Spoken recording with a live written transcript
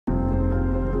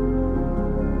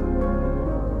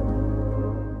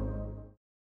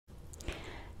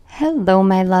Hello,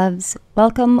 my loves.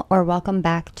 Welcome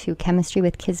back to Chemistry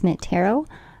with Kismet Tarot.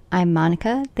 I'm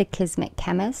Monica, the Kismet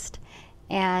Chemist,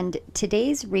 and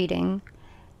today's reading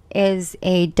is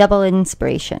a double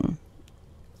inspiration.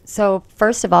 So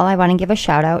first of all, I want to give a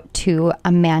shout out to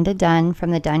Amanda Dunn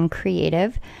from the Dunn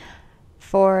Creative,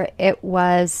 for it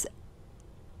was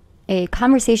a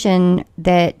conversation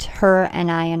that her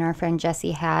and I and our friend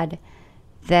Jessie had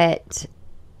that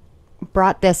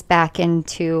brought this back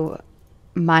into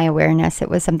my awareness. It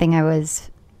was something I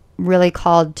was really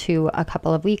called to a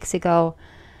couple of weeks ago,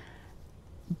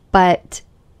 but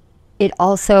it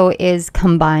also is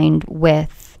combined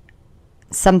with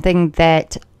something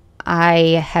that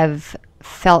I have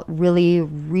felt really,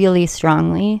 really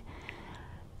strongly.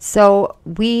 So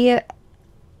we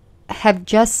have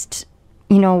just,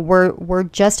 we're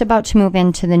just about to move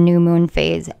into the new moon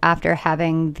phase after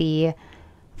having the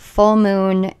full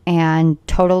moon and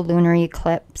total lunar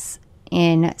eclipse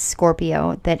in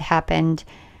Scorpio that happened,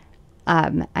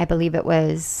 I believe it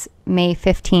was May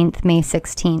 15th, May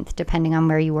 16th, depending on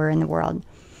where you were in the world.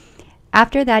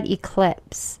 After that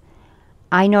eclipse,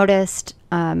 I noticed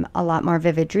a lot more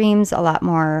vivid dreams, a lot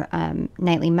more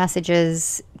nightly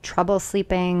messages, trouble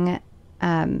sleeping,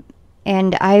 and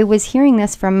I was hearing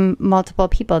this from multiple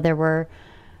people. There were,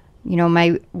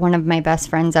 one of my best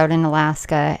friends out in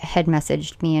Alaska had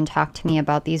messaged me and talked to me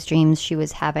about these dreams she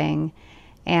was having.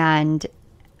 And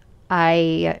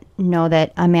I know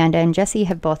that Amanda and Jessie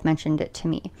have both mentioned it to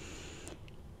me.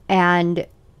 And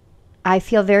I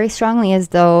feel very strongly as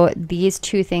though these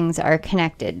two things are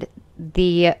connected.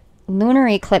 The lunar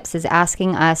eclipse is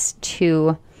asking us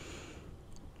to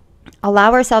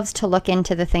allow ourselves to look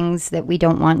into the things that we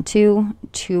don't want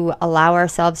to allow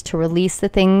ourselves to release the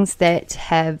things that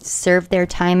have served their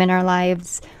time in our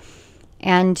lives,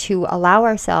 and to allow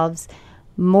ourselves,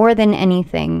 more than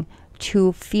anything,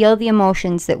 to feel the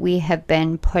emotions that we have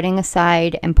been putting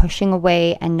aside and pushing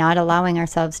away and not allowing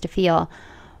ourselves to feel.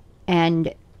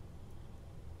 And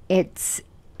it's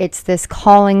this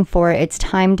calling for, it's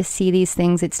time to see these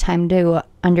things, it's time to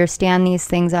understand these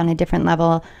things on a different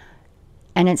level,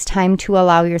 and it's time to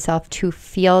allow yourself to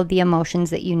feel the emotions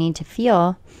that you need to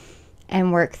feel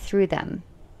and work through them.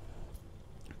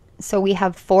 So we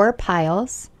have 4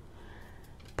 piles.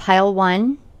 Pile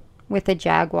 1 with the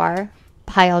jaguar,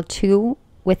 Pile 2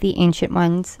 with the ancient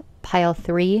ones, Pile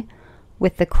 3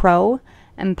 with the crow,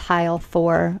 and Pile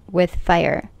 4 with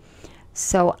fire.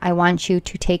 So I want you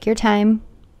to take your time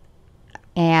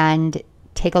and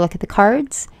take a look at the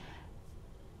cards,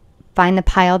 find the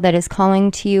pile that is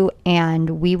calling to you,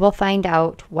 and we will find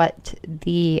out what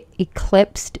the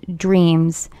eclipsed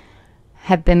dreams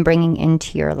have been bringing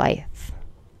into your life.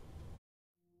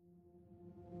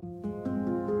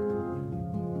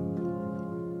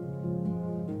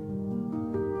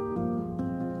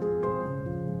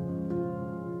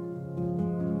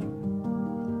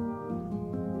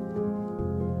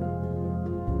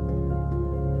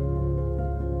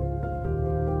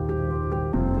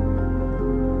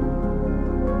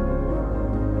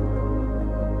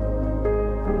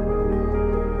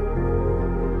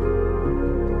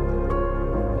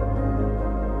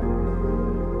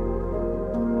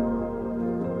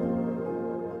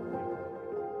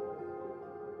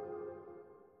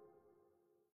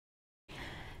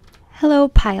 Hello,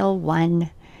 Pile 1.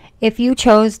 If you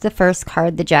chose the first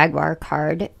card, the Jaguar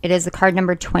card, it is the card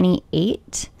number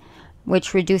 28,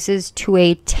 which reduces to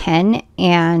a 10,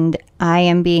 and I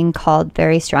am being called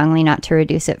very strongly not to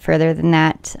reduce it further than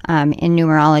that. In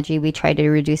numerology, we try to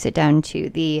reduce it down to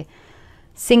the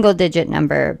single-digit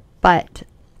number, but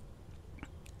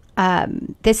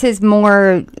this is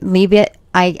more, leave it.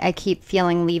 I keep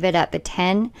feeling leave it at the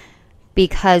 10,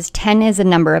 because 10 is a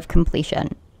number of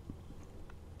completion.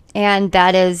 And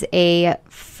that is a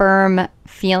firm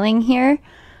feeling here.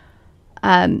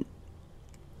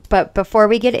 But before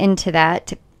we get into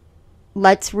that,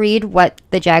 let's read what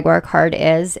the Jaguar card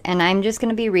is. And I'm just going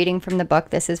to be reading from the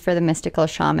book. This is for the Mystical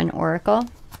Shaman Oracle.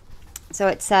 So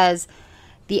it says,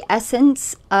 the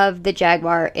essence of the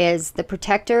Jaguar is the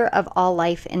protector of all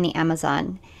life in the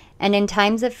Amazon. And in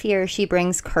times of fear, she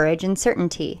brings courage and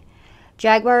certainty.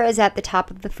 Jaguar is at the top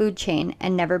of the food chain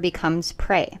and never becomes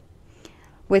prey.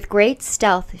 With great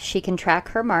stealth, she can track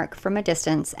her mark from a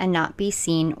distance and not be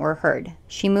seen or heard.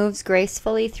 She moves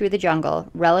gracefully through the jungle,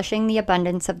 relishing the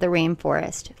abundance of the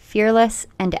rainforest, fearless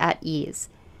and at ease.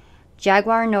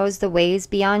 Jaguar knows the ways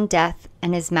beyond death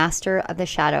and is master of the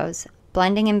shadows,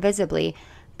 blending invisibly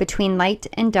between light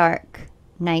and dark,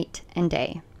 night and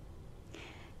day.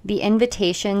 The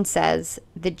invitation says,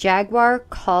 the Jaguar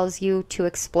calls you to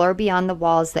explore beyond the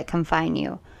walls that confine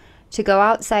you, to go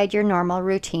outside your normal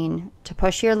routine, to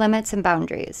push your limits and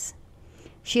boundaries.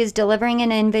 She is delivering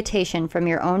an invitation from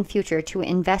your own future to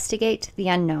investigate the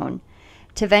unknown,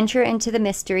 to venture into the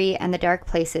mystery and the dark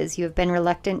places you have been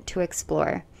reluctant to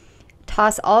explore.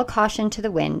 Toss all caution to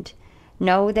the wind.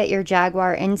 Know that your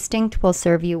jaguar instinct will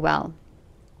serve you well.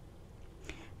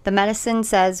 The medicine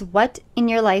says, what in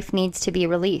your life needs to be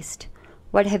released?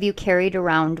 What have you carried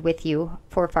around with you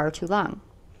for far too long?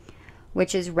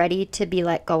 Which is ready to be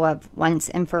let go of once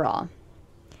and for all.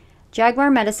 Jaguar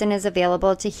medicine is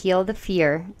available to heal the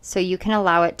fear so you can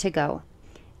allow it to go.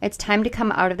 It's time to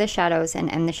come out of the shadows and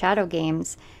end the shadow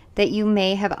games that you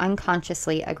may have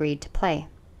unconsciously agreed to play.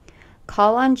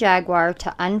 Call on Jaguar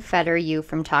to unfetter you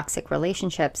from toxic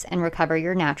relationships and recover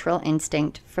your natural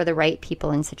instinct for the right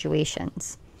people and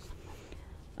situations.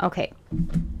 Okay.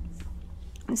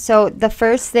 So the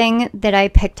first thing that I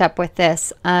picked up with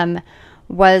this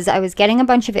was I was getting a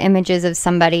bunch of images of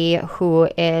somebody who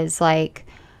is like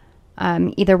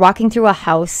either walking through a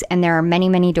house and there are many,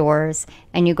 many doors,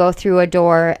 and you go through a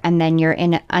door and then you're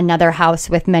in another house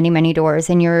with many, many doors,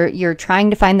 and you're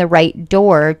trying to find the right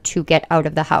door to get out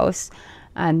of the house.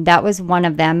 That was one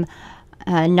of them.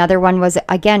 Another one was,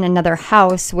 again, another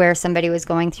house where somebody was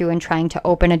going through and trying to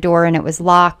open a door and it was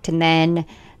locked, and then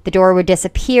the door would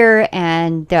disappear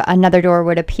and another door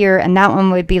would appear, and that one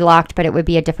would be locked, but it would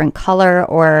be a different color,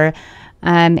 or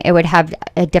it would have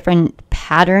a different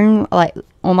pattern, like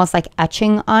almost like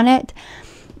etching on it.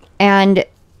 And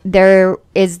there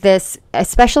is this,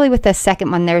 especially with the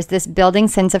second one, there's this building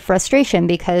sense of frustration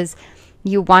because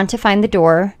you want to find the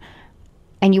door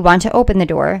and you want to open the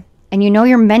door, and you know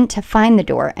you're meant to find the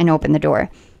door and open the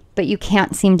door, but you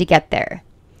can't seem to get there.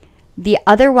 The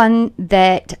other one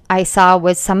that I saw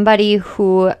was somebody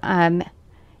who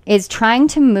is trying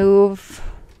to move.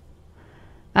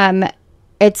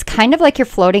 It's kind of like you're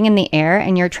floating in the air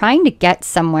and you're trying to get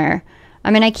somewhere.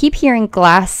 I mean, I keep hearing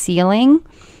glass ceiling,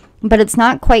 but it's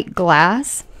not quite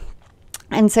glass.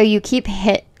 And so you keep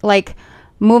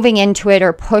moving into it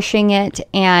or pushing it,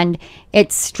 and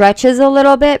it stretches a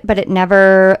little bit, but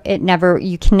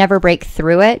you can never break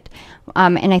through it.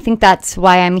 And I think that's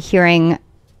why I'm hearing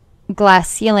glass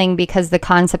ceiling, because the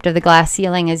concept of the glass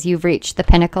ceiling is you've reached the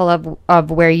pinnacle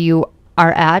of where you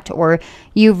are at, or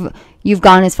you've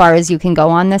gone as far as you can go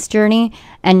on this journey,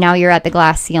 and now you're at the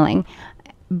glass ceiling.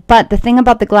 But the thing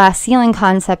about the glass ceiling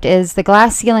concept is the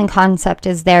glass ceiling concept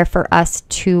is there for us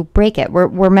to break it.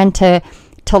 We're meant to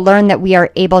learn that we are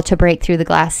able to break through the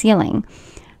glass ceiling.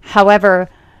 However,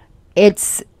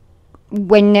 it's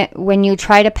when you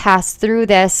try to pass through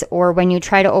this, or when you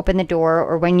try to open the door,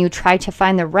 or when you try to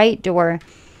find the right door,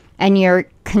 and you're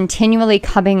continually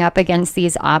coming up against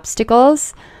these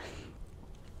obstacles,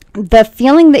 the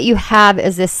feeling that you have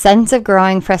is this sense of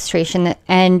growing frustration,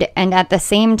 and at the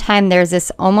same time there's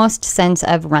this almost sense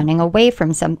of running away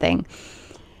from something.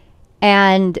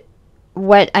 And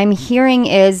what I'm hearing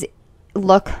is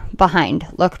look behind,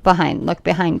 look behind, look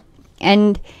behind.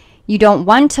 And you don't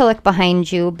want to look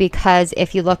behind you, because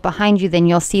if you look behind you, then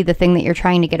you'll see the thing that you're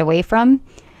trying to get away from.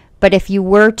 But if you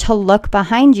were to look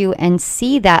behind you and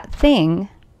see that thing,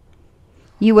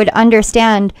 you would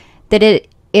understand that it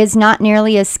is not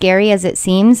nearly as scary as it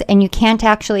seems, and you can't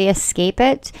actually escape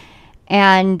it.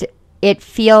 And it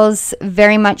feels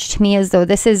very much to me as though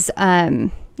this is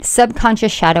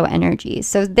subconscious shadow energy.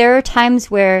 So there are times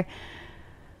where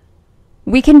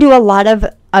we can do a lot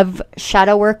of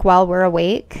shadow work while we're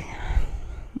awake,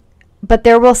 but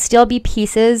there will still be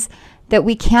pieces that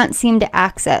we can't seem to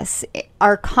access.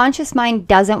 Our conscious mind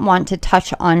doesn't want to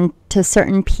touch on to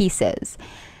certain pieces.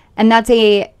 And that's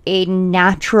a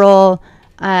natural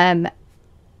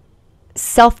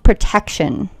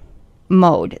self-protection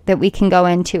mode that we can go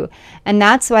into. And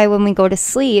that's why when we go to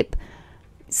sleep,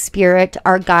 spirit,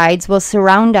 our guides, will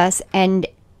surround us and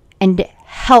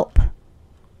help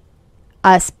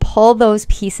us pull those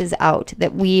pieces out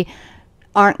that we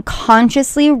aren't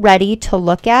consciously ready to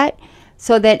look at,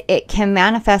 so that it can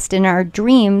manifest in our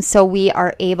dreams, so we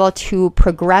are able to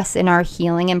progress in our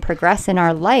healing and progress in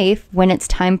our life when it's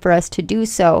time for us to do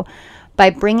so, by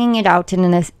bringing it out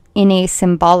in a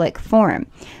symbolic form.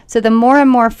 So the more and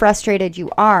more frustrated you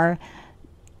are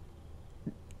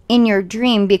in your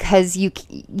dream, because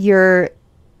you're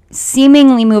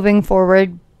seemingly moving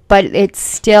forward, but it's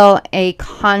still a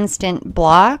constant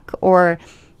block, or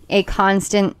a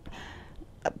constant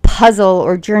puzzle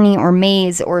or journey or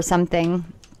maze or something.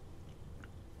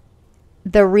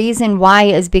 The reason why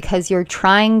is because you're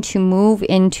trying to move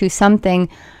into something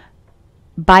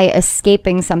by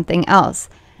escaping something else.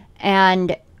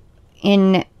 And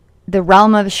in the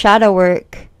realm of shadow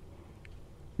work,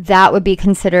 that would be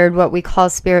considered what we call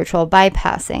spiritual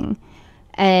bypassing.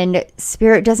 And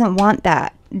spirit doesn't want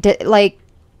that.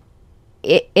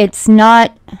 It's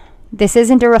not, this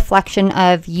isn't a reflection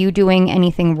of you doing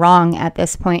anything wrong at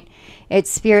this point. It's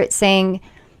spirit saying,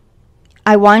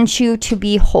 I want you to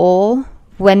be whole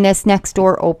when this next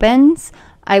door opens.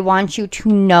 I want you to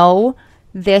know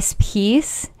this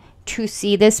piece, to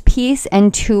see this piece,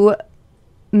 and to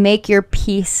make your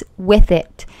peace with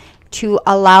it, to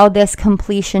allow this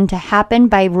completion to happen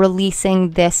by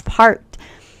releasing this part.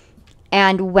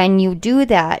 And when you do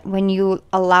that, when you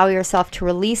allow yourself to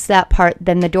release that part,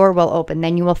 then the door will open.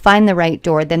 Then you will find the right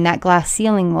door. Then that glass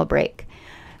ceiling will break.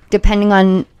 Depending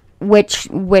on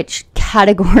which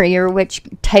category or which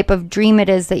type of dream it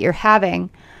is that you're having,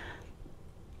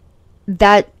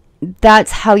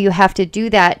 that's how you have to do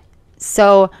that.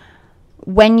 So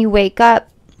when you wake up,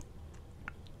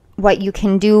 what you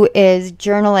can do is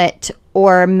journal it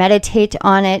or meditate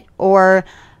on it, or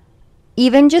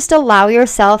even just allow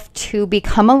yourself to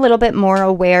become a little bit more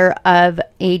aware of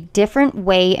a different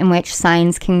way in which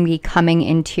signs can be coming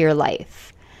into your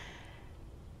life.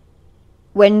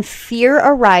 When fear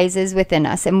arises within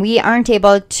us and we aren't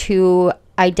able to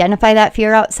identify that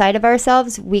fear outside of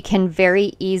ourselves, we can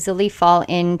very easily fall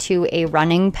into a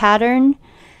running pattern.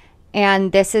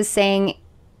 And this is saying,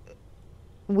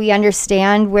 we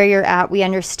understand where you're at. We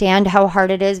understand how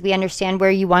hard it is. We understand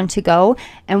where you want to go.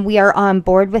 And we are on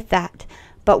board with that.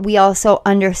 But we also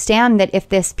understand that if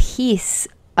this piece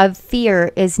of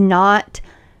fear is not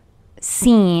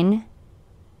seen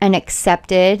and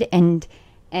accepted and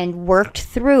worked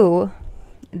through,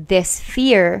 this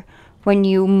fear, when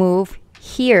you move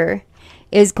here,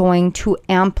 is going to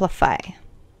amplify.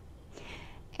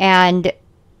 And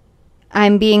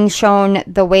I'm being shown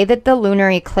the way that the lunar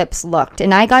eclipse looked,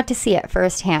 and I got to see it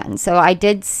firsthand. So I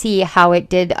did see how it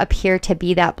did appear to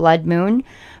be that blood moon,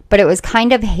 but it was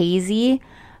kind of hazy,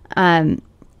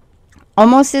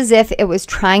 almost as if it was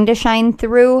trying to shine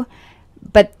through,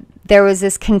 but there was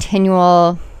this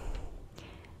continual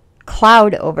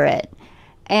cloud over it.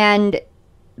 And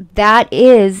that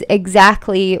is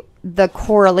exactly the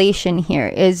correlation here,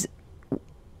 is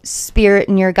spirit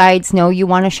and your guides know you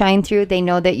want to shine through. They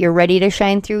know that you're ready to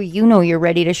shine through. You know you're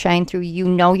ready to shine through. You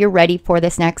know you're ready for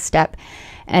this next step,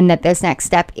 and that this next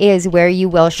step is where you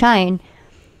will shine.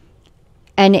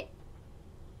 And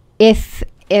if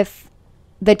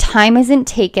the time isn't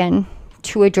taken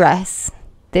to address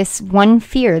this one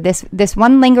fear, this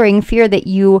one lingering fear that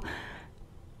you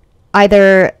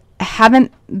either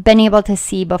haven't been able to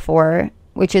see before,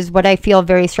 which is what I feel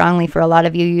very strongly for a lot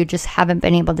of you. You just haven't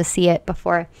been able to see it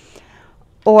before.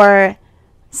 Or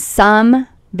some,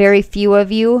 very few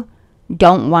of you,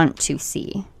 don't want to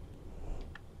see.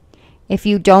 If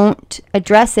you don't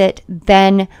address it,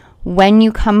 then when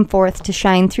you come forth to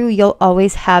shine through, you'll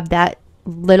always have that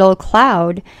little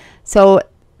cloud. So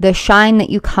the shine that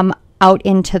you come out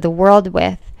into the world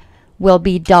with will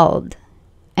be dulled,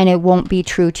 and it won't be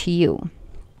true to you.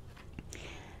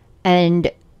 And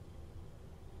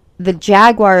the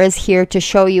jaguar is here to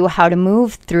show you how to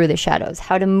move through the shadows,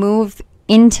 how to move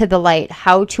into the light,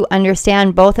 how to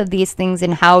understand both of these things,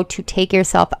 and how to take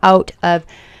yourself out of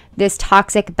this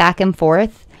toxic back and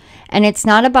forth. And it's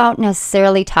not about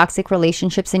necessarily toxic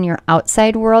relationships in your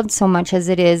outside world so much as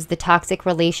it is the toxic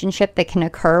relationship that can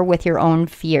occur with your own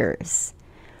fears.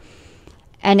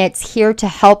 And it's here to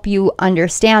help you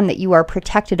understand that you are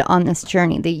protected on this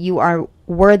journey, that you are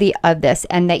worthy of this,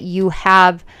 and that you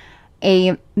have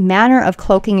a manner of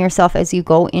cloaking yourself as you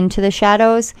go into the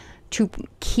shadows to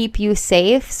keep you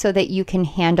safe so that you can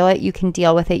handle it, you can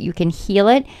deal with it, you can heal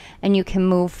it, and you can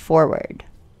move forward.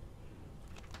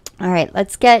 All right,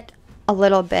 let's get a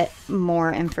little bit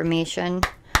more information.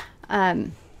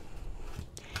 And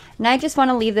I just want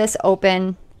to leave this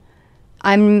open.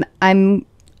 I'm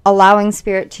allowing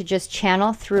spirit to just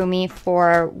channel through me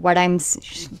for what I'm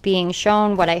being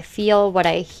shown, what I feel, what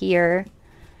I hear.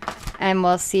 And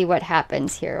we'll see what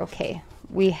happens here. Okay,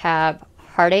 we have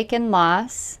heartache and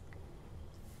loss,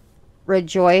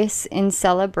 rejoice in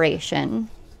celebration.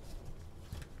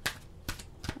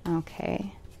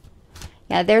 Okay,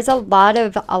 yeah, there's a lot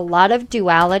of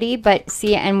duality, but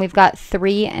see, and we've got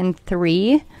 3 and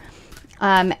 3,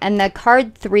 and the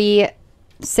card 3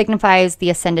 signifies the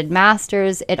ascended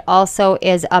masters. It also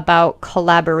is about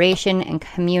collaboration and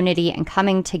community and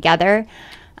coming together.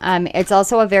 It's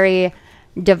also a very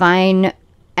divine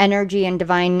energy and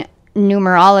divine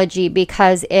numerology,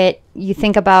 because you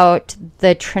think about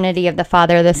the Trinity of the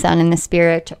Father, the Son, and the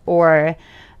Spirit, or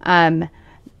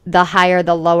the higher,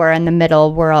 the lower, and the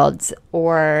middle worlds,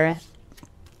 or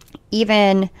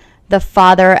even the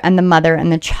Father and the Mother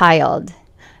and the child.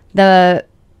 the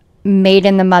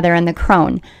maiden, the mother, and the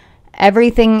crone.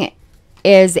 Everything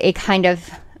is a kind of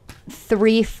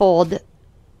threefold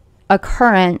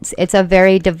occurrence. It's a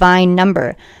very divine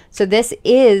number. So this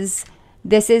is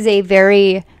a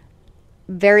very,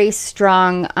 very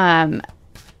strong,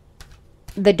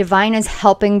 the divine is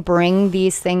helping bring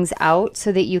these things out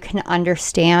so that you can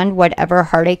understand whatever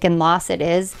heartache and loss it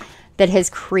is that has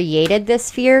created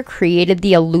this fear, created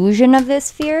the illusion of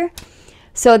this fear,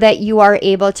 so that you are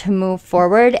able to move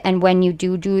forward. And when you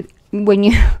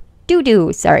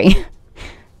sorry,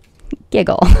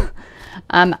 giggle.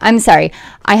 I'm sorry.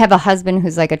 I have a husband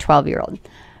who's like a 12-year-old.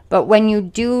 But when you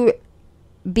do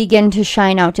begin to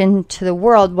shine out into the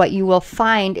world, what you will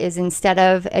find is, instead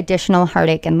of additional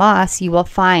heartache and loss, you will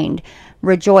find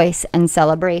rejoice and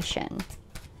celebration.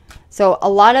 So a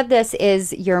lot of this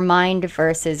is your mind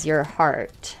versus your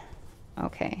heart.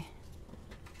 Okay.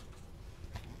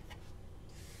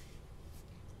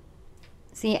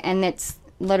 See, and it's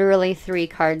literally 3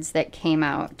 cards that came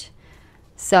out.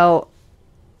 So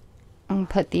I'll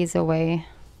put these away.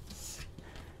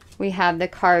 We have the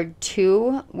card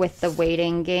 2 with the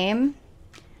waiting game,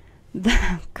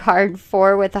 the card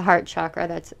 4 with the heart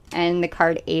chakra, and the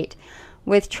card 8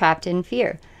 with trapped in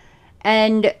fear.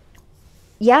 And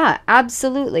yeah,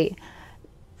 absolutely.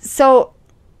 So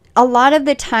a lot of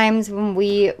the times when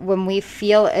we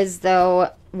feel as though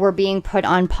we're being put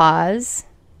on pause,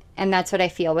 and that's what I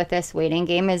feel with this waiting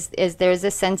game, is there's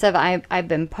a sense of I've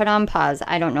been put on pause.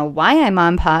 I don't know why I'm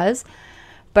on pause,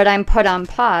 but I'm put on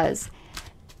pause.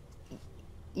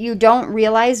 You don't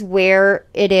realize where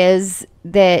it is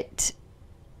that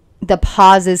the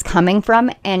pause is coming from,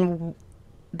 and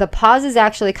the pause is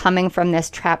actually coming from this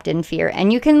trapped in fear.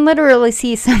 And you can literally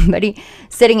see somebody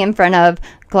sitting in front of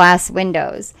glass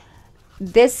windows.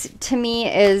 This to me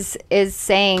is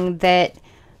saying that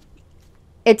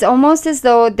it's almost as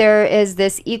though there is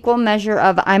this equal measure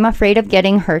of, I'm afraid of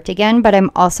getting hurt again, but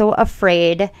I'm also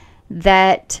afraid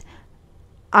that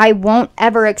I won't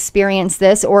ever experience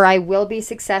this, or I will be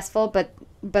successful, but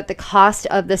the cost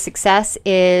of the success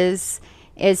is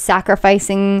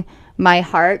sacrificing my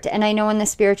heart. And I know in the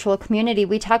spiritual community,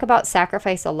 we talk about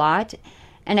sacrifice a lot.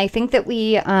 And I think that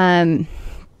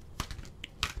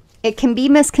it can be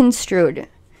misconstrued.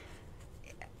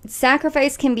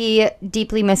 Sacrifice can be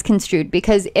deeply misconstrued,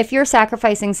 because if you're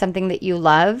sacrificing something that you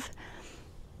love,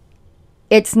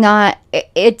 it's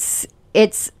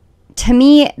to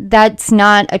me, that's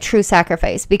not a true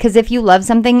sacrifice, because if you love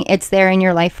something, it's there in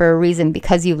your life for a reason,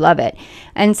 because you love it.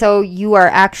 And so you are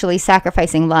actually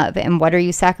sacrificing love. And what are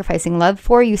you sacrificing love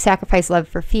for? You sacrifice love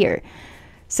for fear.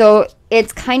 So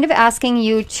it's kind of asking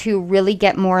you to really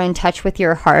get more in touch with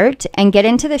your heart and get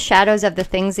into the shadows of the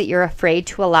things that you're afraid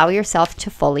to allow yourself to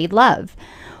fully love.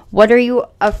 What are you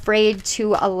afraid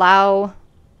to allow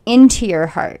into your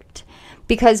heart?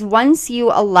 Because once you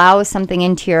allow something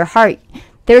into your heart,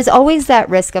 there's always that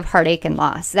risk of heartache and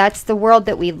loss. That's the world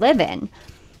that we live in.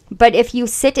 But if you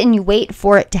sit and you wait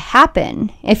for it to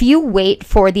happen, if you wait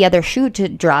for the other shoe to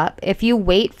drop, if you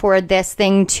wait for this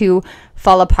thing to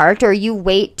fall apart, or you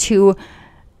wait to,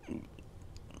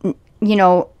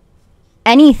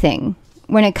 anything,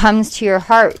 when it comes to your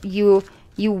heart, you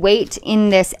wait in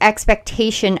this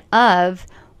expectation of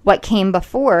what came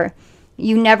before.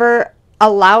 You never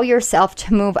allow yourself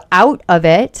to move out of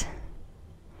it,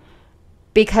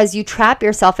 because you trap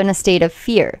yourself in a state of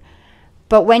fear.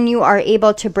 But when you are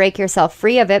able to break yourself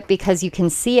free of it, because you can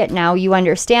see it now, you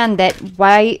understand that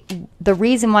the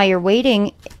reason why you're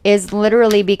waiting is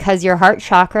literally because your heart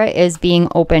chakra is being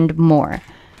opened more.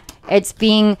 It's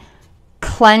being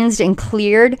cleansed and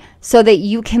cleared so that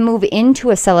you can move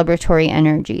into a celebratory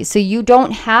energy. So you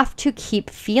don't have to keep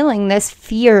feeling this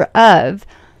fear of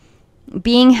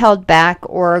being held back,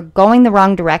 or going the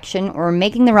wrong direction, or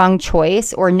making the wrong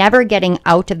choice, or never getting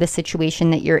out of the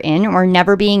situation that you're in, or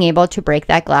never being able to break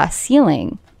that glass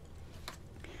ceiling.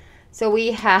 So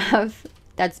we have,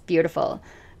 that's beautiful,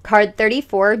 card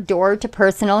 34, door to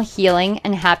personal healing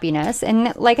and happiness.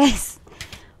 And like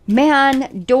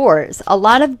man, doors, a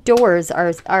lot of doors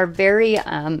are very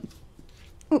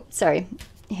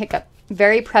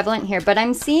very prevalent here. But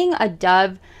I'm seeing a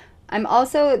dove.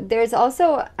 There's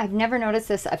also, I've never noticed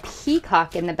this, a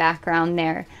peacock in the background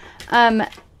there.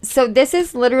 So this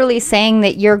is literally saying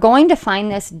that you're going to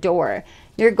find this door.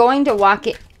 You're going to walk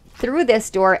it through this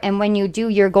door, and when you do,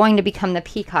 you're going to become the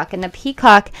peacock. And the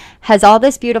peacock has all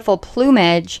this beautiful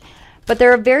plumage, but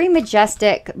they're a very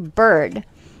majestic bird.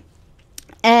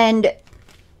 And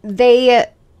they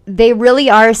they really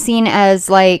are seen as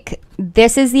like,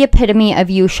 this is the epitome of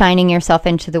you shining yourself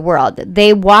into the world.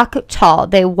 They walk tall,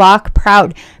 they walk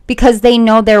proud because they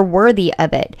know they're worthy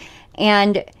of it.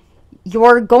 And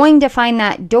you're going to find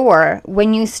that door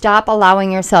when you stop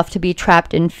allowing yourself to be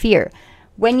trapped in fear.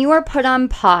 When you are put on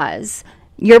pause,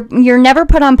 you're never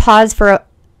put on pause for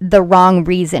the wrong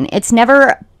reason. It's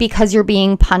never because you're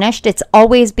being punished. It's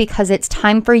always because it's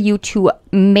time for you to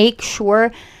make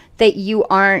sure that you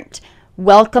aren't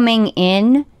welcoming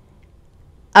in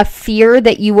a fear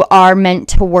that you are meant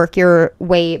to work your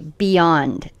way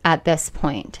beyond at this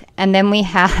point. And then we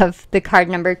have the card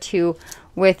number 2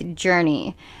 with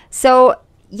journey. So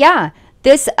yeah,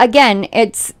 this again,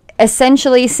 it's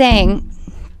essentially saying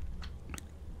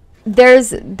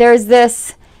there's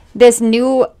this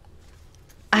new,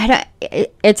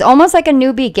 it's almost like a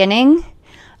new beginning,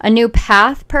 a new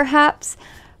path perhaps,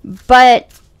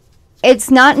 but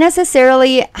it's not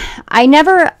necessarily, I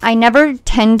never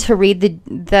tend to read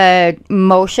the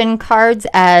motion cards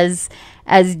as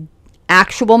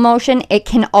actual motion. It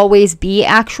can always be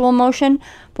actual motion,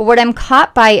 but what I'm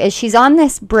caught by is she's on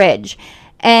this bridge,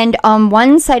 and on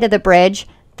one side of the bridge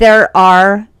there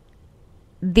are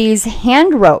these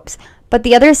hand ropes, but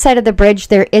the other side of the bridge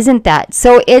there isn't that.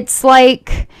 So it's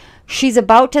like she's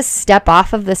about to step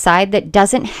off of the side that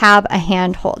doesn't have a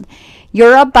handhold.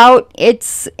 You're about,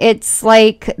 it's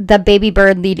like the baby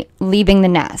bird leaving the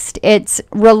nest. It's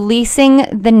releasing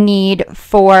the need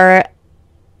for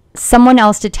someone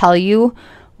else to tell you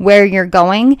where you're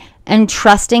going and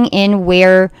trusting in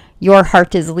where your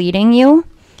heart is leading you.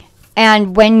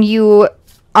 And when you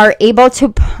are able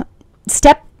to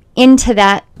step into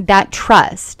that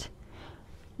trust,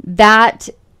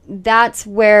 that's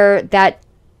where that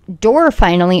door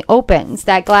finally opens.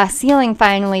 That glass ceiling,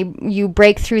 finally you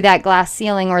break through that glass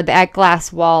ceiling or that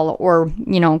glass wall, or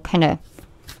kind of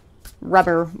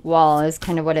rubber wall is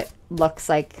kind of what it looks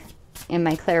like in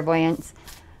my clairvoyance.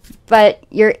 But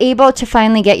you're able to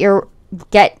finally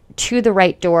get to the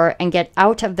right door and get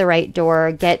out of the right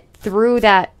door, get through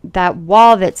that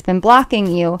wall that's been blocking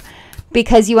you,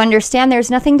 because you understand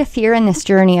there's nothing to fear in this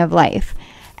journey of life.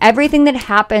 Everything that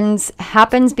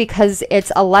happens because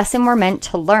it's a lesson we're meant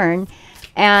to learn.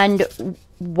 And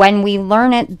when we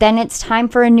learn it, then it's time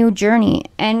for a new journey.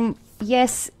 And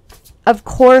yes, of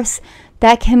course,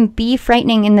 that can be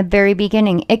frightening in the very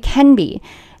beginning. It can be.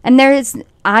 And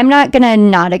I'm not going to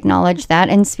not acknowledge that.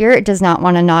 And Spirit does not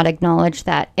want to not acknowledge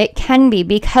that. It can be,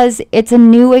 because it's a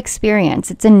new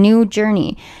experience. It's a new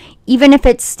journey. Even if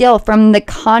it's still from the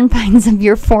confines of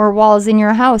your 4 walls in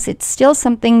your house, it's still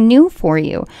something new for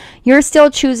you. You're still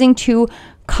choosing to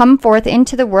come forth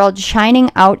into the world,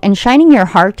 shining out and shining your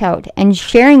heart out and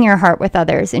sharing your heart with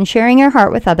others. And sharing your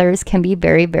heart with others can be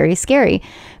very, very scary,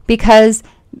 because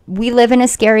we live in a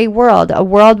scary world, a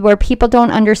world where people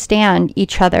don't understand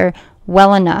each other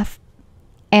well enough.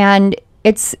 And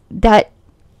it's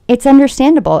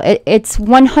understandable. It's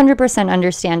 100%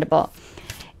 understandable.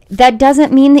 That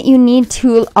doesn't mean that you need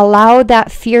to allow that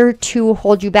fear to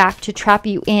hold you back, to trap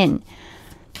you in.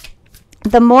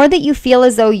 The more that you feel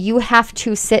as though you have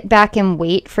to sit back and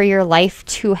wait for your life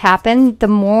to happen, the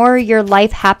more your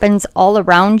life happens all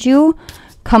around you,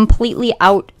 completely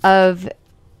out of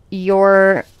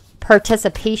your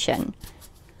participation.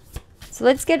 So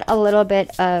let's get a little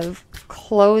bit of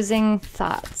closing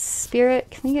thoughts.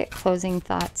 Spirit, can we get closing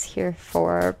thoughts here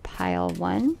for pile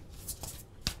 1?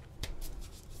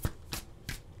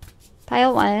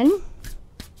 Pile 1,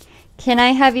 can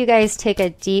I have you guys take a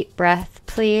deep breath,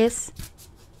 please?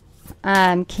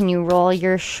 Can you roll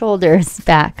your shoulders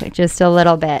back just a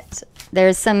little bit?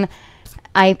 There's a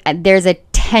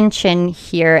tension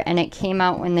here, and it came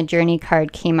out when the journey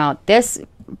card came out. This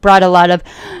brought a lot of,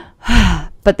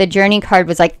 but the journey card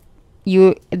was like,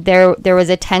 there was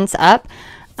a tense up.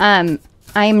 I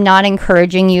am not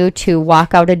encouraging you to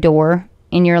walk out a door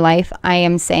in your life. I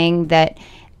am saying that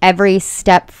every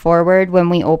step forward when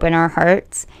we open our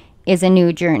hearts is a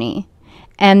new journey.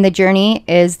 And the journey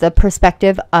is the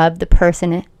perspective of the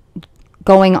person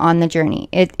going on the journey.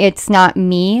 It's not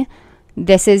me.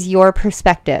 This is your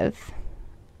perspective.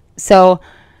 So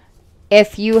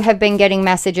if you have been getting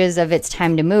messages of it's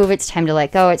time to move, it's time to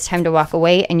let go, it's time to walk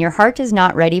away, and your heart is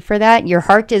not ready for that, your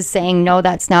heart is saying, no,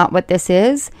 that's not what this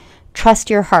is,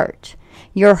 trust your heart.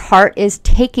 Your heart is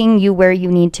taking you where you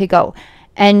need to go.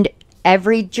 And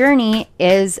every journey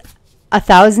is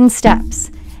 1,000 steps.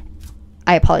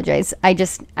 I apologize. I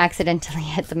just accidentally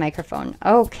hit the microphone.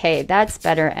 Okay, that's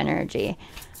better energy.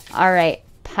 All right,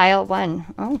 pile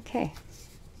 1. Okay.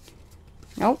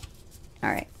 Nope. All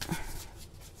right.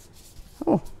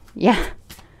 Oh, yeah.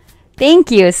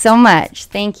 Thank you so much.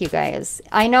 Thank you, guys.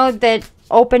 I know that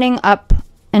opening up,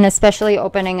 and especially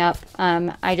opening up,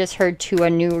 I just heard to a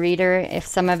new reader, if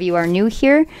some of you are new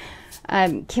here,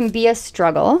 can be a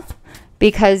struggle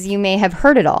because you may have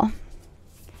heard it all.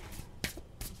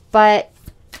 But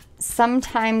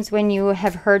sometimes when you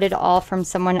have heard it all from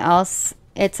someone else,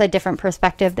 it's a different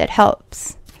perspective that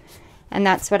helps. And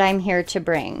that's what I'm here to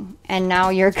bring. And now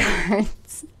your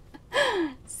cards.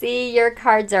 See, your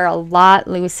cards are a lot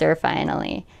looser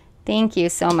finally. Thank you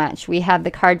so much. We have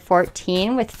the card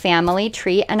 14 with family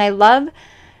tree. And I love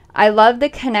the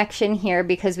connection here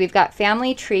because we've got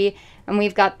family tree and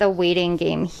we've got the waiting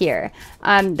game here.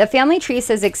 The family tree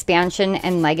says expansion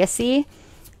and legacy.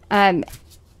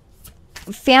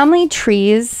 Family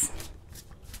trees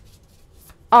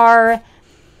are,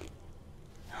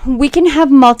 we can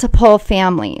have multiple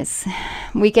families.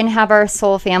 We can have our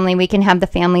soul family. We can have the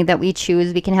family that we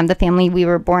choose. We can have the family we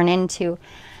were born into.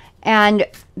 And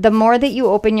the more that you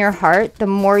open your heart, the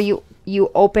more you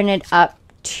open it up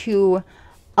to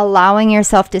allowing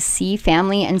yourself to see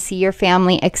family and see your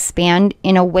family expand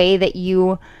in a way that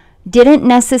you didn't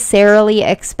necessarily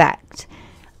expect.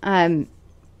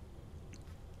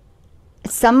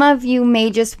 Some of you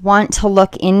may just want to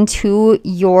look into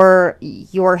your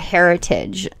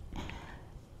heritage.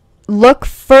 Look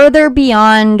further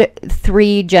beyond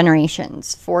 3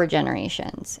 generations, 4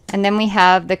 generations. And then we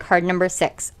have the card number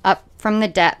 6, up from the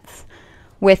depth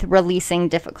with releasing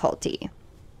difficulty.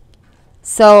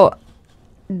 So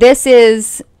this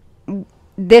is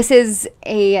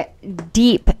a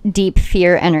deep, deep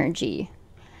fear energy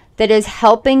that is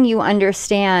helping you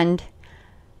understand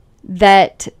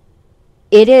that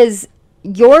it is,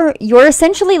 you're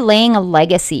essentially laying a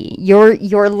legacy.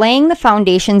 You're laying the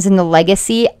foundations and the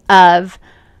legacy of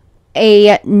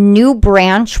a new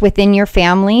branch within your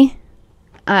family.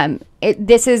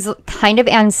 This is kind of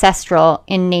ancestral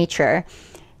in nature.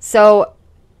 So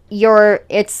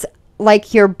it's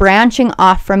like you're branching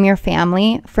off from your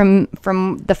family, from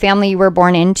the family you were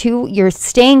born into. You're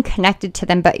staying connected to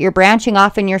them, but you're branching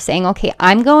off and you're saying, okay,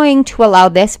 I'm going to allow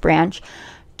this branch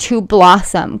to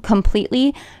blossom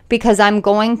completely because I'm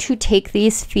going to take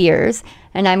these fears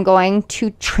and I'm going to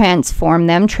transform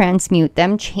them, transmute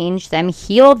them, change them,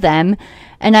 heal them,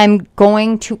 and I'm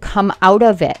going to come out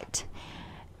of it.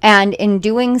 And in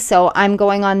doing so, I'm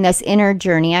going on this inner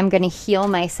journey. I'm going to heal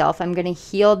myself. I'm going to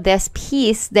heal this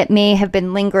piece that may have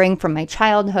been lingering from my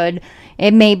childhood.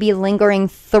 It may be lingering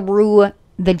through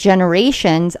the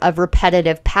generations of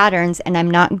repetitive patterns, and I'm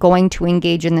not going to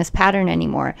engage in this pattern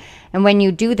anymore. And when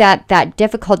you do that, that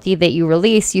difficulty that you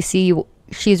release, you see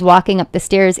she's walking up the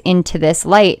stairs into this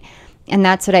light. And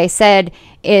that's what I said,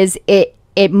 is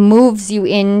it moves you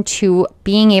into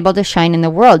being able to shine in the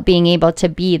world, being able to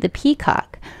be the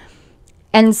peacock.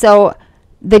 And so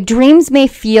the dreams may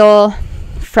feel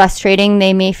frustrating,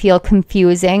 they may feel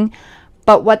confusing,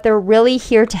 but what they're really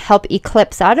here to help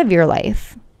eclipse out of your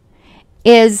life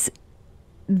is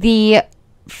the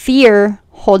fear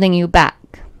holding you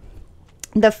back.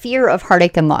 The fear of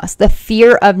heartache and loss. The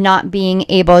fear of not being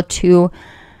able to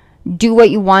do what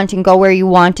you want and go where you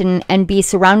want and be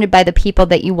surrounded by the people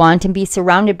that you want and be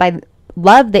surrounded by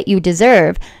love that you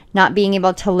deserve. Not being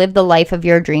able to live the life of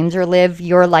your dreams or live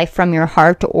your life from your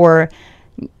heart or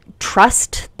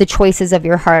trust the choices of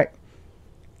your heart.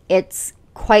 It's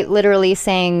quite literally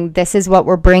saying, this is what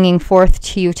we're bringing forth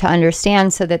to you to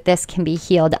understand so that this can be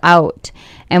healed out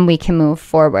and we can move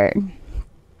forward.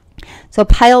 So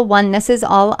pile 1, this is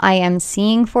all I am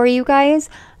seeing for you guys.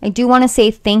 I do want to say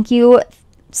thank you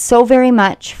so very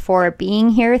much for being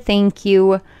here. Thank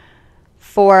you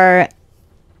for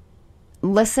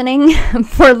listening,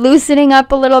 for loosening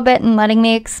up a little bit and letting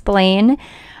me explain.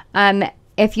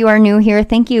 If you are new here,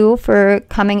 thank you for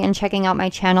coming and checking out my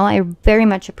channel. I very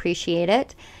much appreciate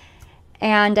it.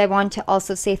 And I want to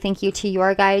also say thank you to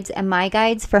your guides and my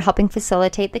guides for helping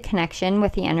facilitate the connection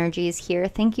with the energies here.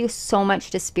 Thank you so much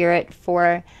to Spirit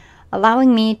for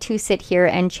allowing me to sit here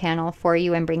and channel for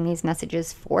you and bring these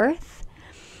messages forth.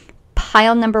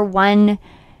 Pile number 1,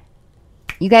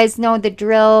 you guys know the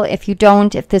drill. If you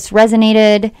don't, if this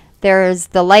resonated, there's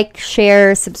the like,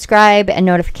 share, subscribe, and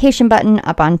notification button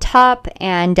up on top.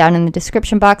 And down in the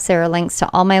description box, there are links to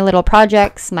all my little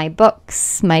projects, my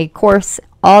books, my course,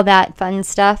 all that fun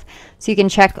stuff. So you can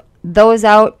check those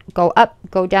out, go up,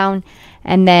 go down.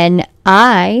 And then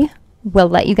I will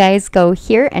let you guys go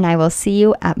here, and I will see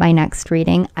you at my next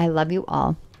reading. I love you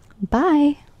all.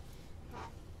 Bye.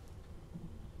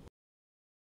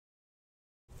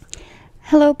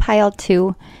 Hello, pile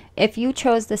 2. If you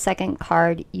chose the second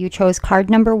card, you chose card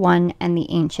number 1 and the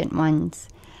Ancient Ones.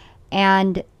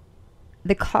 And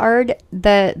the card,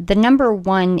 the number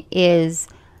 1 is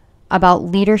about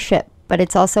leadership, but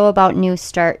it's also about new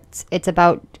starts. It's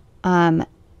about,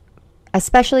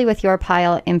 especially with your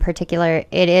pile in particular,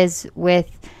 it is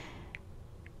with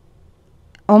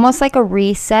almost like a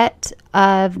reset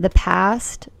of the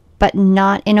past, but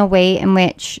not in a way in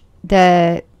which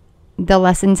the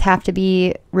lessons have to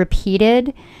be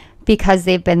repeated because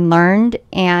they've been learned.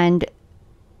 And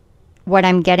what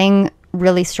I'm getting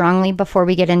really strongly before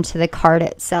we get into the card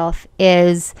itself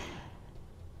is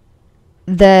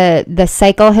the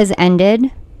cycle has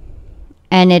ended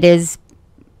and it is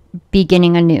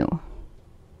beginning anew.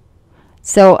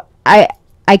 So I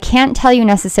can't tell you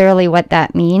necessarily what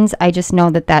that means. I just know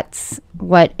that that's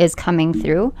what is coming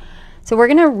through. So we're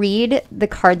going to read the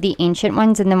card, the Ancient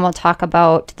Ones, and then we'll talk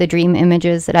about the dream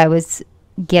images that I was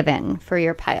given for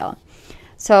your pile.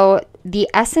 So the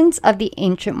essence of the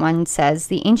Ancient Ones says,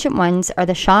 the Ancient Ones are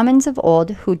the shamans of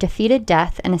old who defeated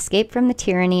death and escaped from the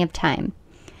tyranny of time.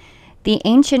 The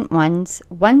Ancient Ones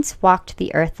once walked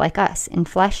the earth like us, in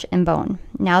flesh and bone.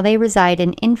 Now they reside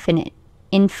in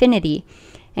infinity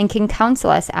and can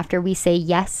counsel us after we say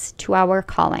yes to our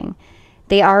calling.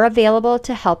 They are available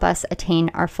to help us attain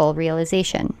our full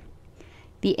realization.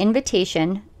 The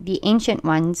invitation, the Ancient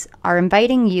Ones, are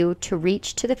inviting you to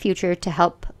reach to the future to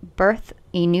help birth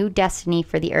a new destiny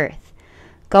for the earth.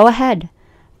 Go ahead.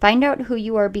 Find out who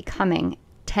you are becoming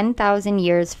 10,000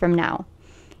 years from now.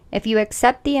 If you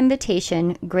accept the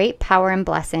invitation, great power and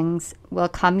blessings will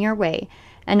come your way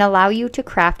and allow you to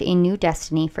craft a new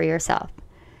destiny for yourself.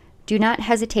 Do not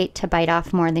hesitate to bite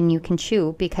off more than you can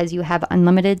chew because you have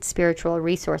unlimited spiritual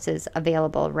resources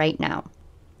available right now.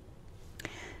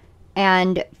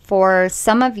 And for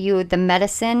some of you, the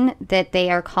medicine that they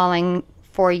are calling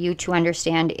for you to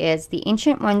understand is the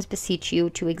Ancient Ones beseech you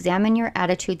to examine your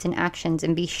attitudes and actions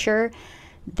and be sure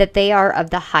that they are of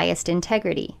the highest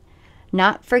integrity.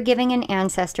 Not forgiving an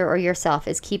ancestor or yourself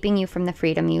is keeping you from the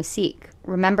freedom you seek.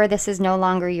 Remember, this is no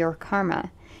longer your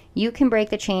karma. You can break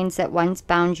the chains that once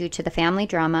bound you to the family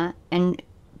drama and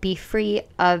be free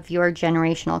of your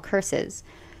generational curses.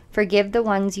 Forgive the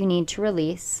ones you need to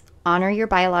release. Honor your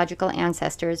biological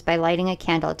ancestors by lighting a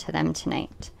candle to them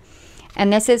tonight.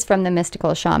 And this is from the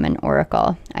Mystical Shaman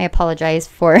Oracle. I apologize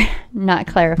for not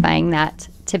clarifying that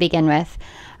to begin with.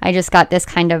 I just got this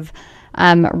kind of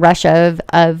rush of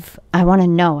I want to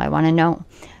know.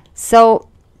 So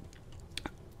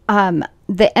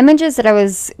the images that I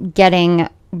was getting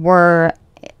were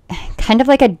kind of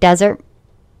like a desert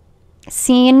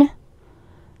scene,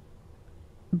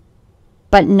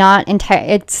 but not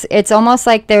entire. It's almost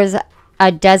like there's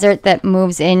a desert that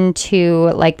moves into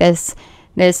like this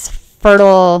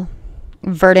fertile,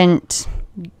 verdant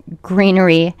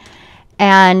greenery,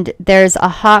 and there's a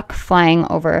hawk flying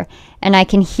over, and I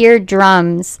can hear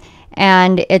drums,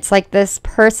 and it's like this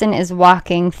person is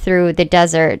walking through the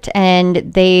desert, and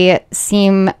they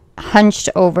seem hunched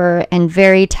over and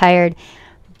very tired,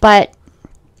 but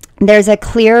there's a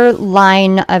clear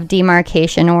line of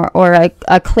demarcation or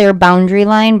a clear boundary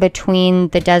line between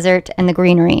the desert and the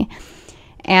greenery.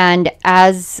 And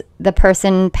as the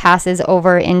person passes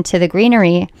over into the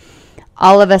greenery,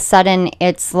 all of a sudden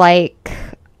it's like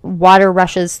water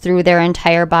rushes through their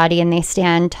entire body and they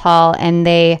stand tall, and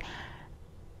they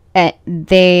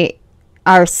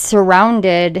are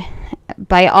surrounded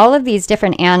by all of these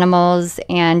different animals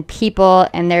and people,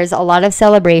 and there's a lot of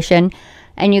celebration,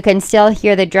 and you can still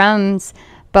hear the drums,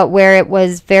 but where it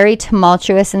was very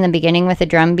tumultuous in the beginning with the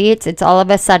drum beats, it's all of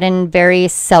a sudden very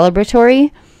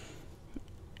celebratory.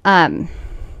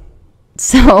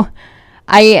 So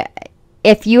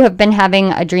if you have been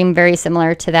having a dream very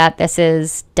similar to that, this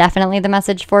is definitely the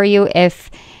message for you.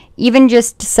 If even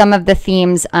just some of the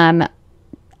themes,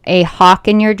 a hawk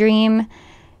in your dream,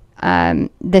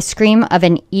 the scream of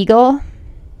an eagle,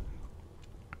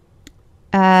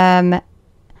 a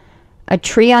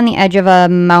tree on the edge of a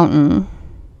mountain,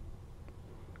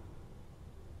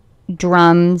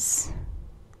 drums,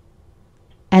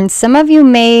 and some of you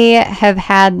may have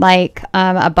had like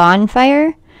a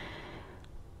bonfire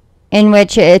in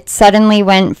which it suddenly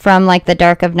went from like the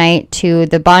dark of night to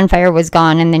the bonfire was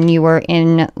gone, and then you were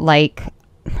in like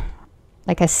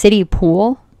a city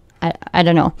pool. I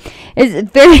don't know.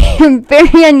 It's very,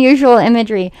 very unusual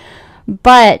imagery,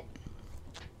 but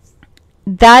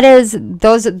that is,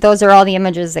 those are all the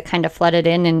images that kind of flooded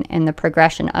in and the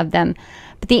progression of them.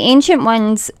 But the Ancient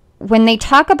Ones, when they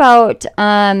talk about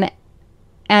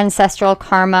ancestral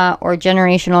karma or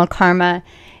generational karma,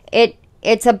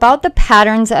 it's about the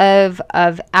patterns of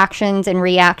actions and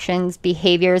reactions,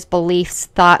 behaviors, beliefs,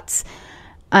 thoughts,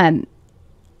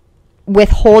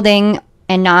 withholding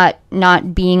and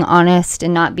not being honest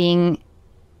and not being,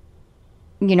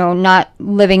 not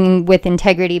living with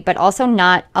integrity, but also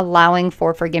not allowing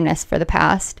for forgiveness for the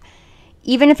past.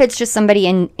 Even if it's just somebody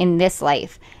in this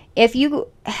life. If you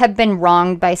have been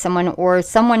wronged by someone or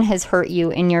someone has hurt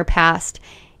you in your past,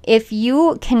 if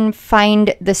you can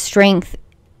find the strength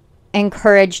and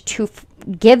courage to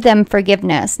give them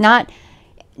forgiveness, not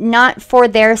for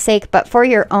their sake, but for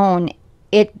your own,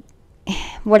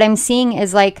 what I'm seeing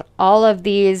is like all of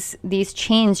these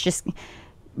chains just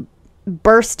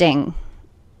bursting.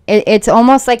 It's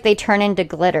almost like they turn into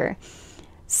glitter.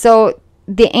 So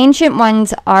the ancient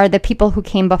ones are the people who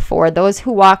came before, those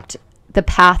who walked the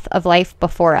path of life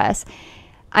before us.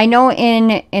 I know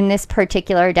in this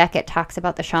particular deck it talks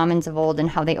about the shamans of old and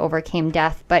how they overcame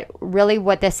death, but really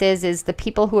what this is the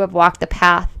people who have walked the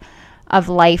path of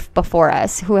life before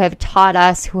us, who have taught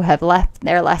us, who have left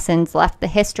their lessons, left the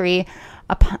history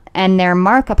and their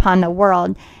mark upon the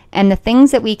world, and the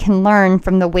things that we can learn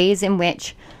from the ways in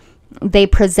which they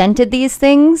presented these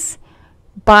things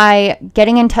by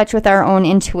getting in touch with our own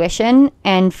intuition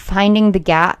and finding the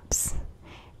gaps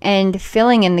and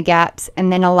filling in the gaps,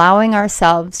 and then allowing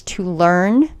ourselves to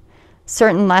learn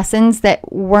certain lessons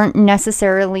that weren't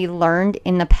necessarily learned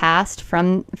in the past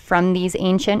from these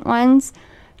ancient ones,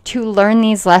 to learn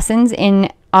these lessons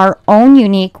in our own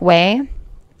unique way.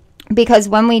 Because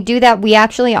when we do that, we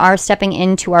actually are stepping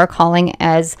into our calling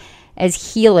as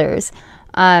healers.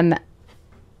 And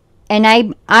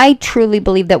I truly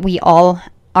believe that we all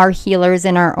are healers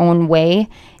in our own way.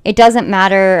 It doesn't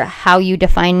matter how you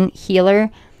define healer.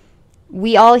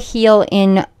 We all heal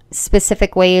in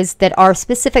specific ways that are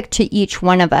specific to each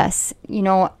one of us.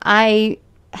 I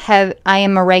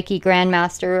am a Reiki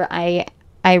grandmaster.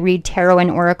 I read tarot and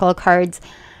oracle cards.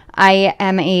 I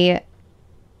am a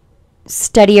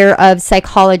studier of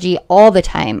psychology all the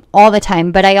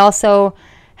time. But I also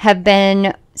have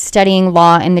been studying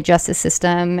law and the justice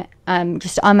system,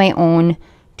 just on my own,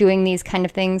 doing these kind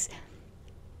of things,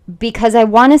 because I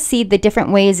want to see the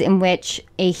different ways in which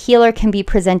a healer can be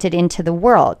presented into the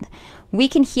world. We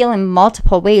can heal in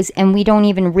multiple ways, and we don't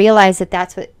even realize that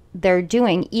that's what they're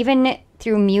doing, even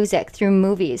through music, through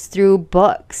movies, through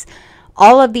books.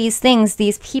 All of these things,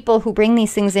 these people who bring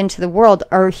these things into the world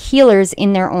are healers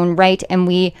in their own right, and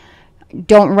we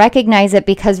don't recognize it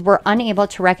because we're unable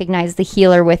to recognize the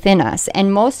healer within us.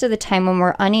 And most of the time when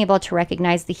we're unable to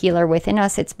recognize the healer within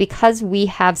us, it's because we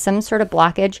have some sort of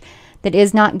blockage that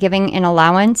is not giving an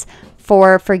allowance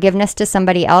for forgiveness to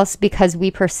somebody else, because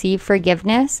we perceive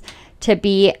forgiveness to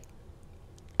be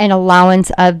an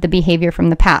allowance of the behavior from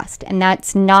the past. And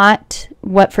that's not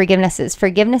what forgiveness is.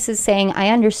 Forgiveness is saying, I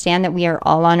understand that we are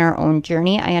all on our own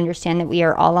journey. I understand that we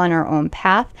are all on our own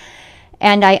path.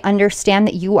 And I understand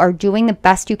that you are doing the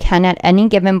best you can at any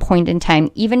given point in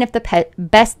time, even if the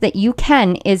best that you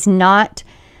can is not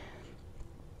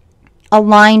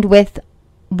aligned with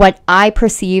what I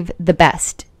perceive the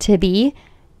best to be.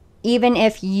 Even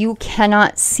if you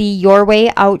cannot see your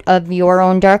way out of your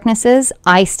own darknesses,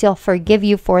 I still forgive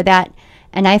you for that.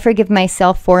 And I forgive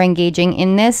myself for engaging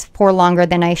in this for longer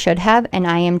than I should have. And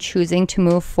I am choosing to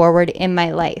move forward in my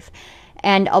life.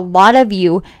 And a lot of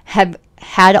you have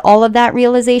had all of that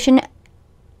realization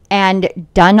and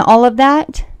done all of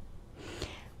that.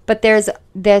 But there's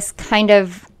this kind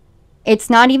of, it's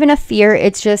not even a fear,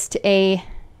 it's just a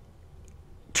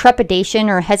trepidation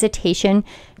or hesitation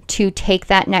to take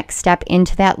that next step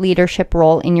into that leadership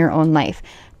role in your own life,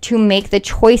 to make the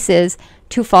choices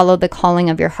to follow the calling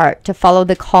of your heart, to follow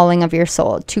the calling of your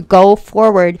soul, to go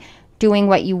forward doing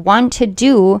what you want to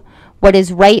do, what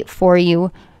is right for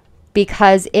you,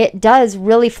 because it does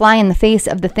really fly in the face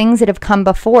of the things that have come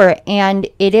before, and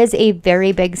it is a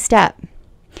very big step.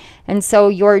 And so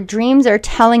your dreams are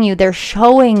telling you, they're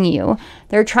showing you,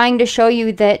 they're trying to show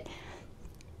you that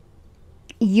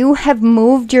you have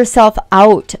moved yourself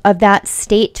out of that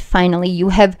state finally. You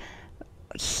have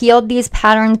healed these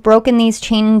patterns, broken these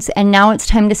chains, and now it's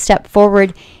time to step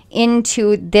forward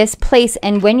into this place.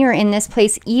 And when you're in this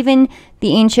place, even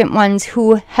the ancient ones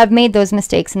who have made those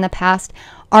mistakes in the past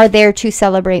are there to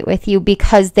celebrate with you,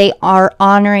 because they are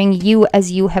honoring you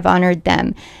as you have honored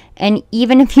them. And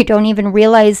even if you don't even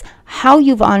realize how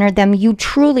you've honored them, you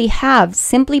truly have,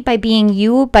 simply by being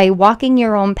you, by walking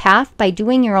your own path, by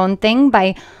doing your own thing,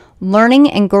 by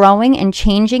learning and growing and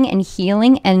changing and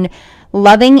healing and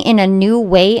loving in a new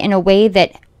way, in a way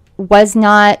that was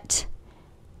not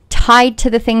tied to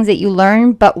the things that you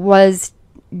learned, but was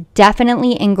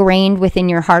definitely ingrained within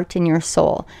your heart and your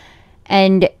soul.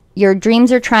 And your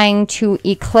dreams are trying to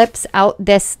eclipse out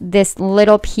this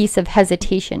little piece of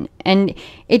hesitation. And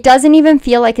it doesn't even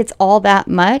feel like it's all that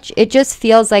much. It just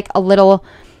feels like a little,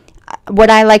 what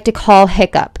I like to call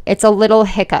hiccup. It's a little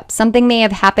hiccup. Something may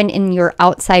have happened in your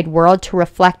outside world to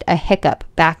reflect a hiccup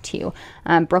back to you.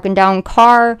 Broken down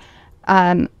car,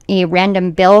 a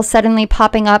random bill suddenly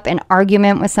popping up, an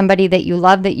argument with somebody that you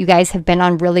love that you guys have been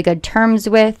on really good terms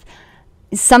with,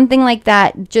 something like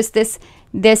that. Just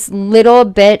this little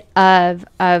bit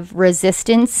of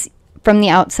resistance from the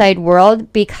outside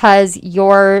world because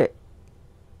you're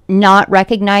not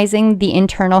recognizing the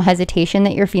internal hesitation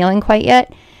that you're feeling quite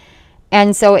yet.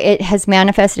 And so it has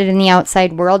manifested in the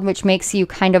outside world, which makes you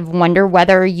kind of wonder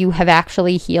whether you have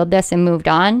actually healed this and moved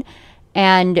on.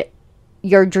 And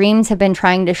your dreams have been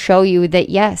trying to show you that,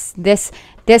 yes, this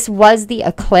was the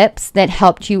eclipse that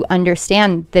helped you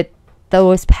understand that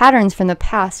those patterns from the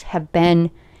past have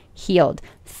been healed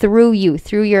through you,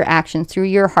 through your actions, through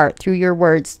your heart, through your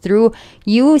words, through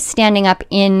you standing up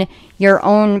in your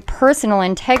own personal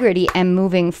integrity and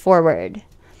moving forward.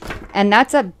 And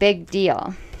that's a big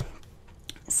deal.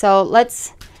 So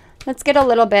let's get a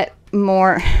little bit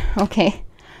more. Okay.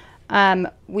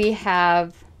 We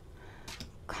have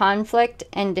conflict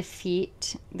and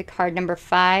defeat, the card number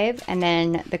 5, and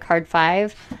then the card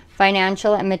 5,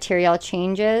 financial and material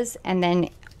changes, and then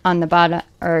on the bottom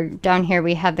or down here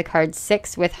we have the card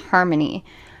 6 with harmony.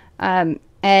 And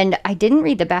I didn't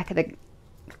read the back of the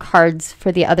cards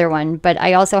for the other one, but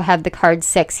I also have the card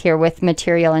 6 here with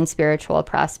material and spiritual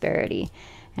prosperity,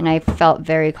 and I felt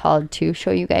very called to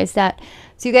show you guys that.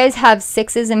 So you guys have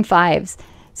 6s and 5s.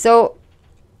 So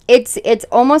it's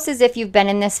almost as if you've been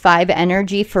in this 5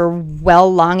 energy for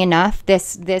well long enough.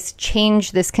 This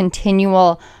change, this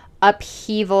continual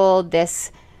upheaval,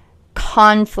 this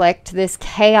conflict, this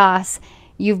chaos.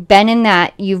 You've been in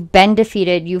that. You've been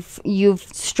defeated. You've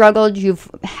struggled.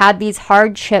 You've had these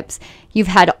hardships. You've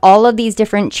had all of these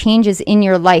different changes in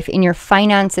your life, in your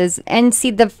finances, and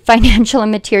see the financial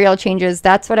and material changes.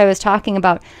 That's what I was talking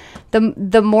about.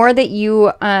 The more that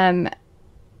you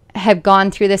have gone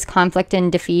through this conflict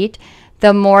and defeat,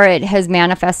 the more it has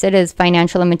manifested as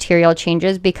financial and material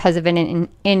changes because of an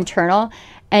internal.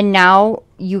 And now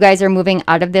you guys are moving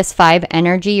out of this 5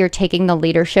 energy. You're taking the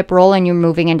leadership role and you're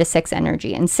moving into 6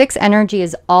 energy. And 6 energy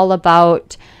is all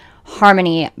about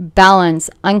harmony, balance,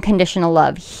 unconditional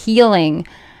love, healing.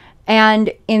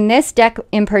 And in this deck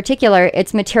in particular,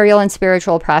 it's material and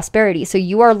spiritual prosperity. So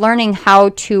you are learning how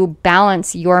to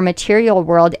balance your material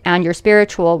world and your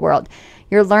spiritual world.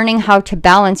 You're learning how to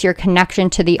balance your connection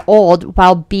to the old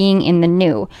while being in the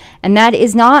new. And that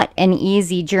is not an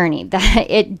easy journey. That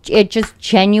it just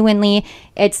genuinely,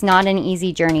 it's not an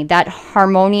easy journey. That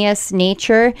harmonious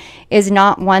nature is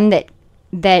not one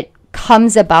that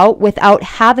comes about without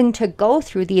having to go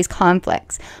through these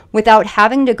conflicts, without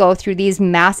having to go through these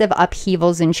massive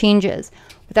upheavals and changes,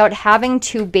 without having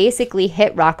to basically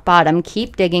hit rock bottom,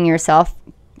 keep digging yourself,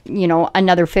 you know,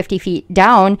 another 50 feet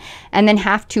down, and then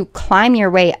have to climb your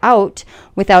way out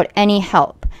without any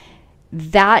help.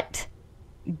 That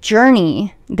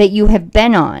journey that you have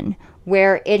been on,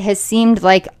 where it has seemed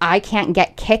like I can't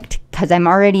get kicked because I'm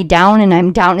already down and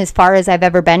I'm down as far as I've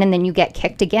ever been, and then you get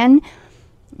kicked again,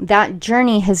 that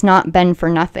journey has not been for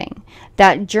nothing.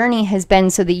 That journey has been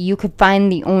so that you could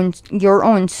find your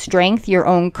own strength, your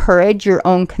own courage, your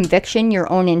own conviction,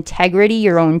 your own integrity,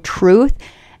 your own truth,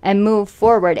 and move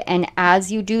forward. And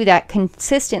as you do that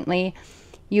consistently,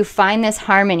 you find this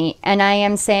harmony. And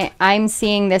I'm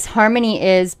seeing this harmony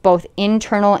is both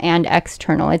internal and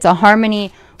external. It's a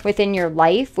harmony within your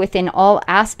life, within all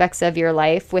aspects of your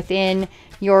life, within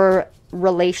your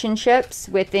relationships,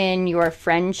 within your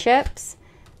friendships.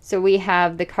 So we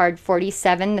have the card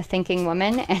 47, the thinking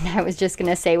woman, and I was just going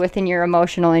to say within your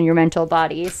emotional and your mental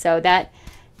body. So that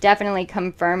definitely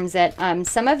confirms that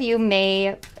some of you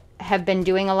may have been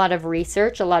doing a lot of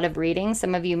research, a lot of reading.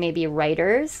 Some of you may be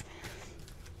writers,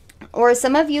 or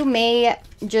some of you may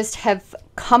just have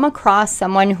come across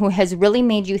someone who has really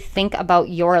made you think about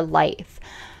your life.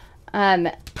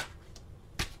 The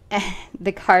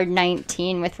card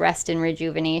 19 with rest and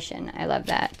rejuvenation. I love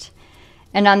that.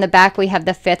 And on the back, we have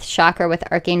the 5th chakra with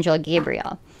Archangel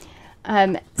Gabriel.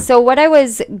 So what I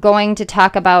was going to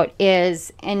talk about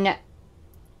is, and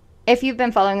if you've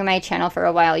been following my channel for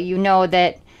a while, you know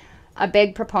that a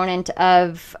big proponent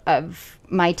of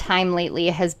my time lately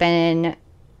has been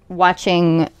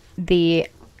watching the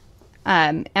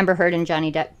Amber Heard and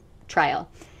Johnny Depp trial.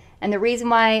 And the reason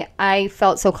why I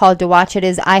felt so called to watch it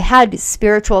is I had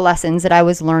spiritual lessons that I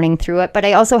was learning through it, but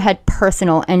I also had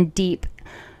personal and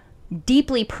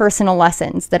deeply personal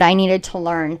lessons that I needed to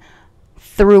learn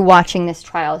through watching this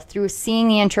trial, through seeing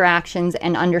the interactions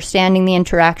and understanding the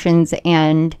interactions,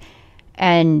 and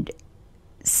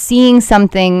seeing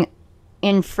something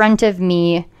in front of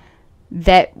me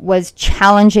that was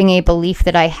challenging a belief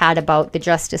that I had about the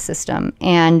justice system,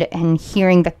 and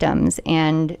hearing victims.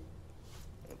 And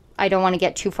I don't want to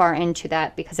get too far into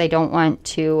that because I don't want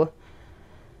to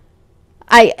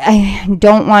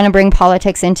bring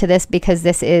politics into this, because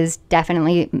this is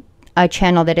definitely a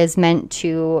channel that is meant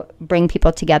to bring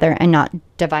people together and not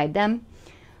divide them.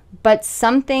 But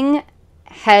something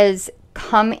has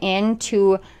come in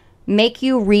to make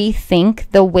you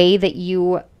rethink the way that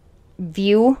you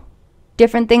view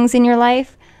different things in your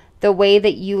life, the way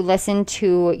that you listen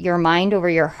to your mind over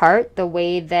your heart, the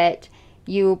way that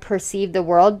you perceive the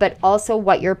world, but also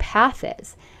what your path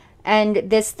is. And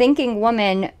this thinking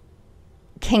woman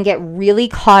can get really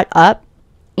caught up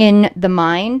in the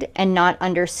mind and not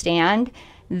understand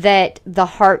that the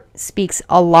heart speaks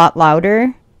a lot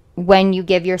louder when you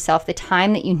give yourself the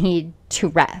time that you need to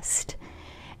rest.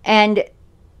 And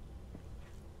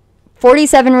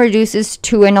 47 reduces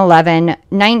to an 11,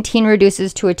 19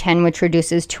 reduces to a 10, which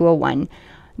reduces to a 1.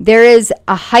 There is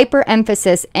a hyper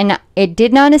emphasis, and it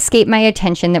did not escape my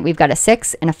attention, that we've got a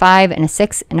 6 and a 5 and a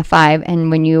 6 and a 5.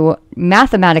 And when you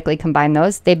mathematically combine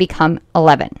those, they become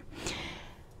 11.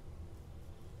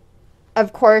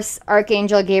 Of course,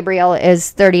 Archangel Gabriel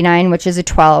is 39, which is a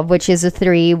 12, which is a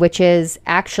 3, which is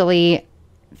actually,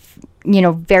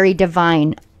 very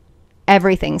divine.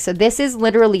 Everything. So this is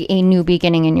literally a new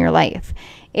beginning in your life.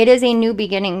 It is a new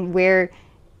beginning where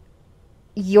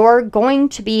you're going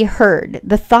to be heard.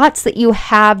 The thoughts that you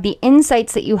have, the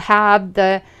insights that you have,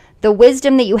 the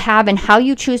wisdom that you have, and how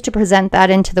you choose to present that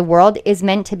into the world is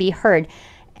meant to be heard.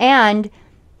 And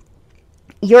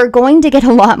you're going to get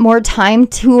a lot more time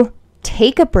to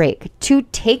take a break, to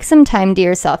take some time to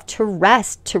yourself, to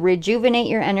rest, to rejuvenate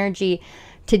your energy,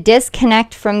 to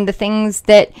disconnect from the things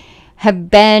that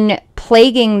have been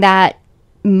plaguing that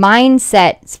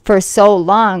mindset for so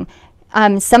long.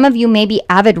 Some of you may be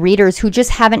avid readers who just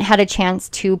haven't had a chance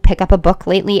to pick up a book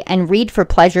lately and read for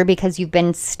pleasure because you've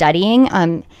been studying.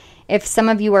 If some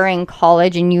of you are in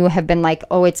college and you have been like,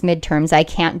 oh, it's midterms, I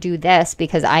can't do this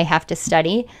because I have to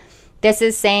study. This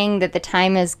is saying that the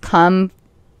time is coming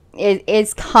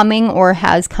or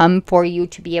has come for you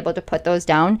to be able to put those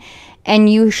down.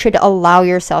 And you should allow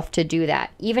yourself to do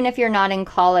that. Even if you're not in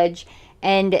college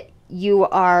and you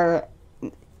are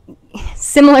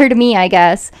similar to me, I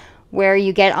guess, where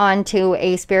you get onto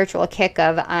a spiritual kick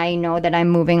of, I know that I'm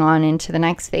moving on into the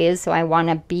next phase, so I want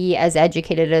to be as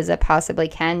educated as I possibly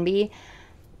can be.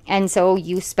 And so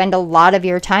you spend a lot of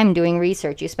your time doing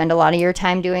research. You spend a lot of your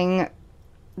time doing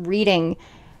reading.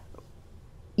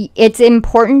 It's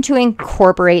important to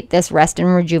incorporate this rest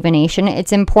and rejuvenation.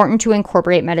 It's important to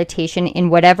incorporate meditation in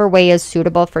whatever way is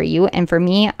suitable for you. And for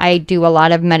me, I do a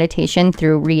lot of meditation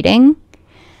through reading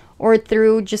or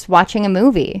through just watching a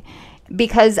movie,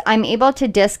 because I'm able to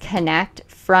disconnect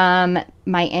from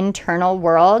my internal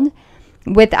world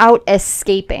without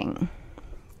escaping.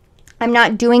 I'm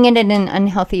not doing it in an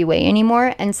unhealthy way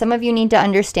anymore. And some of you need to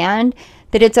understand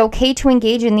that it's okay to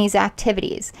engage in these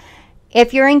activities.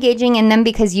 If you're engaging in them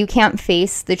because you can't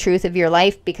face the truth of your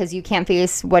life, because you can't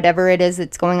face whatever it is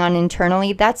that's going on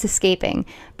internally, that's escaping.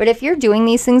 But if you're doing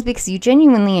these things because you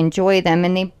genuinely enjoy them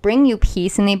and they bring you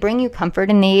peace and they bring you comfort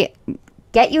and they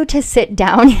get you to sit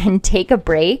down and take a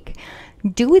break,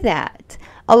 do that.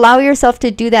 Allow yourself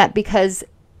to do that, because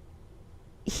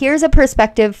here's a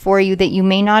perspective for you that you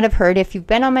may not have heard. If you've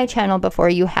been on my channel before,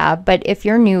 you have. But if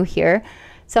you're new here,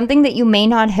 something that you may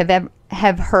not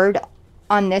have heard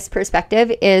on this perspective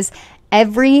is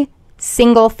every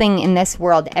single thing in this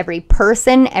world, every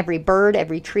person, every bird,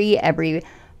 every tree, every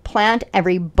plant,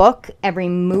 every book, every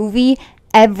movie,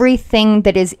 everything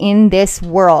that is in this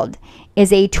world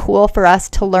is a tool for us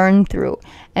to learn through.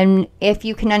 And if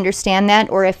you can understand that,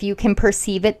 or if you can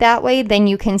perceive it that way, then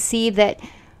you can see that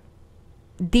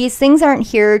these things aren't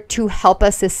here to help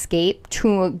us escape,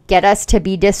 to get us to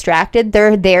be distracted.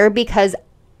 They're there because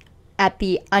at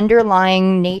the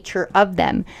underlying nature of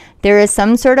them, there is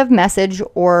some sort of message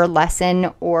or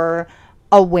lesson or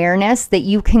awareness that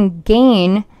you can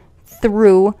gain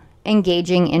through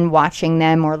engaging in watching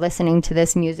them or listening to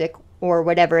this music or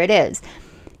whatever it is.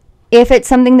 If it's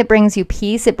something that brings you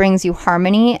peace, it brings you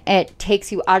harmony, it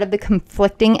takes you out of the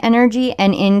conflicting energy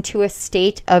and into a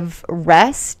state of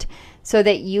rest so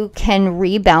that you can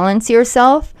rebalance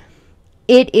yourself,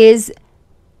 it is,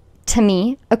 to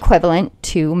me, equivalent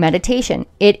to meditation.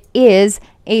 It is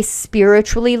a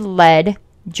spiritually led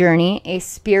journey, a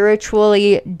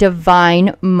spiritually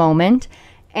divine moment.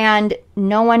 And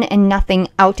no one and nothing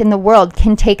out in the world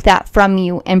can take that from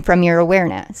you and from your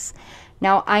awareness.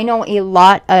 Now, I know a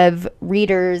lot of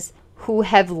readers who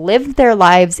have lived their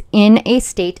lives in a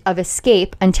state of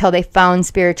escape until they found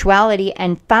spirituality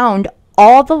and found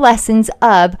all the lessons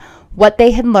of what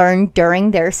they had learned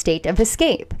during their state of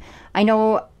escape. I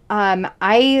know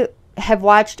I have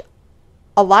watched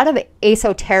a lot of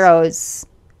esoteros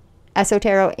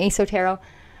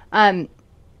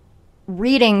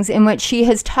readings in which she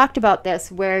has talked about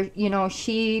this, where, you know,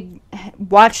 she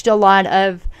watched a lot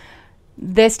of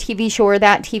this TV show or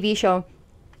that TV show,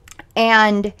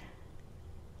 and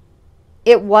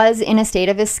it was in a state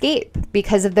of escape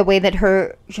because of the way that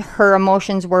her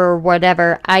emotions were, or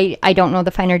whatever. I don't know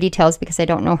the finer details because I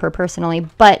don't know her personally,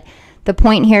 but the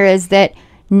point here is that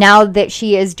now that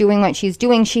she is doing what she's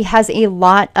doing, she has a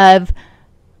lot of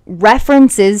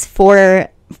references for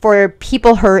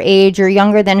people her age or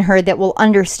younger than her that will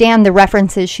understand the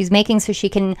references she's making, so she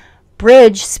can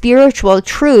bridge spiritual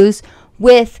truths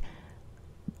with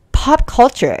pop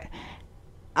culture.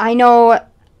 I know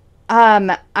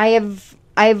I've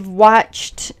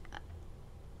watched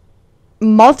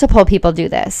multiple people do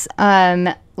this.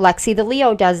 Lexi the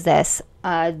Leo does this.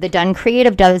 The Done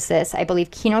Creative does this. I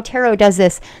believe Kino Tarot does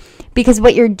this, because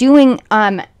what you're doing,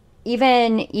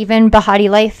 even Bahati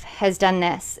Life has done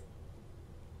this.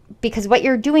 Because what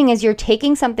you're doing is you're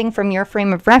taking something from your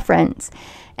frame of reference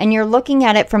and you're looking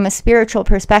at it from a spiritual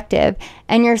perspective,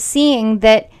 and you're seeing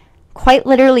that quite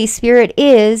literally spirit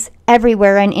is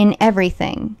everywhere and in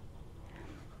everything.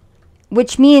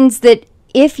 Which means that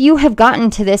if you have gotten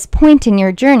to this point in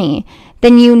your journey,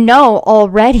 then you know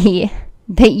already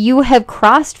that you have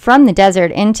crossed from the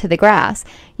desert into the grass.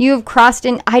 You have crossed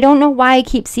in, I don't know why I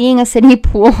keep seeing a city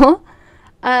pool.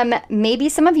 Maybe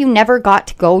some of you never got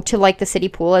to go to like the city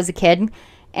pool as a kid,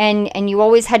 and you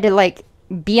always had to like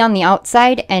be on the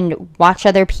outside and watch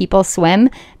other people swim,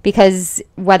 because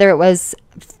whether it was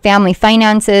family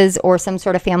finances or some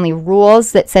sort of family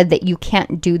rules that said that you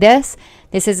can't do this,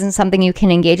 this isn't something you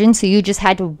can engage in, so you just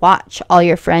had to watch all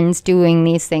your friends doing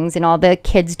these things and all the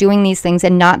kids doing these things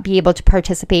and not be able to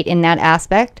participate in that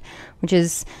aspect, which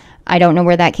is, I don't know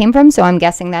where that came from, so I'm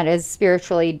guessing that is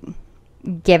spiritually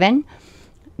given.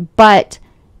 But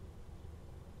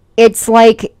it's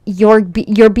like you're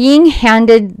being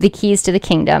handed the keys to the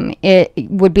kingdom. It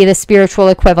would be the spiritual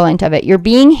equivalent of it. You're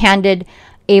being handed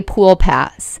a pool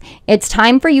pass. It's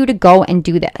time for you to go and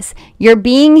do this. You're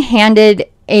being handed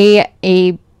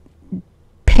a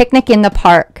picnic in the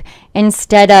park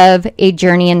instead of a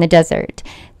journey in the desert.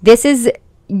 This is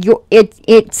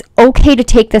it's okay to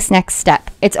take this next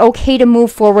step. It's okay to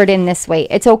move forward in this way.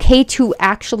 It's okay to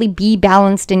actually be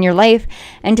balanced in your life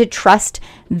and to trust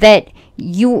that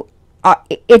you are,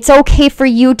 it's okay for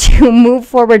you to move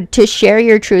forward, to share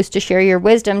your truths, to share your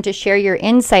wisdom, to share your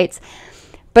insights.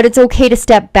 But it's okay to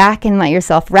step back and let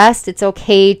yourself rest. It's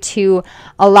okay to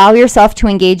allow yourself to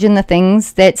engage in the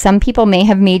things that some people may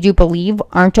have made you believe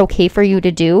aren't okay for you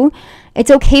to do. It's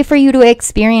okay for you to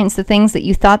experience the things that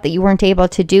you thought that you weren't able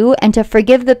to do, and to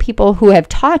forgive the people who have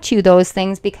taught you those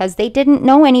things because they didn't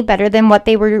know any better than what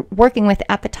they were working with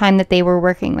at the time that they were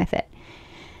working with it.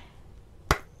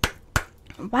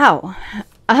 Wow.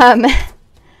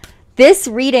 This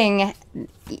reading,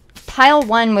 pile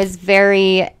one, was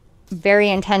very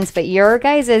intense, but your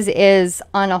guys' is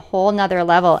on a whole nother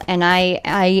level, and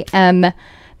I am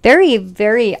very,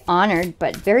 very honored,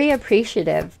 but very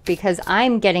appreciative, because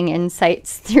I'm getting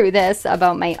insights through this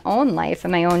about my own life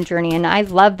and my own journey, and I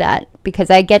love that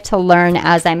because I get to learn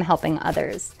as I'm helping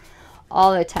others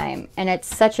all the time, and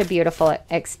it's such a beautiful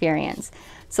experience.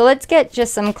 So let's get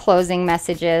just some closing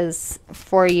messages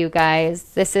for you guys.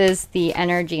 This is the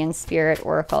Energy and Spirit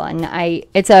Oracle, and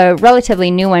it's a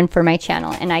relatively new one for my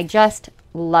channel, and I just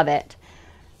love it.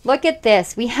 Look at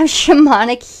this. We have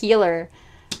Shamanic Healer,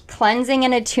 Cleansing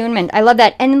and Attunement. I love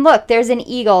that. And look, there's an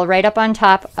eagle right up on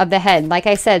top of the head. Like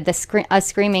I said, a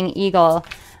screaming eagle.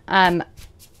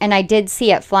 And I did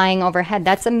see it flying overhead.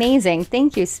 That's amazing.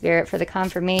 Thank you, Spirit, for the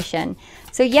confirmation.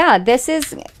 So yeah,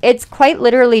 it's quite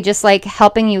literally just like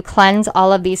helping you cleanse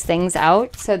all of these things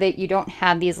out so that you don't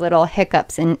have these little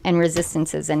hiccups and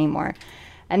resistances anymore.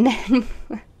 And then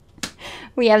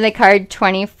we have the card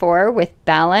 24 with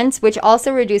Balance, which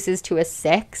also reduces to a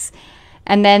 6.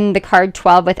 And then the card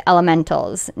 12 with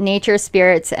Elementals, Nature,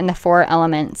 Spirits, and the 4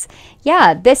 Elements.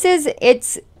 Yeah,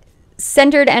 it's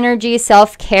centered energy,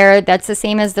 self-care. That's the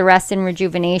same as the rest and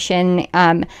rejuvenation,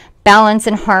 balance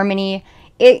and harmony.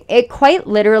 It quite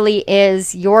literally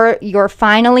is you're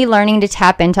finally learning to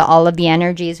tap into all of the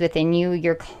energies within you.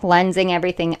 You're cleansing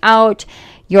everything out.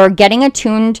 You're getting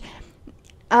attuned.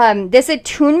 this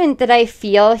attunement that I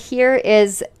feel here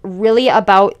is really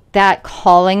about that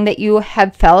calling that you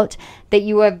have felt, that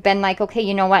you have been like, okay,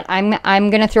 you know what, I'm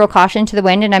going to throw caution to the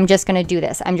wind and I'm just going to do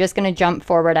this. I'm just going to jump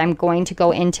forward. I'm going to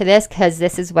go into this because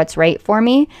this is what's right for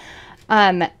me.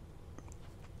 And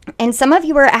some of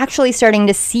you are actually starting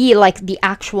to see like the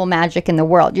actual magic in the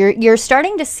world. You're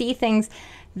starting to see things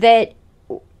that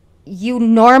you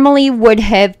normally would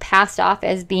have passed off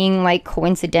as being like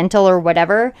coincidental or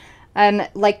whatever.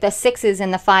 Like the 6s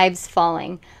and the 5s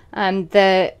falling,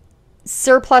 the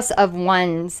surplus of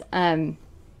 1s,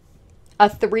 a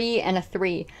 3 and a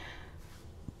 3.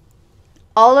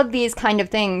 All of these kind of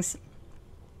things,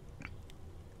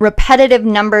 repetitive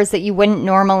numbers that you wouldn't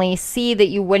normally see, that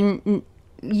you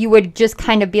would just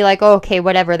kind of be like, oh, okay,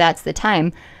 whatever, that's the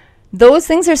time. Those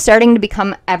things are starting to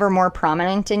become ever more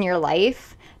prominent in your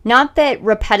life. Not that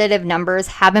repetitive numbers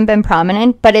haven't been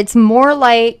prominent, but it's more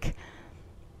like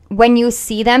when you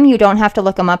see them, you don't have to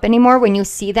look them up anymore. When you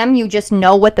see them, you just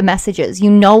know what the message is. You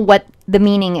know what the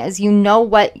meaning is. You know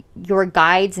what your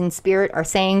guides and spirit are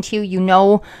saying to you. You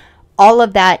know all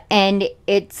of that, and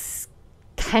it's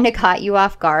kind of caught you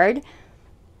off guard.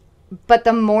 But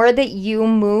the more that you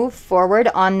move forward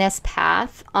on this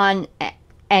path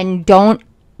and don't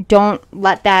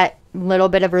let that little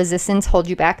bit of resistance hold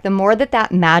you back, the more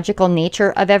that magical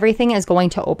nature of everything is going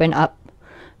to open up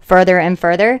further and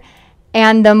further.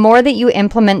 And the more that you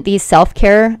implement these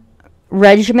self-care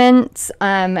regimens,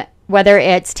 whether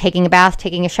it's taking a bath,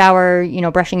 taking a shower,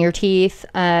 brushing your teeth,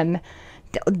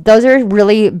 those are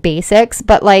really basics,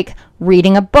 but like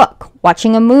reading a book,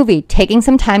 watching a movie, taking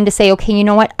some time to say, okay, you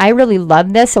know what? I really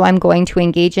love this, so I'm going to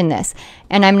engage in this.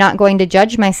 And I'm not going to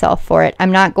judge myself for it.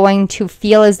 I'm not going to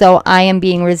feel as though I am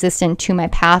being resistant to my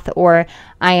path or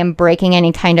I am breaking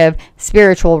any kind of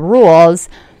spiritual rules.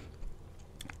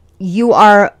 You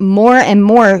are more and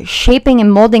more shaping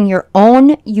and molding your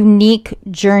own unique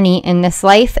journey in this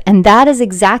life. And that is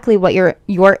exactly what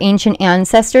your ancient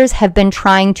ancestors have been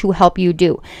trying to help you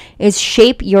do, is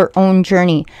shape your own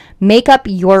journey. Make up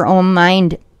your own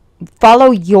mind.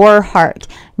 Follow your heart.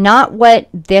 Not what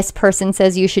this person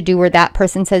says you should do or that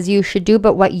person says you should do,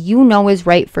 but what you know is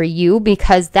right for you,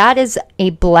 because that is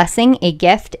a blessing, a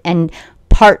gift, and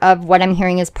part of what I'm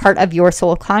hearing is part of your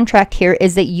soul contract here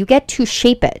is that you get to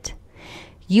shape it.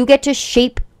 You get to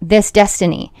shape this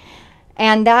destiny.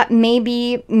 And that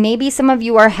maybe some of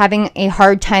you are having a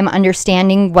hard time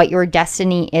understanding what your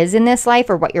destiny is in this life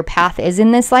or what your path is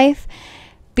in this life,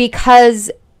 because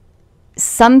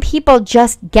some people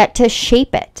just get to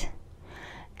shape it.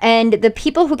 And the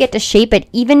people who get to shape it,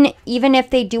 even if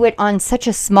they do it on such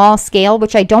a small scale,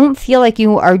 which I don't feel like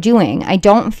you are doing. I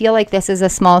don't feel like this is a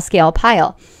small scale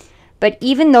pile. But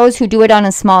even those who do it on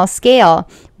a small scale,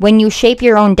 when you shape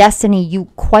your own destiny, you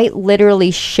quite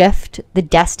literally shift the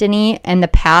destiny and the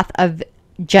path of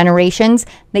generations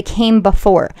that came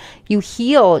before. You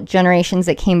heal generations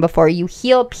that came before. You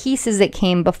heal pieces that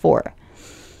came before.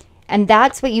 And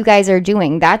that's what you guys are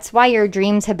doing. That's why your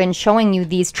dreams have been showing you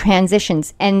these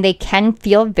transitions, and they can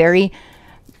feel very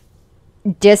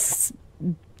just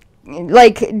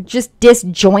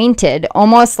disjointed,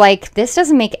 almost like this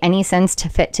doesn't make any sense to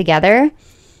fit together.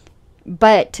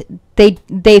 But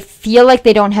they feel like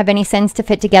they don't have any sense to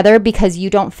fit together because you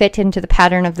don't fit into the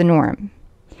pattern of the norm.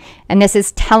 And this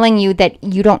is telling you that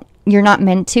you're not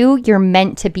meant to. You're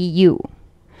meant to be you.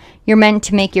 You're meant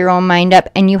to make your own mind up,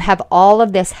 and you have all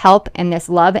of this help and this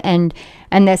love and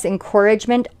this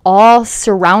encouragement all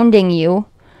surrounding you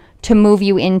to move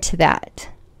you into that.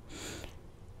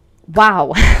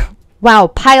 Wow. Wow,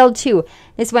 pile 2.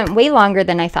 This went way longer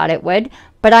than I thought it would,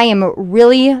 but I am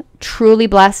really, truly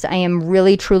blessed. I am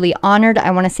really, truly honored.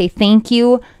 I want to say thank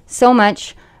you so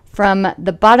much from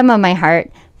the bottom of my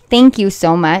heart. Thank you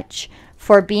so much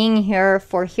for being here,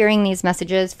 for hearing these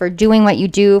messages, for doing what you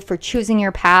do, for choosing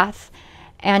your path.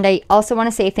 And I also want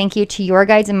to say thank you to your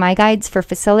guides and my guides for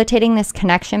facilitating this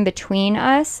connection between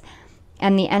us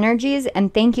and the energies.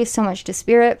 And thank you so much to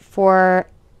Spirit for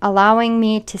allowing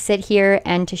me to sit here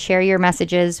and to share your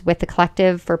messages with the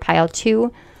collective for pile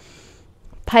 2.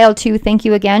 Pile 2, thank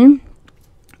you again.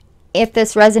 If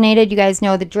this resonated, you guys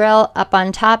know the drill. Up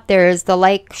on top, there's the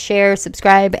like, share,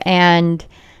 subscribe, and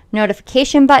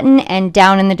notification button. And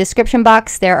down in the description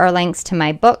box, there are links to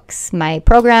my books, my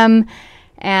program,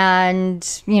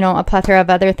 and, a plethora of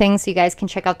other things. So you guys can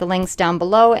check out the links down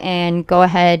below and go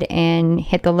ahead and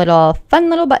hit the fun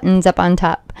little buttons up on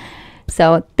top.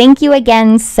 So thank you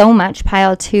again so much,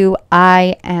 pile 2.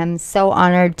 I am so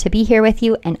honored to be here with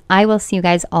you, and I will see you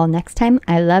guys all next time.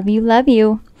 I love you, love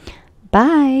you.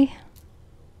 Bye.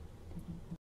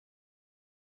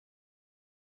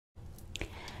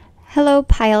 Hello,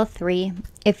 pile 3.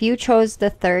 If you chose the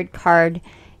third card,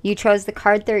 you chose the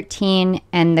card 13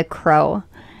 and the crow.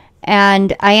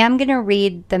 And I am going to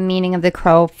read the meaning of the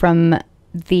crow from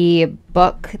the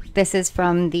book. This is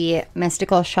from the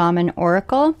Mystical Shaman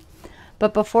Oracle.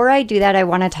 But before I do that, I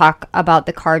want to talk about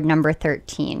the card number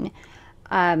 13.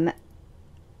 I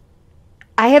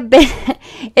have been,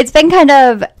 it's been kind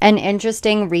of an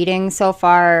interesting reading so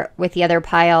far with the other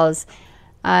piles.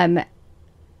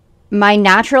 My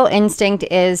natural instinct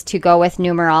is to go with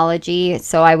numerology,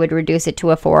 so I would reduce it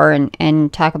to a 4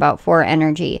 and talk about 4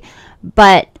 energy.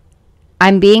 But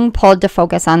I'm being pulled to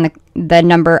focus on the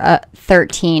number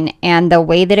 13 and the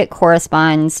way that it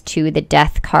corresponds to the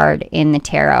death card in the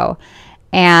tarot.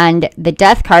 And the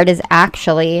death card is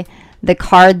actually the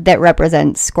card that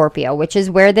represents Scorpio, which is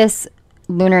where this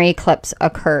lunar eclipse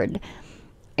occurred.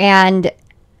 And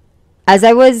as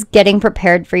I was getting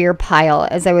prepared for your pile,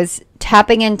 as I was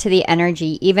tapping into the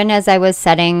energy, even as I was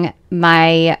setting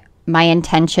my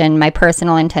intention, my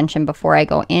personal intention before I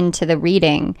go into the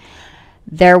reading,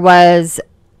 there was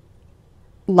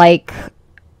like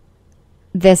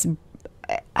this,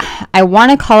 I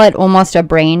want to call it almost a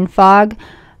brain fog,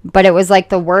 but it was like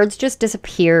the words just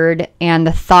disappeared and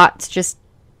the thoughts just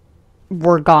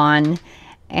were gone,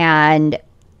 and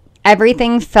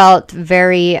everything felt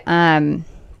very,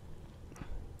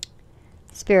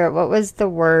 Spirit, what was the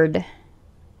word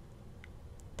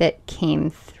that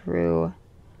came through?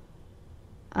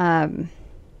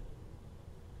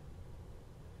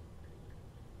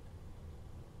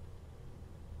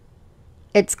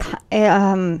 It's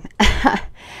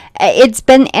it's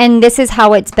been, and this is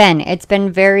how it's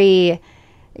been very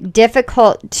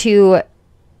difficult to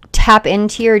tap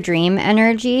into your dream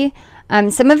energy.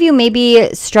 Some of you may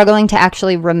be struggling to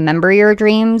actually remember your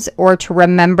dreams or to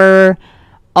remember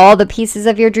all the pieces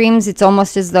of your dreams. It's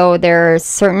almost as though there are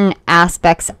certain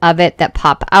aspects of it that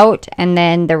pop out, and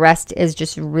then the rest is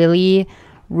just really,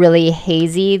 really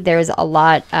hazy. There's a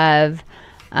lot of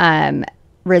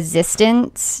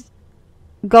resistance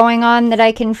going on that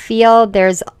I can feel.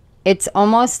 It's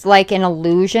almost like an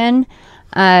illusion.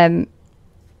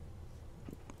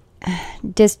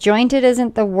 Disjointed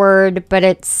isn't the word, but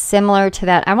it's similar to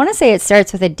that. I want to say it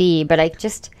starts with a D, but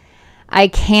I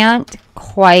can't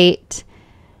quite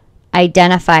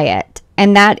identify it.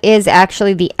 And that is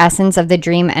actually the essence of the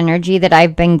dream energy that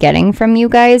I've been getting from you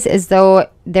guys, as though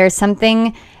there's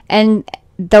something, and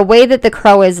the way that the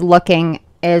crow is looking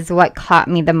is what caught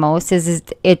me the most. Is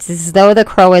it's as though the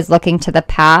crow is looking to the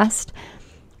past.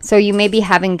 So you may be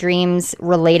having dreams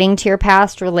relating to your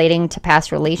past, relating to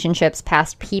past relationships,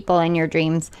 past people in your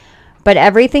dreams, but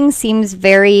everything seems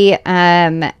very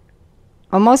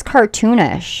almost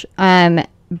cartoonish.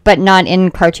 But not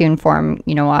in cartoon form,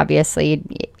 you know, obviously.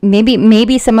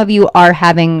 Maybe some of you are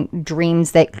having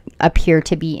dreams that appear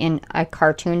to be in a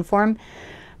cartoon form.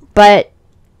 But,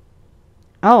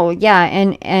 oh, yeah,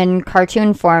 in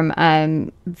cartoon form,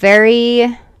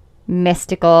 very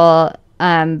mystical,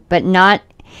 but not,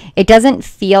 it doesn't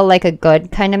feel like a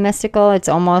good kind of mystical. It's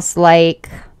almost like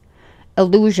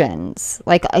illusions.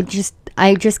 Like, I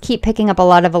just keep picking up a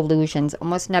lot of illusions,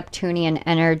 almost Neptunian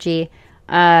energy.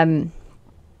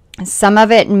 Some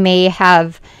of it may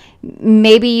have,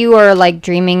 maybe you are like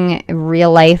dreaming real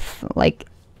life, like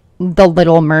the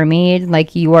Little Mermaid,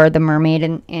 like you are the mermaid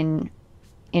in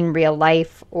real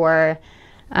life, or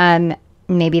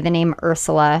maybe the name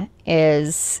Ursula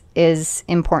is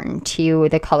important to you,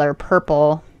 the color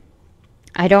purple.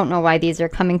 I don't know why these are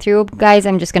coming through, guys.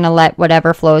 I'm just going to let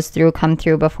whatever flows through come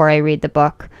through before I read the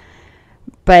book.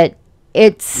 But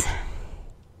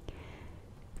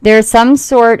there's some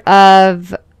sort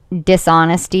of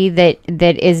dishonesty that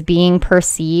is being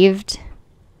perceived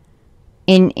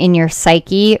in your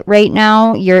psyche right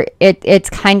now. It's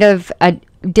kind of a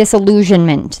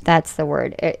disillusionment. That's the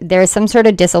word. There's some sort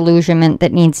of disillusionment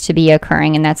that needs to be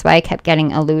occurring, and that's why I kept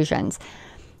getting illusions,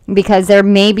 because there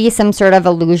may be some sort of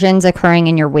illusions occurring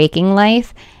in your waking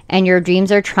life, and your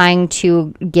dreams are trying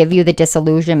to give you the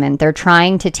disillusionment. They're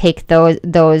trying to take those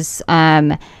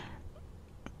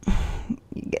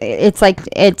it's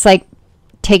like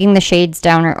taking the shades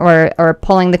down or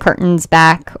pulling the curtains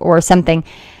back or something.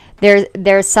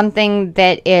 There's something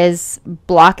that is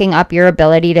blocking up your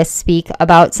ability to speak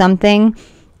about something,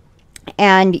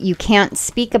 and you can't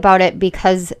speak about it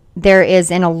because there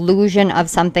is an illusion of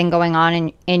something going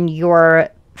on in your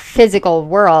physical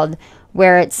world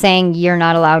where it's saying you're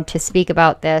not allowed to speak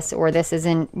about this, or this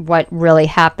isn't what really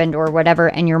happened, or whatever,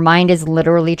 and your mind is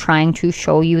literally trying to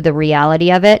show you the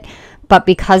reality of it. But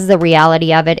because the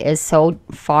reality of it is so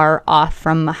far off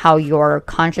from how your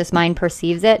conscious mind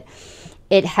perceives it,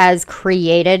 it has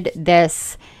created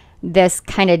this this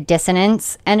kind of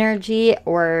dissonance energy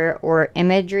or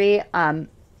imagery.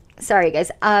 Sorry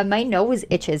guys, my nose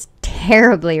itches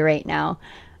terribly right now.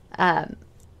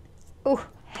 Oh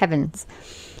heavens.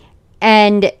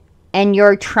 And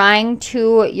you're trying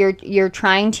to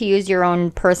use your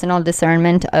own personal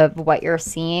discernment of what you're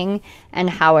seeing and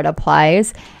how it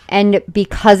applies. And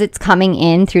because it's coming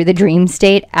in through the dream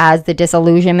state as the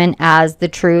disillusionment, as the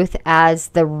truth, as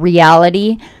the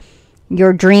reality,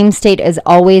 your dream state is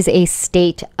always a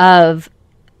state of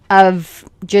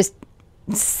just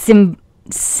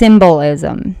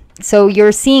symbolism. So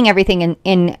you're seeing everything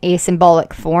in a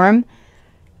symbolic form,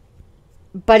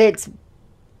 but it's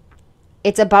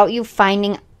about you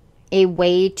finding a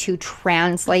way to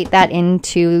translate that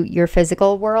into your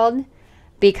physical world,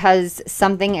 because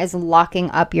something is locking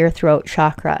up your throat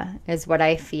chakra is what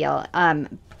I feel.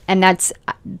 And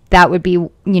that would be,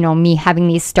 me having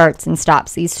these starts and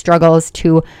stops, these struggles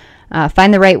to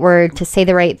find the right word, to say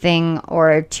the right thing,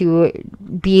 or to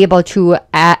be able to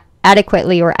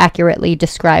adequately or accurately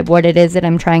describe what it is that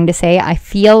I'm trying to say. I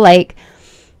feel like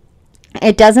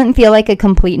it doesn't feel like a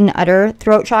complete and utter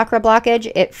throat chakra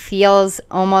blockage. It feels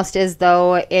almost as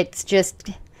though it's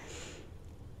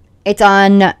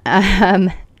on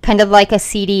kind of like a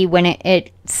CD when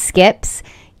it skips.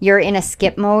 You're in a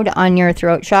skip mode on your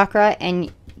throat chakra,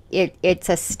 and it's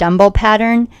a stumble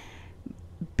pattern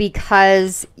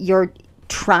because you're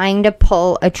trying to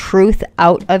pull a truth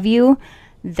out of you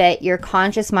that your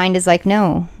conscious mind is like,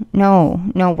 no,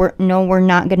 we're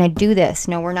not going to do this.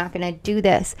 No, we're not going to do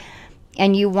this.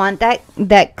 And you want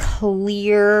that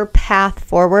clear path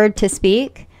forward to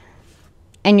speak.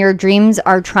 And your dreams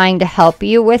are trying to help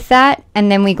you with that.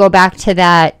 And then we go back to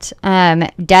that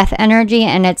death energy.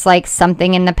 And it's like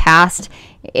something in the past.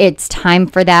 It's time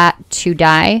for that to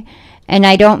die. And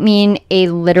I don't mean a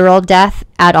literal death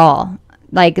at all.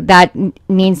 Like, that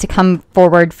needs to come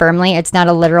forward firmly. It's not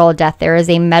a literal death. There is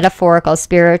a metaphorical,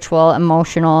 spiritual,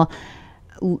 emotional,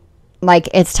 like,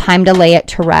 it's time to lay it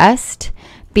to rest,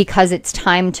 because it's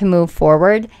time to move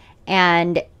forward.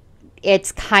 And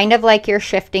it's kind of like you're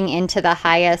shifting into the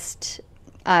highest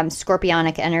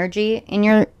scorpionic energy in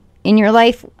your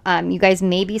life. You guys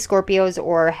may be Scorpios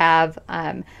or have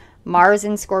Mars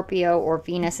in Scorpio or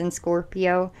Venus in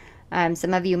Scorpio.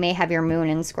 Some of you may have your moon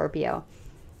in Scorpio.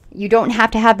 You don't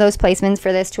have to have those placements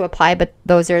for this to apply, but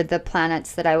those are the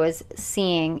planets that I was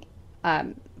seeing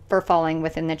for falling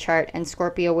within the chart, and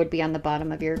Scorpio would be on the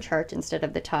bottom of your chart instead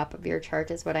of the top of your chart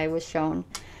is what I was shown,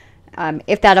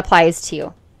 if that applies to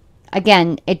you.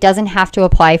 Again, it doesn't have to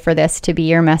apply for this to be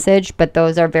your message, but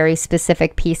those are very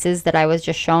specific pieces that I was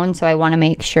just shown, so I want to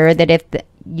make sure that if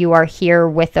you are here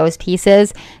with those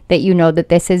pieces, that you know that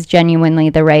this is genuinely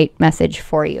the right message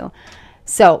for you.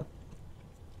 So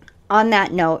on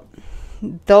that note,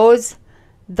 those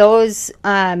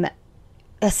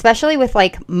especially with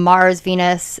like Mars,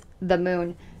 Venus, the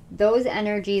moon, those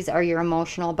energies are your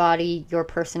emotional body, your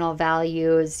personal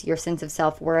values, your sense of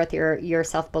self-worth, your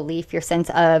self-belief, your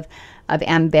sense of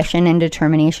ambition and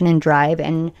determination and drive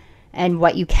and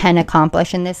what you can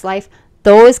accomplish in this life.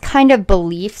 Those kind of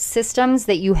belief systems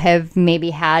that you have maybe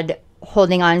had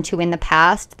holding on to in the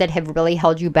past that have really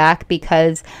held you back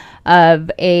because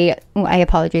of I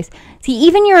apologize. See,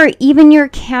 even your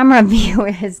camera view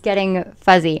is getting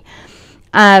fuzzy.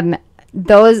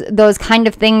 Those kind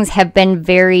of things have been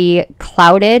very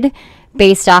clouded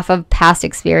based off of past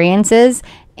experiences.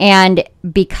 And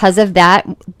because of that,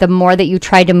 the more that you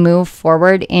try to move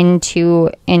forward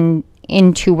into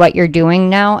what you're doing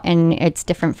now, and it's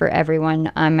different for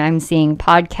everyone. I'm seeing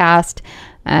podcast,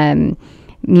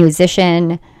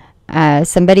 musician,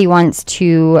 somebody wants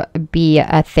to be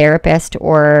a therapist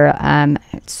or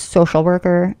social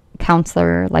worker,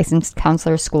 counselor, licensed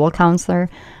counselor, school counselor,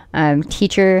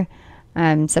 teacher.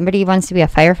 Somebody wants to be a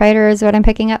firefighter is what I'm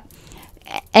picking up.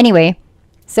 Anyway,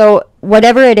 so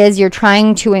whatever it is, you're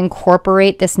trying to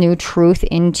incorporate this new truth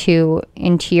into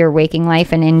your waking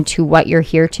life and into what you're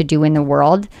here to do in the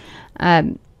world.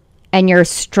 And you're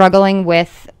struggling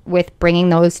with bringing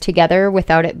those together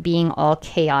without it being all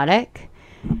chaotic.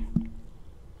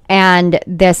 And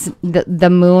the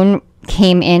moon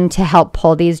came in to help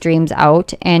pull these dreams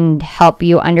out and help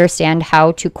you understand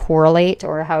how to correlate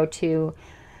or how to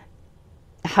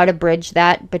bridge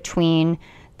that between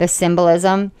the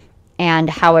symbolism and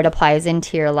how it applies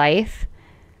into your life.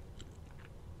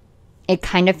 It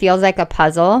kind of feels like a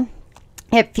puzzle.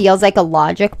 It feels like a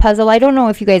logic puzzle. I don't know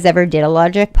if you guys ever did a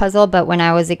logic puzzle, but when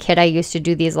I was a kid, I used to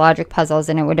do these logic puzzles,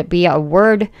 and it would be a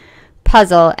word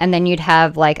puzzle, and then you'd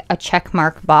have like a check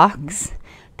mark box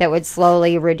that would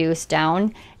slowly reduce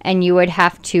down, and you would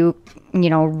have to, you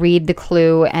know, read the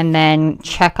clue and then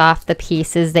check off the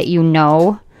pieces that you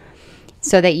know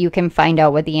so that you can find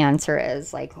out what the answer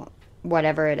is, like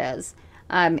whatever it is.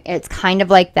 It's kind of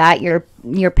like that.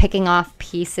 You're picking off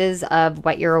pieces of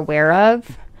what you're aware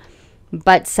of,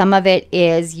 but some of it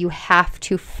is you have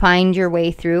to find your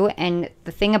way through. And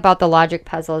the thing about the logic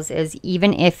puzzles is,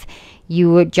 even if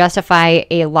you would justify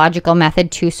a logical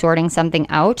method to sorting something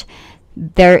out,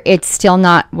 it's still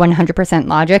not 100%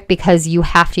 logic, because you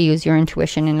have to use your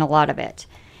intuition in a lot of it.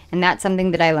 And that's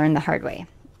something that I learned the hard way.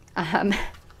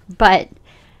 But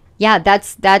yeah,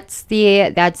 that's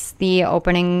the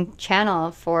opening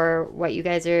channel for what you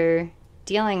guys are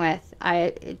dealing with.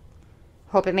 I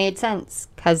hope it made sense,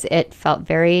 because it felt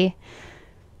very,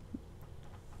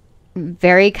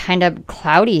 very kind of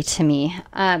cloudy to me.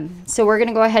 So we're going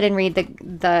to go ahead and read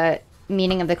the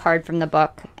meaning of the card from the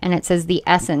book. And it says, the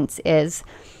essence is,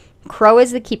 Crow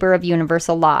is the keeper of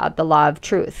universal law, the law of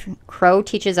truth. Crow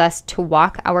teaches us to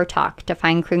walk our talk, to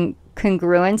find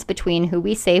congruence between who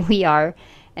we say we are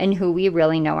and who we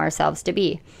really know ourselves to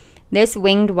be. This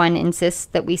winged one insists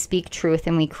that we speak truth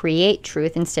and we create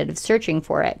truth instead of searching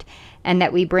for it, and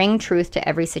that we bring truth to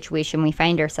every situation we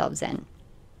find ourselves in.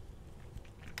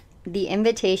 The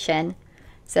invitation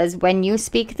says, when you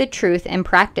speak the truth and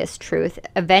practice truth,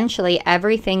 eventually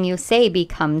everything you say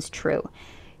becomes true.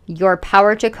 Your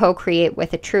power to co-create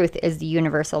with the truth is the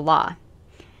universal law.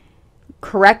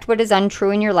 Correct what is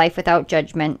untrue in your life without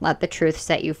judgment. Let the truth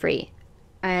set you free.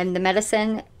 And the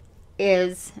medicine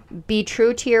is, be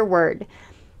true to your word.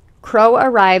 Crow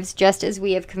arrives just as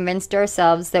we have convinced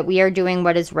ourselves that we are doing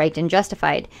what is right and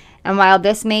justified. And while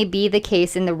this may be the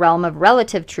case in the realm of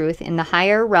relative truth, in the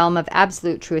higher realm of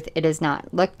absolute truth, it is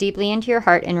not. Look deeply into your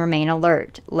heart and remain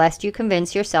alert, lest you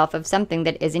convince yourself of something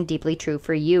that isn't deeply true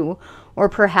for you, or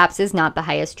perhaps is not the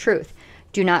highest truth.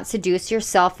 Do not seduce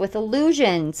yourself with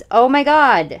illusions. Oh my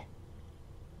God.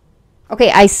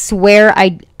 Okay, I swear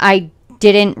I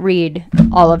didn't read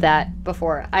all of that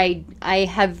before. I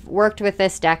have worked with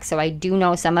this deck, so I do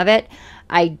know some of it.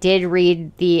 I did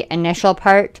read the initial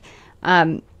part,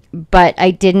 but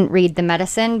I didn't read the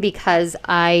medicine, because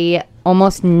I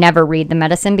almost never read the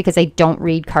medicine because I don't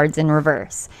read cards in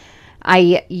reverse.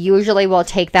 I usually will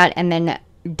take that and then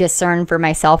discern for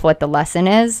myself what the lesson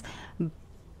is.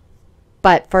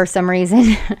 But for some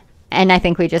reason, and I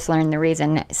think we just learned the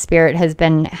reason, Spirit has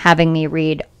been having me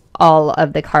read all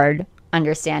of the card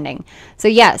understanding. So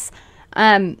yes,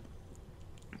 like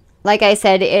I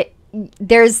said,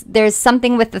 there's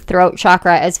something with the throat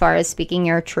chakra as far as speaking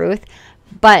your truth,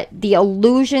 but the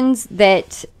illusions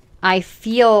that I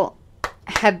feel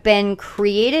have been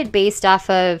created based off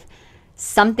of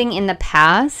something in the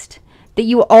past that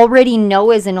you already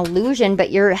know is an illusion,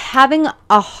 but you're having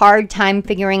a hard time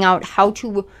figuring out how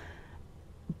to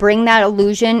bring that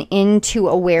illusion into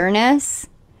awareness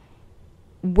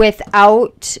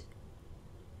without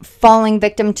falling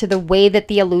victim to the way that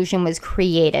the illusion was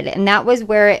created. And that was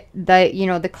where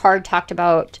the card talked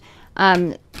about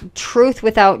truth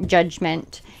without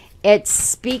judgment. It's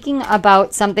speaking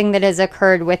about something that has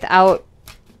occurred without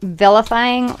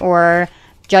vilifying or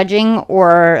judging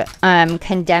or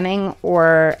condemning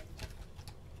or,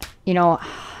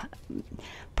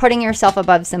 putting yourself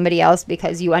above somebody else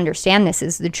because you understand this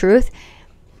is the truth.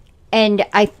 And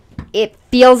it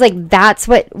feels like that's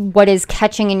what is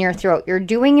catching in your throat. You're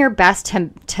doing your best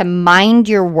to mind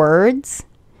your words,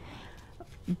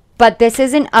 but this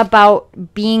isn't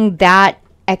about being that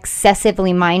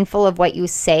excessively mindful of what you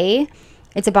say.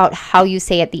 It's about how you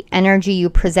say it, the energy you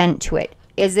present to it.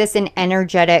 Is this an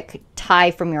energetic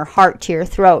tie from your heart to your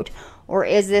throat? Or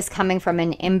is this coming from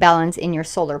an imbalance in your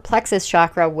solar plexus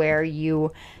chakra where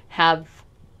you have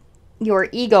your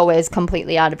ego is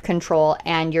completely out of control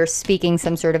and you're speaking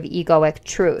some sort of egoic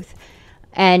truth?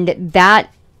 And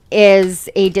that is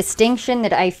a distinction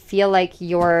that I feel like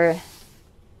you're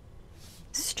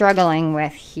struggling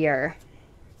with here.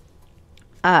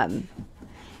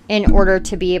 In order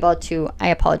to be able to, I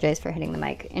apologize for hitting the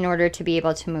mic, in order to be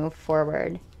able to move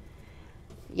forward.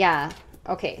 Yeah,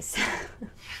 okay, so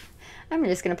I'm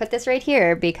just going to put this right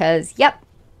here because, yep,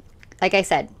 like I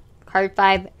said, card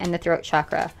 5 and the throat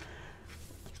chakra.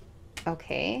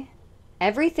 Okay,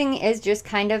 everything is just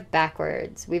kind of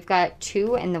backwards. We've got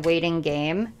 2 in the waiting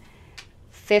game,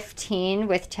 15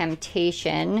 with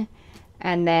temptation,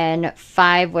 and then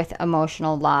 5 with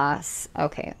emotional loss.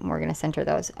 Okay, we're going to center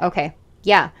those. Okay,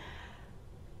 yeah.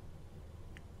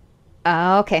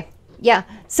 Okay, yeah.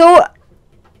 So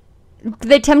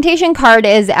the temptation card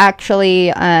is actually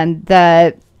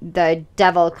the the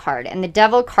devil card. And the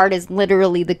devil card is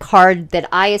literally the card that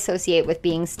I associate with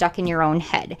being stuck in your own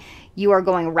head. You are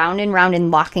going round and round and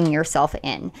locking yourself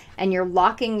in. And you're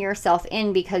locking yourself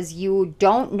in because you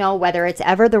don't know whether it's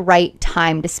ever the right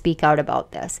time to speak out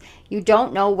about this. You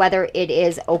don't know whether it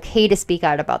is okay to speak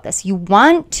out about this. You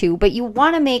want to, but you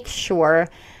want to make sure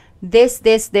this,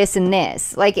 and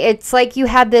this. Like, it's like you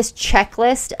have this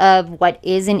checklist of what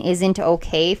is and isn't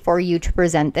okay for you to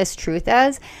present this truth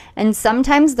as. And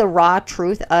sometimes the raw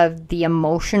truth of the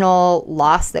emotional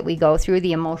loss that we go through,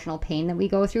 the emotional pain that we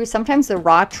go through, sometimes the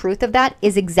raw truth of that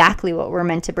is exactly what we're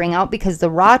meant to bring out, because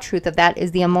the raw truth of that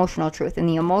is the emotional truth. And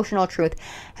the emotional truth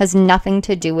has nothing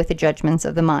to do with the judgments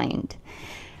of the mind.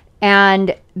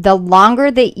 And the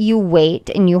longer that you wait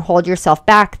and you hold yourself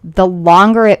back, the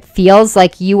longer it feels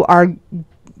like you are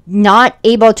not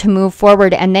able to move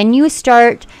forward. And then you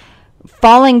start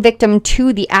falling victim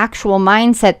to the actual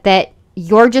mindset that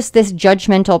you're just this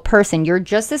judgmental person. You're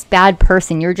just this bad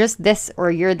person. You're just this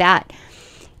or you're that.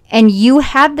 And you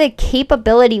have the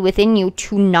capability within you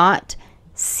to not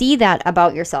see that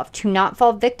about yourself, to not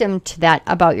fall victim to that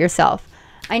about yourself.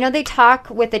 I know they talk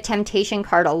with the temptation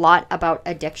card a lot about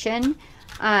addiction,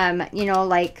 you know,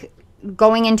 like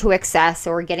going into excess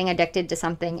or getting addicted to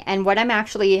something. And what I'm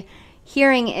actually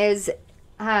hearing is,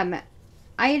 I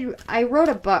wrote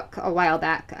a book a while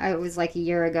back. It was like a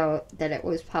year ago that it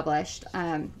was published.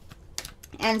 And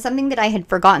something that I had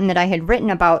forgotten that I had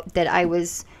written about that I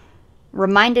was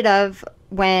reminded of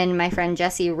when my friend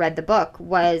Jessie read the book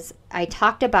was I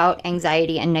talked about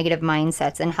anxiety and negative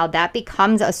mindsets and how that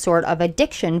becomes a sort of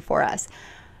addiction for us.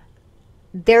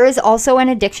 There is also an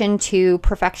addiction to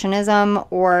perfectionism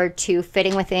or to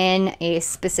fitting within a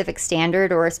specific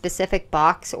standard or a specific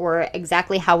box or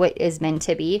exactly how it is meant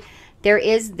to be. There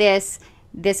is this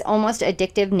almost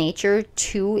addictive nature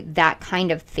to that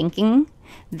kind of thinking,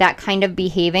 that kind of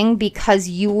behaving, because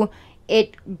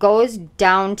it goes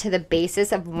down to the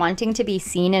basis of wanting to be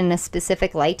seen in a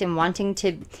specific light and wanting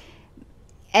to,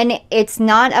 and it's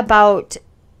not about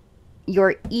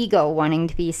your ego wanting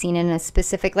to be seen in a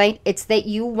specific light. It's that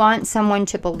you want someone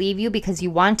to believe you because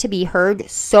you want to be heard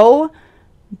so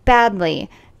badly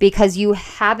because you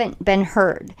haven't been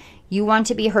heard. You want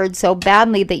to be heard so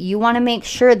badly that you want to make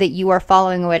sure that you are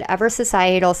following whatever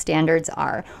societal standards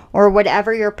are, or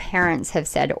whatever your parents have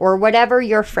said, or whatever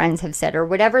your friends have said, or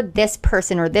whatever this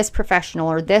person or this professional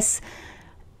or this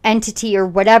entity or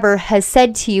whatever has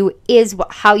said to you is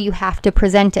how you have to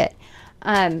present it.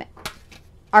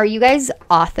 Are you guys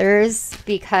authors?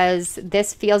 Because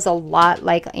this feels a lot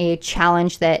like a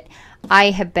challenge that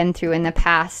I have been through in the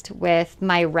past with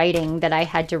my writing that I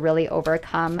had to really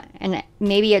overcome. And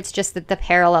maybe it's just that the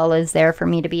parallel is there for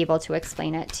me to be able to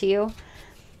explain it to you.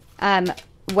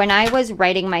 When I was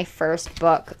writing my first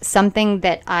book, something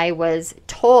that I was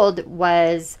told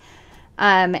was,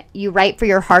 you write for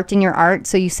your heart and your art,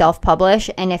 so you self-publish.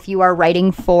 And if you are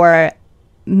writing for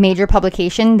major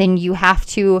publication, then you have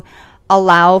to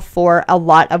allow for a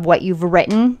lot of what you've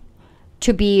written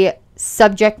to be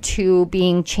subject to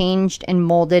being changed and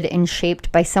molded and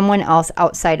shaped by someone else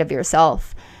outside of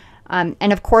yourself.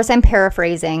 And of course, I'm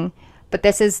paraphrasing, but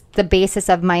this is the basis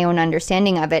of my own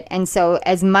understanding of it. And so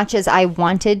as much as I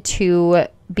wanted to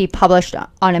be published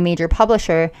on a major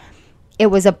publisher, it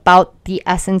was about the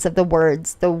essence of the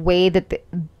words, the way that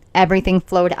everything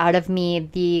flowed out of me,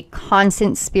 the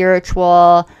constant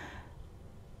spiritual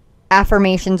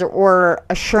affirmations or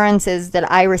assurances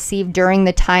that I received during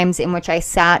the times in which I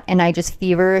sat and I just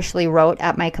feverishly wrote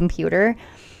at my computer.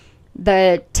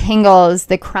 The tingles,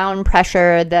 the crown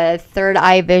pressure, the third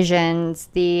eye visions,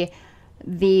 the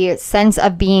sense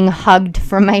of being hugged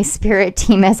from my spirit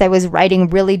team as I was writing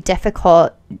really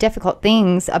difficult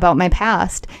things about my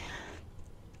past.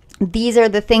 These are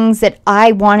the things that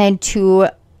I wanted to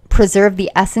preserve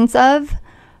the essence of.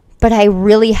 But I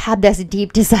really had this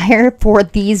deep desire for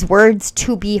these words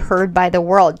to be heard by the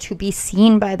world, to be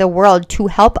seen by the world, to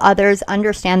help others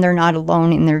understand they're not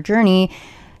alone in their journey,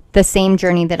 the same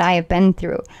journey that I have been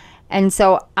through. And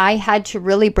so I had to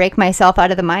really break myself out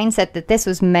of the mindset that this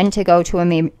was meant to go to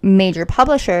a major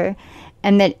publisher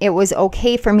and that it was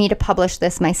okay for me to publish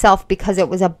this myself because it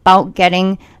was about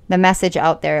getting the message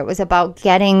out there. It was about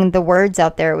getting the words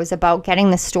out there. It was about getting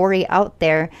the story out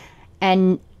there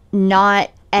and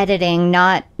not editing,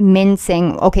 not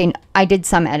mincing. Okay, I did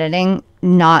some editing,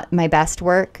 not my best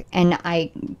work, and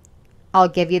I'll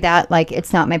give you that. Like,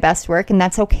 it's not my best work, and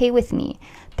that's okay with me.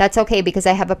 That's okay because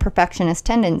I have a perfectionist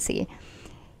tendency.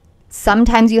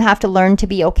 Sometimes you have to learn to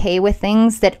be okay with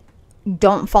things that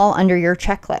don't fall under your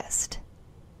checklist.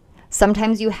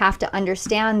 Sometimes you have to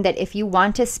understand that if you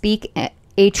want to speak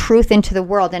a truth into the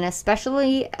world, and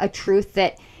especially a truth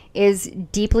that is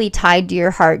deeply tied to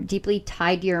your heart, deeply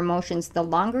tied to your emotions, the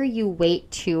longer you wait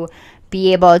to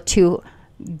be able to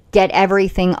get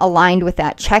everything aligned with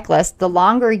that checklist, the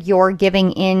longer you're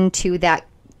giving in to that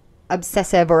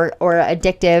obsessive or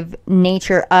addictive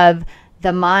nature of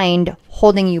the mind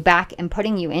holding you back and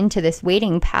putting you into this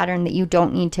waiting pattern that you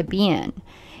don't need to be in.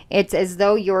 It's as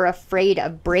though you're afraid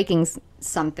of breaking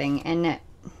something. And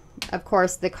of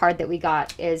course, the card that we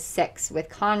got is 6 with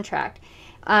contract.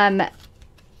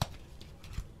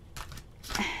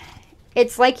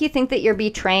 It's like you think that you're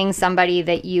betraying somebody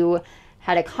that you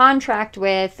had a contract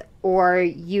with, or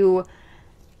you're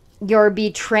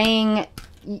betraying.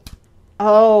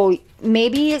 Oh,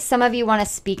 maybe some of you want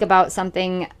to speak about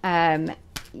something,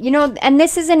 you know, and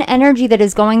this is an energy that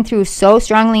is going through so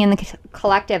strongly in the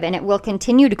collective, and it will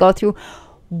continue to go through.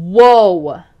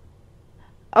 Whoa.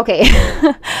 Okay.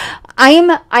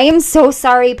 I am so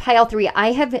sorry, pile 3.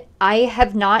 I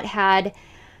have not had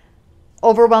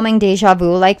overwhelming deja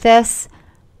vu like this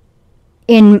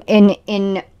in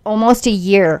almost a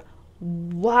year.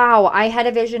 Wow, I had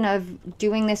a vision of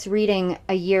doing this reading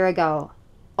a year ago.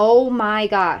 Oh my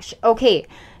gosh. Okay,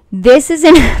 this is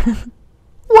an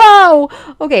wow.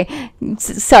 Okay,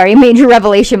 sorry, major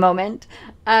revelation moment.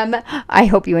 I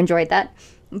hope you enjoyed that.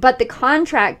 But the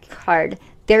contract card,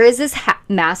 there is this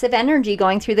massive energy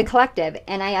going through the collective,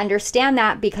 and I understand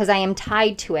that because I am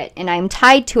tied to it, and I'm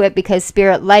tied to it because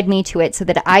Spirit led me to it so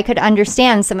that I could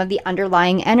understand some of the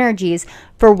underlying energies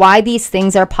for why these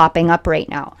things are popping up right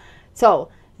now. So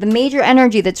the major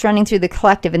energy that's running through the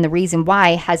collective and the reason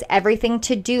why has everything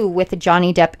to do with the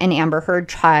Johnny Depp and Amber Heard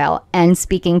trial and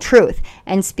speaking truth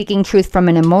from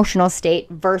an emotional state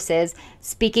versus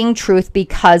speaking truth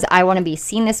because I want to be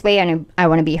seen this way and I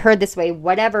want to be heard this way,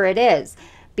 whatever it is.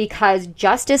 Because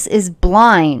justice is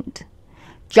blind.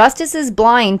 Justice is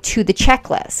blind to the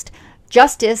checklist.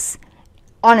 Justice,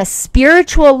 on a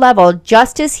spiritual level,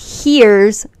 justice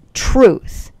hears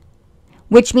truth,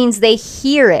 which means they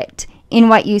hear it in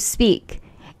what you speak.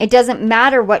 It doesn't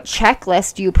matter what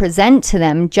checklist you present to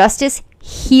them. Justice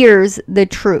hears the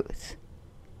truth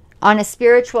on a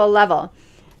spiritual level.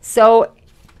 So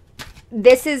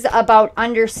this is about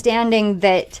understanding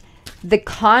that the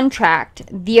contract,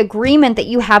 the agreement that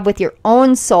you have with your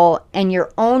own soul and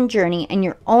your own journey and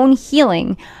your own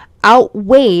healing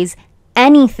outweighs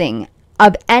anything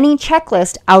of any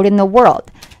checklist out in the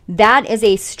world. That is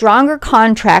a stronger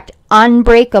contract,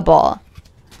 unbreakable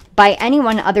by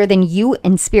anyone other than you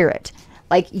and Spirit.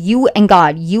 Like you and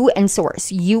God, you and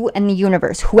Source, you and the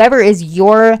universe, whoever is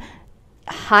your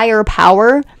higher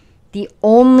power, the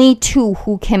only two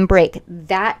who can break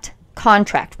that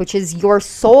contract, which is your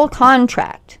soul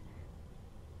contract,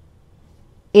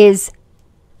 is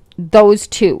those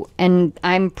two. And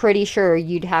I'm pretty sure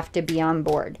you'd have to be on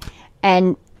board.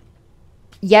 And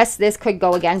yes, this could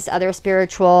go against other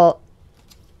spiritual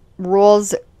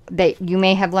rules that you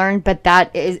may have learned, but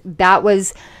that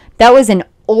was an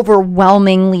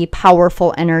overwhelmingly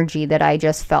powerful energy that I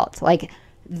just felt. Like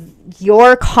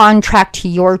your contract to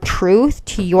your truth,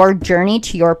 to your journey,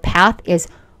 to your path is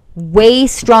way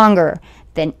stronger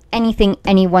than anything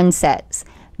anyone says.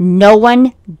 No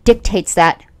one dictates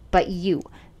that but you.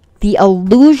 The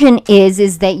illusion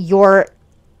is that you're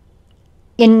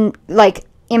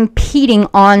impeding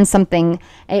on something,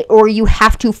 or you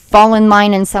have to fall in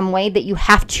line in some way, that you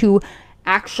have to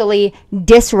actually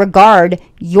disregard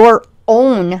your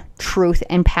own truth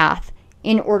and path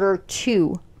in order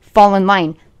to fall in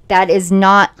line. That is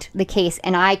not the case.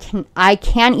 And I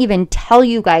can't even tell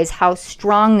you guys how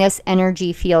strong this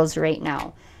energy feels right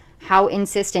now. How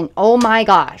insistent. Oh my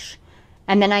gosh.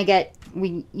 And then you get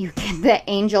the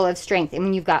Angel of Strength. And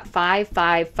when you've got 5,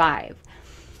 5, 5.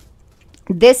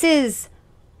 This is,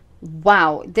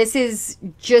 wow. This is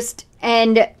just,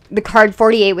 and the card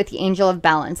 48 with the Angel of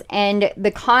Balance. And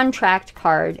the contract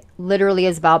card literally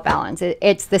is about balance.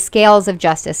 It's the scales of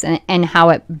justice and how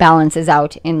it balances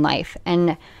out in life.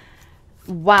 And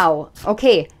wow.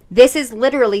 Okay. This is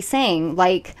literally saying,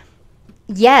 like,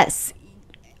 yes,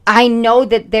 I know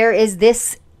that there is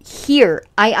this here.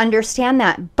 I understand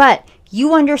that. But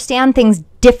you understand things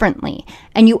differently.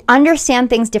 And you understand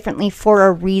things differently for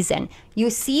a reason. You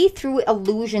see through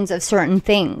illusions of certain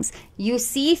things. You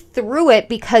see through it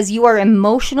because you are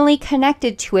emotionally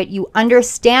connected to it. You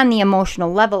understand the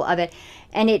emotional level of it.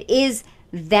 And it is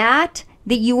that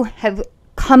you have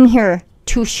come here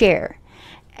to share.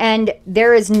 And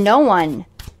there is no one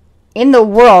in the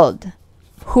world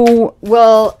who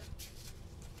will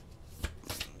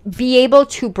be able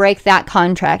to break that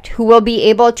contract, who will be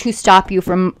able to stop you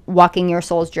from walking your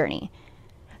soul's journey.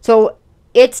 So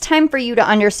it's time for you to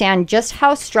understand just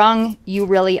how strong you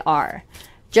really are,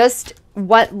 just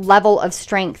what level of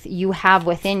strength you have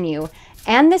within you,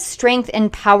 and the strength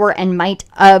and power and might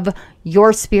of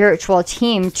your spiritual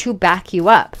team to back you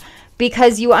up,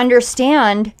 because you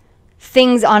understand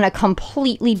things on a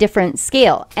completely different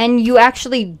scale, and you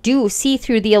actually do see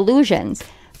through the illusions,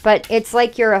 but it's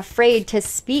like you're afraid to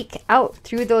speak out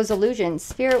through those illusions.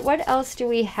 Spirit, what else do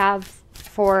we have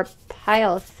for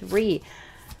pile 3?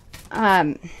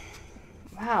 Wow.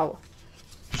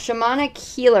 Shamanic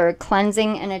healer,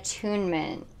 cleansing and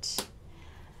attunement.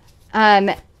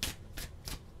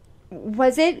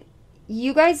 Was it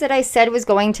you guys that I said was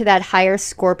going to that higher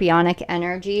scorpionic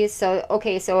energy? So,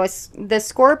 okay, so the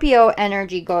Scorpio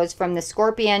energy goes from the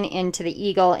scorpion into the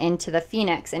eagle into the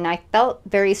phoenix. And I felt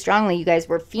very strongly you guys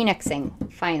were phoenixing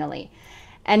finally.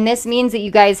 And this means that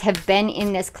you guys have been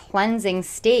in this cleansing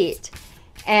state.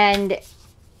 And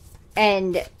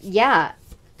yeah,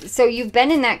 so you've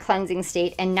been in that cleansing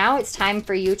state, and now it's time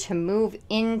for you to move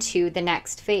into the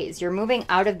next phase. You're moving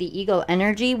out of the eagle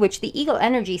energy, which the eagle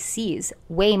energy sees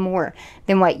way more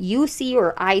than what you see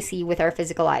or I see with our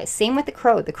physical eyes. Same with the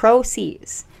crow. The crow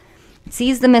sees. It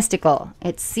sees the mystical.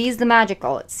 It sees the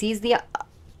magical. It sees the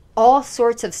all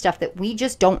sorts of stuff that we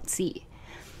just don't see.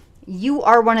 You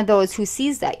are one of those who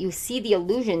sees that. You see the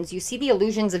illusions. You see the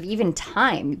illusions of even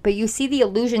time, but you see the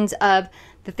illusions of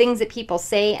the things that people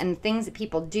say and the things that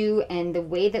people do and the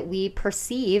way that we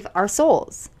perceive our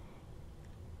souls.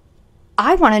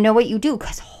 I want to know what you do,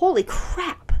 because holy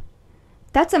crap,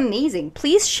 that's amazing.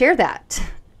 Please share that.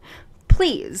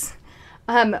 Please.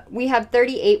 We have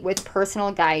 38 with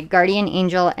personal guide, guardian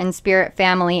angel, and spirit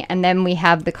family. And then we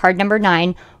have the card number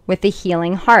 9 with the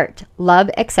healing heart,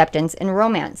 love, acceptance, and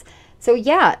romance. So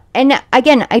yeah, and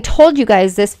again, I told you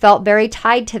guys this felt very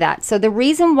tied to that. So the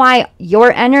reason why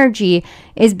your energy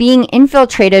is being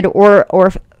infiltrated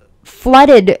or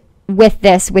flooded with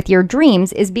this, with your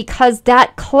dreams, is because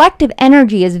that collective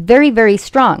energy is very, very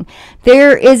strong.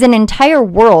 There is an entire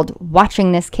world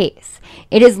watching this case.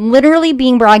 It is literally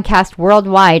being broadcast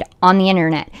worldwide on the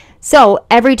internet. So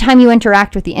every time you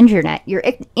interact with the internet, you're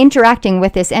interacting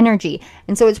with this energy.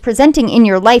 And so it's presenting in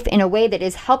your life in a way that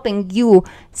is helping you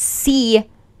see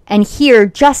and hear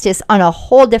justice on a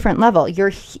whole different level.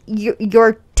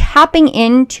 You're tapping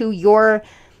into your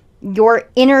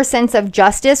inner sense of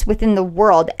justice within the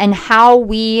world, and how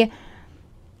we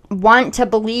want to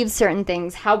believe certain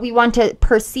things, how we want to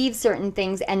perceive certain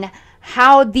things, and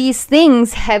how these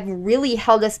things have really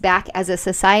held us back as a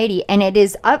society. And it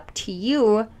is up to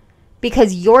you,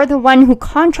 because you're the one who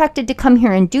contracted to come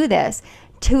here and do this,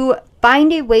 to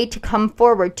find a way to come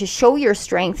forward, to show your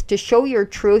strength, to show your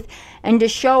truth, and to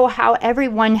show how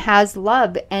everyone has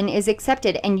love and is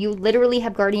accepted. And you literally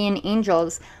have guardian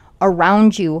angels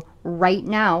around you right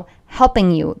now,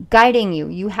 helping you, guiding you.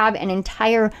 You have an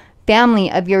entire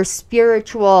family of your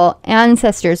spiritual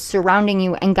ancestors surrounding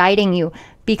you and guiding you,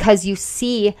 because you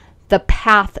see the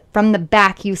path from the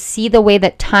back. You see the way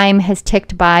that time has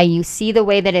ticked by. You see the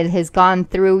way that it has gone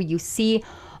through. You see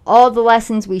all the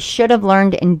lessons we should have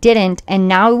learned and didn't. And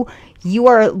now you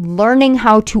are learning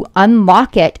how to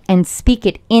unlock it and speak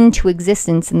it into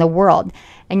existence in the world.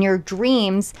 And your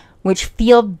dreams, which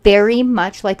feel very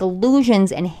much like illusions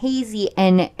and hazy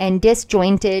and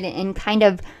disjointed and kind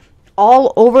of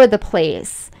all over the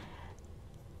place,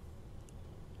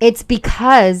 it's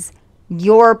because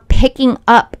you're picking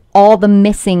up all the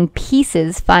missing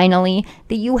pieces finally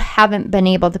that you haven't been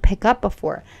able to pick up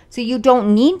before. So you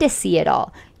don't need to see it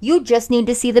all. You just need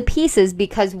to see the pieces,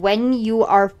 because when you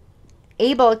are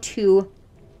able to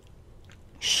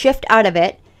shift out of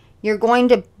it, you're going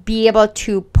to be able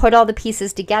to put all the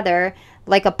pieces together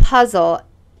like a puzzle,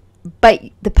 but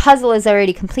the puzzle is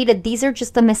already completed. These are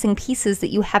just the missing pieces that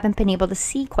you haven't been able to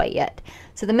see quite yet.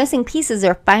 So the missing pieces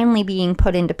are finally being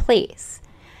put into place.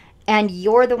 And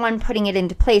you're the one putting it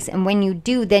into place. And when you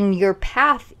do, then your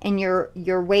path and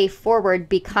your way forward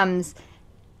becomes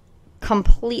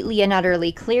completely and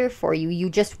utterly clear for you.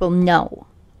 You just will know.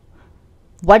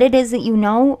 What it is that you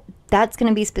know, that's going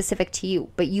to be specific to you.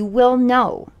 But you will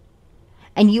know.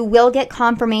 And you will get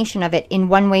confirmation of it in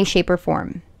one way, shape, or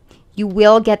form. You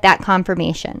will get that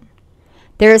confirmation.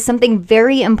 There is something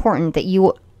very important that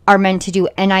you are meant to do.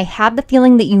 And I have the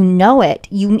feeling that you know it.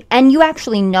 And you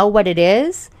actually know what it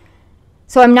is.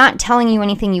 So I'm not telling you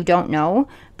anything you don't know,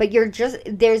 but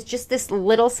there's just this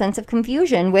little sense of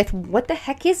confusion with, what the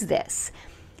heck is this?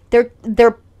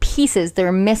 They're pieces,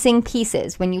 they're missing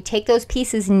pieces. When you take those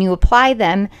pieces and you apply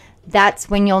them, that's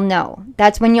when you'll know.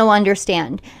 That's when you'll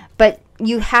understand. But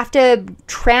you have to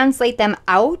translate them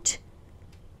out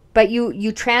but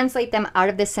you translate them out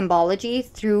of the symbology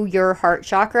through your heart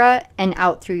chakra and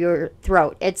out through your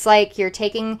throat. It's like you're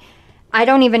taking, I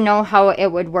don't even know how it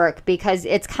would work because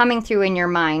it's coming through in your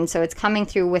mind. So it's coming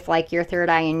through with like your third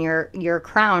eye and your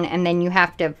crown, and then you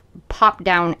have to pop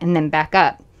down and then back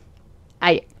up.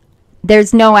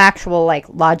 There's no actual like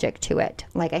logic to it.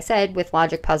 Like I said, with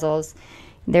logic puzzles,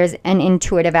 there's an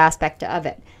intuitive aspect of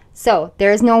it. So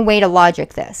there is no way to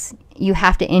logic this. You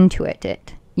have to intuit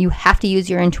it. You have to use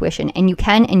your intuition, and you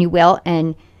can and you will.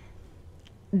 And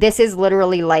this is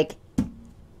literally like,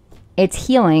 it's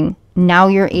healing. Now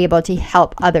you're able to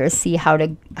help others see how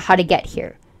to get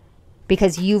here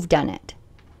because you've done it.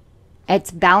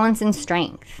 It's balance and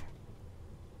strength.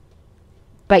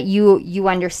 But you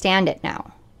understand it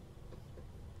now.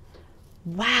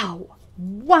 Wow.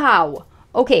 Wow.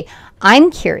 Okay,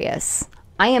 I'm curious.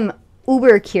 I am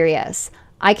uber curious.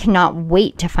 I cannot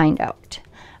wait to find out.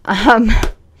 I'm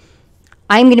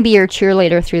going to be your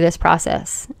cheerleader through this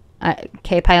process.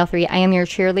 Okay, pile 3, I am your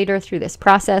cheerleader through this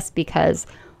process because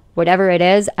whatever it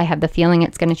is, I have the feeling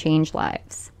it's going to change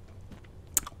lives.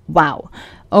 Wow.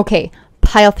 Okay,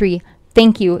 pile 3,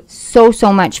 thank you so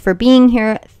much for being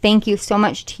here. Thank you so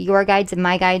much to your guides and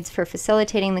my guides for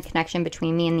facilitating the connection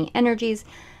between me and the energies.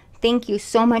 Thank you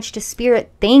so much to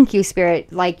Spirit. Thank you,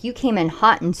 Spirit. Like, you came in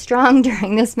hot and strong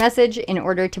during this message in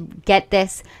order to get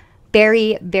this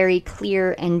very, very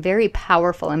clear and very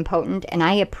powerful and potent. And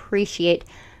I appreciate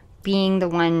being the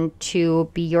one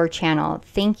to be your channel.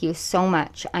 Thank you so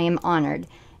much. I am honored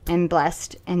and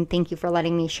blessed. And thank you for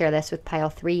letting me share this with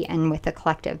pile 3 and with the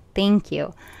collective. Thank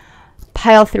you.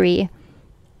 Pile 3.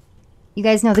 You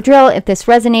guys know the drill. If this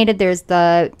resonated, there's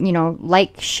the,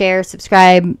 like, share,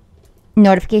 subscribe,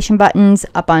 notification buttons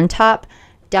up on top.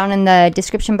 Down in the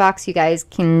description box, you guys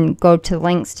can go to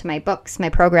links to my books, my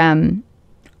program,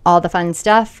 all the fun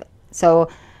stuff. So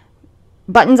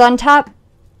buttons on top,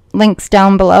 links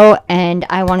down below. And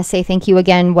I want to say thank you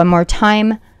again one more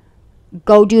time.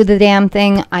 Go do the damn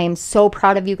thing. I am so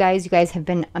proud of you guys. You guys have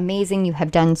been amazing. You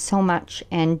have done so much,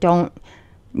 and don't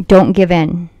give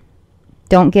in.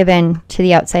 Don't give in to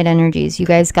the outside energies. You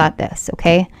guys got this,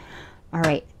 okay? All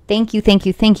right. Thank you, thank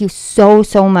you, thank you so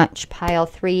much, pile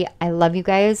 3. I love you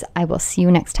guys. I will see you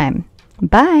next time.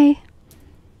 Bye.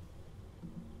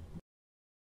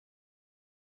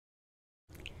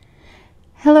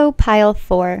 Hello, pile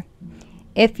 4.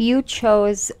 If you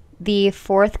chose the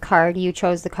 4th card, you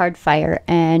chose the card Fire,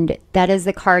 and that is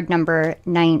the card number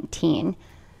 19.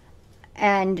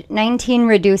 And 19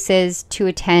 reduces to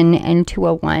a 10 and to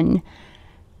a 1.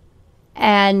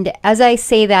 And as I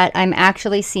say that, I'm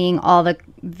actually seeing all the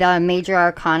major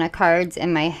arcana cards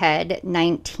in my head.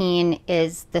 19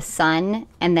 is the Sun,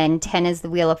 and then 10 is the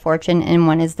Wheel of Fortune, and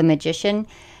 1 is the Magician.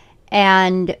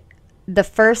 And the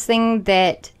first thing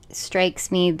that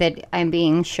strikes me that I'm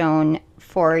being shown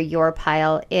for your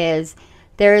pile is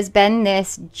there has been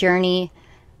this journey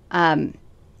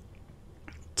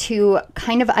to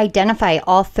kind of identify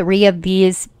all 3 of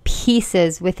these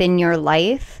pieces within your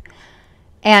life.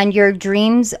 And your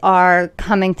dreams are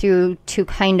coming through to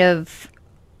kind of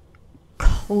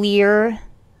clear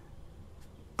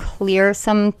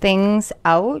some things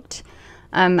out.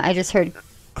 I just heard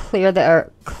clear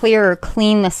or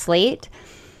clean the slate.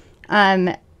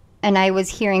 And I was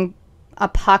hearing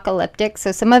apocalyptic.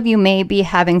 So some of you may be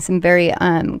having some very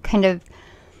kind of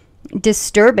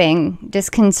disturbing,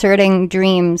 disconcerting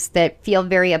dreams that feel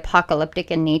very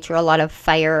apocalyptic in nature. A lot of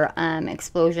fire,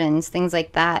 explosions, things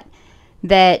like that,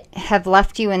 that have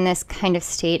left you in this kind of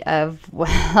state of,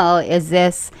 well, is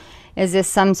this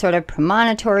some sort of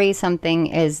premonitory something?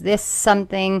 Is this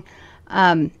something?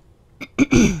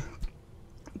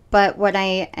 But what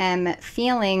I am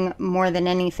feeling more than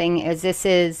anything is this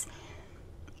is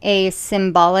a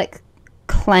symbolic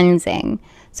cleansing.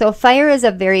 So fire is a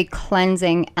very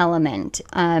cleansing element.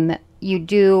 You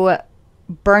do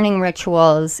burning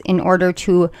rituals in order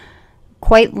to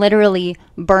quite literally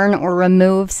burn or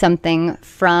remove something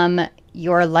from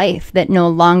your life that no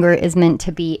longer is meant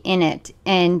to be in it.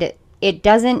 And it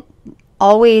doesn't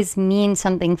always mean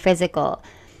something physical.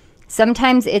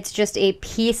 Sometimes it's just a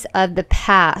piece of the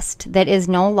past that is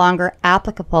no longer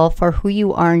applicable for who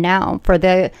you are now, for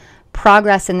the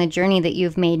progress and the journey that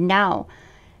you've made now.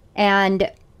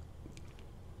 And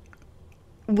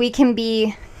we can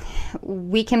be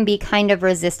kind of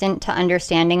resistant to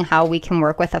understanding how we can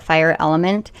work with a fire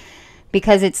element,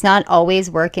 because it's not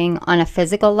always working on a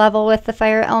physical level with the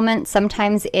fire element.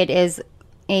 Sometimes it is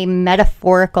a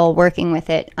metaphorical working with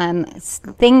it.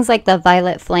 Things like the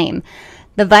violet flame.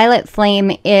 The violet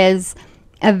flame is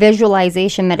a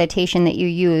visualization meditation that you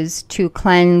use to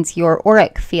cleanse your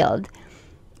auric field.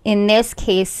 in this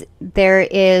case, there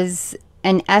is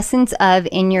an essence of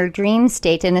in your dream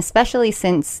state, and especially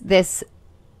since this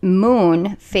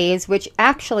moon phase, which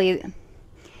actually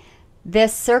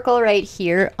this circle right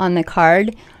here on the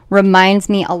card reminds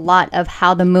me a lot of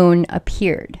how the moon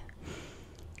appeared.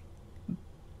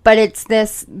 But it's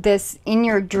this in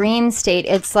your dream state,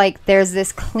 it's like there's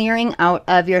this clearing out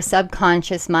of your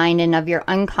subconscious mind and of your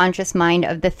unconscious mind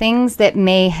of the things that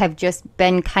may have just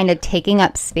been kind of taking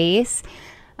up space.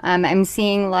 I'm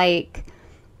seeing like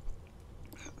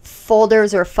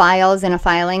folders or files in a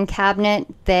filing cabinet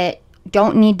that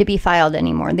don't need to be filed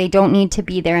anymore. They don't need to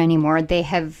be there anymore. They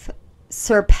have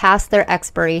surpassed their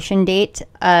expiration date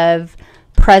of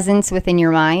presence within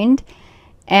your mind.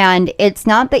 And it's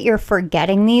not that you're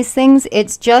forgetting these things.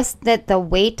 It's just that the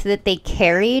weight that they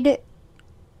carried,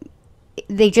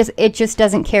 it just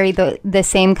doesn't carry the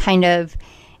same kind of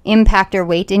impact or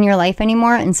weight in your life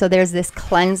anymore. And so there's this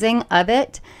cleansing of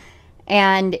it.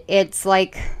 And it's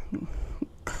like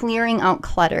clearing out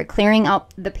clutter, clearing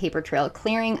out the paper trail,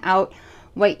 clearing out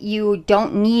what you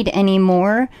don't need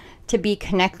anymore to be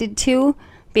connected to,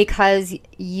 because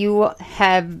you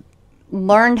have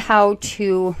learned how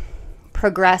to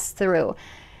progress through.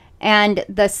 And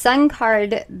the Sun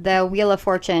card, the Wheel of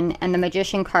Fortune, and the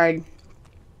Magician card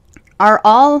are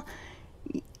all,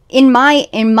 in my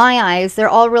eyes, they're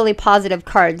all really positive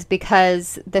cards,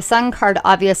 because the Sun card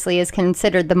obviously is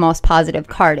considered the most positive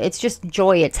card. It's just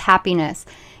joy, it's happiness.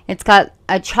 It's got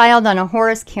a child on a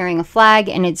horse carrying a flag,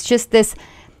 and it's just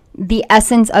the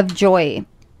essence of joy.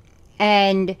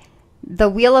 And the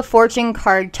Wheel of Fortune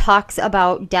card talks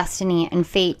about destiny and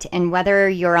fate, and whether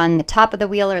you're on the top of the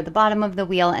wheel or the bottom of the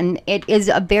wheel, and it is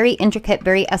a very intricate,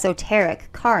 very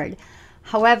esoteric card.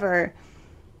 However,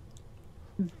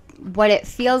 what it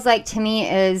feels like to me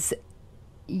is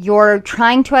you're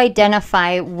trying to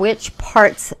identify which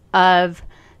parts of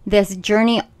this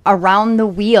journey around the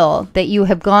wheel that you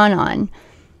have gone on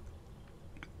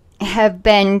have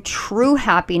been true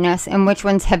happiness and which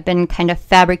ones have been kind of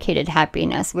fabricated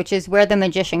happiness, which is where the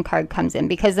Magician card comes in,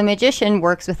 because the Magician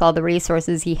works with all the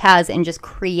resources he has and just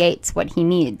creates what he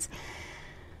needs.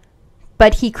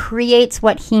 But he creates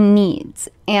what he needs.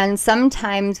 And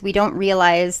sometimes we don't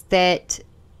realize that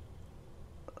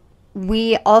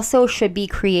we also should be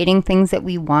creating things that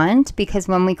we want, because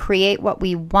when we create what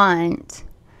we want,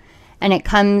 and it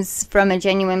comes from a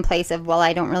genuine place of, well,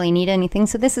 I don't really need anything,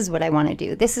 so this is what I want to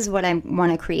do. This is what I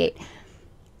want to create.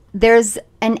 There's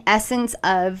an essence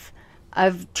of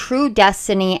true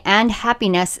destiny and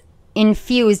happiness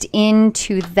infused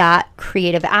into that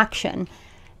creative action.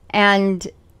 And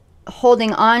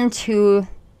holding on to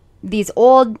these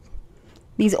old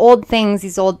things,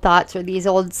 these old thoughts, or these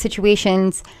old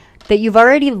situations that you've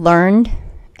already learned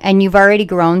and you've already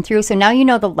grown through. So now you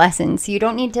know the lessons. So you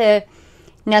don't need to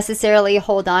necessarily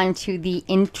hold on to the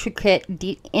intricate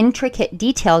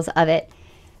details of it.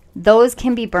 Those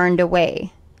can be burned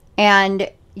away. And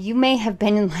you may have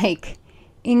been like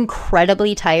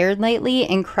incredibly tired lately,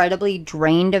 incredibly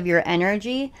drained of your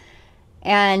energy,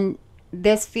 and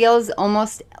this feels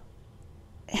almost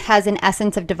has an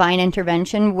essence of divine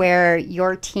intervention, where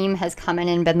your team has come in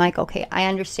and been like, okay, I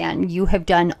understand you have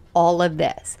done all of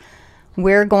this.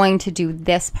 We're going to do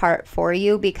this part for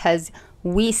you, because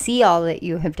we see all that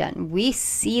you have done. We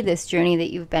see this journey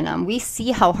that you've been on. We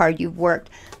see how hard you've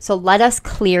worked. So let us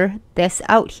clear this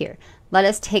out here. Let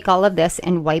us take all of this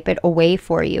and wipe it away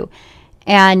for you.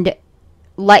 And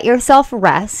let yourself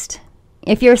rest.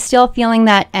 If you're still feeling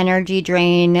that energy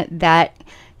drain, that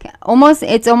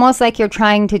it's almost like you're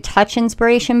trying to touch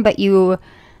inspiration, but you're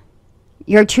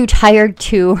too tired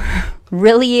to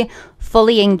really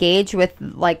fully engage with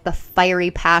like the fiery,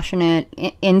 passionate,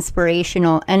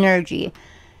 inspirational energy.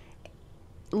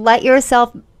 Let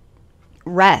yourself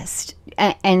rest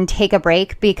and take a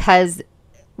break, because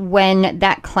when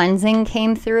that cleansing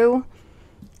came through,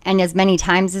 and as many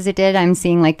times as it did, I'm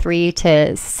seeing like 3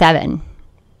 to 7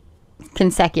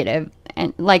 consecutive,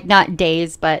 and like not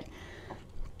days, but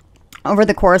over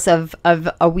the course of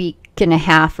a week and a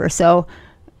half or so,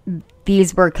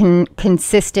 these were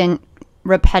consistent,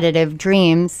 repetitive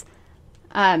dreams.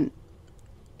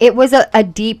 It was a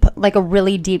deep, like a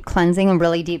really deep cleansing, a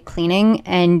really deep cleaning,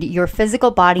 and your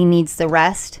physical body needs the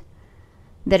rest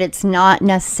that it's not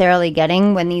necessarily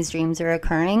getting when these dreams are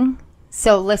occurring.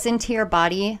 So listen to your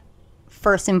body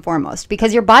first and foremost,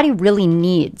 because your body really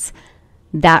needs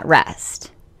that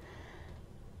rest.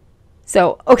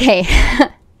 So, okay,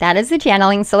 that is the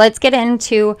channeling. So let's get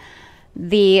into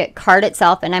the card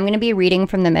itself, and I'm going to be reading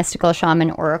from the Mystical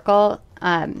Shaman Oracle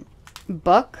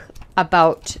book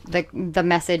about the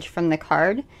message from the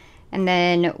card. and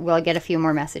then we'll get a few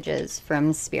more messages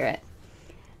from Spirit.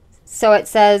 So it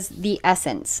says, the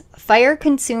essence. Fire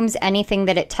consumes anything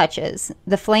that it touches.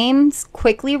 The flames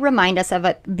quickly remind us of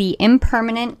the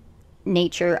impermanent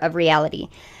nature of reality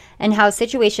and how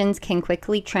situations can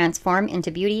quickly transform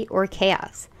into beauty or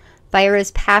chaos. Fire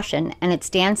is passion, and its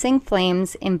dancing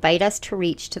flames invite us to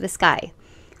reach to the sky.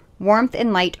 Warmth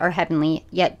and light are heavenly,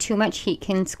 yet too much heat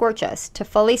can scorch us. To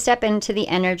fully step into the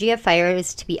energy of fire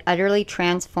is to be utterly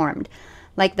transformed,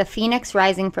 like the phoenix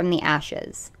rising from the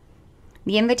ashes.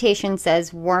 The invitation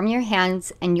says, warm your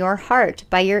hands and your heart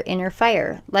by your inner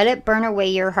fire. Let it burn away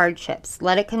your hardships.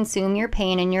 Let it consume your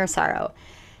pain and your sorrow.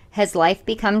 Has life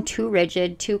become too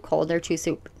rigid, too cold, or too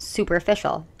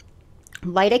superficial?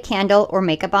 Light a candle or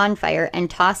make a bonfire and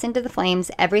toss into the flames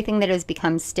everything that has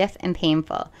become stiff and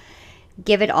painful.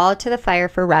 Give it all to the fire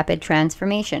for rapid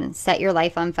transformation. Set your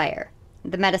life on fire.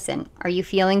 The medicine. Are you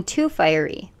feeling too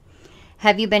fiery?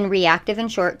 Have you been reactive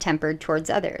and short-tempered towards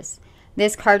others?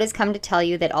 This card has come to tell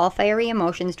you that all fiery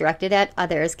emotions directed at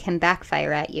others can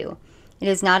backfire at you. It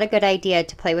is not a good idea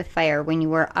to play with fire when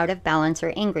you are out of balance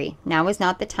or angry. Now is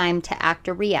not the time to act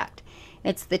or react.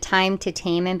 It's the time to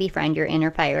tame and befriend your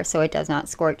inner fire so it does not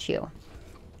scorch you.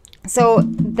 So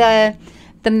the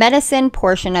medicine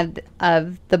portion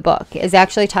of the book is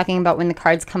actually talking about when the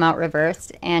cards come out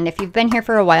reversed. And if you've been here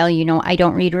for a while, you know I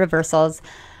don't read reversals.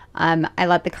 I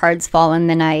let the cards fall and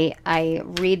then I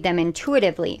read them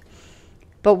intuitively.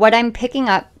 But what I'm picking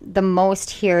up the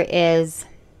most here is,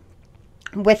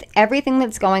 with everything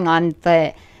that's going on,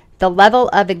 the level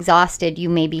of exhausted you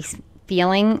may be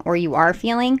feeling or you are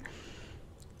feeling,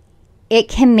 it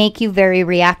can make you very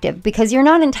reactive because you're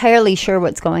not entirely sure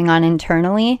what's going on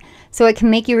internally. So it can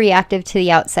make you reactive to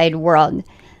the outside world.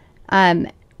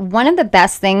 One of the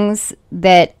best things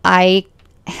that I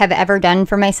have ever done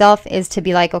for myself is to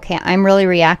be like, okay, I'm really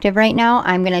reactive right now.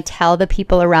 I'm going to tell the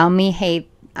people around me, hey,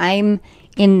 I'm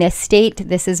in this state.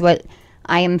 This is what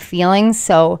I am feeling.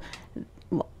 So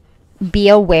be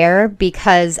aware,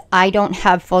 because I don't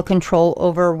have full control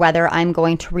over whether I'm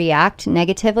going to react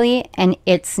negatively. And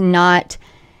it's not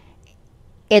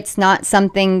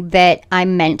something that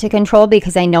I'm meant to control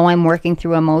because I know I'm working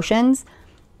through emotions.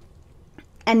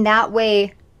 And that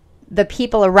way the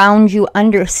people around you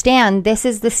understand this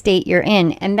is the state you're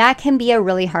in. And that can be a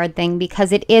really hard thing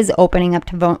because it is opening up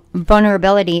to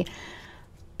vulnerability.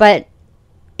 But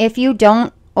if you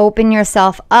don't open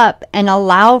yourself up and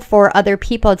allow for other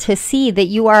people to see that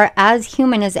you are as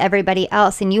human as everybody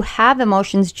else and you have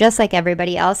emotions just like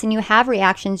everybody else and you have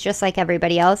reactions just like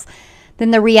everybody else,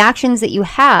 then the reactions that you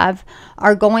have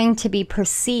are going to be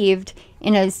perceived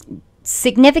in a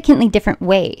significantly different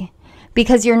way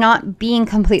because you're not being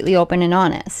completely open and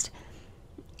honest.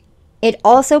 It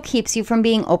also keeps you from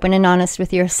being open and honest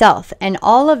with yourself. And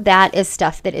all of that is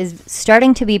stuff that is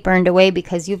starting to be burned away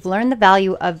because you've learned the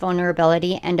value of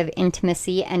vulnerability and of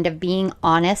intimacy and of being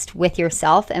honest with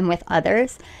yourself and with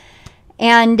others.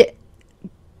 And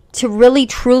to really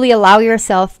truly allow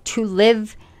yourself to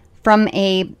live from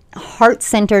a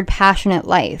heart-centered, passionate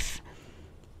life.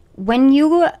 When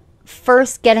you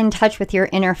first get in touch with your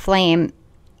inner flame,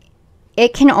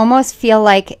 it can almost feel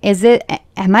like,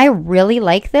 am I really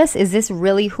like this? Is this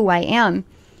really who I am?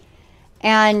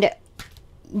 And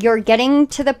you're getting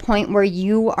to the point where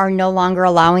you are no longer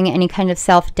allowing any kind of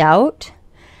self-doubt.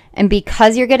 And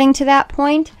because you're getting to that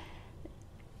point,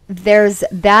 there's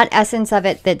that essence of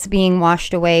it that's being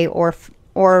washed away or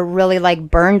really like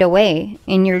burned away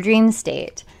in your dream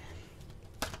state.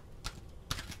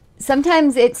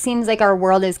 Sometimes it seems like our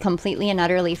world is completely and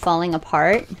utterly falling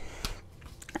apart.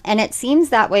 And it seems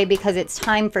that way because it's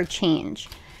time for change.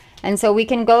 And so we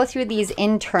can go through these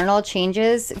internal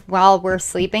changes while we're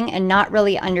sleeping and not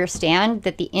really understand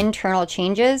that the internal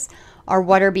changes are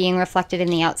what are being reflected in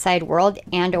the outside world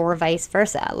and or vice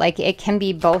versa. Like it can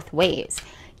be both ways.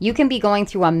 You can be going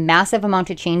through a massive amount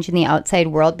of change in the outside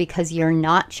world because you're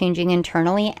not changing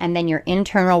internally, and then your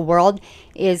internal world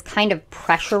is kind of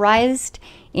pressurized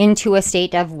into a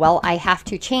state of, well, I have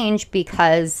to change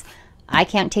because I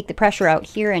can't take the pressure out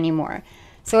here anymore.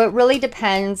 So it really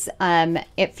depends.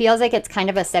 It feels like it's kind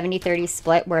of a 70-30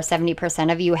 split where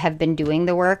 70% of you have been doing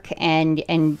the work and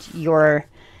you're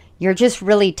just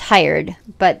really tired.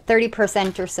 But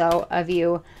 30% or so of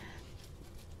you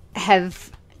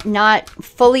have not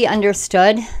fully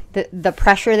understood the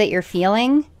pressure that you're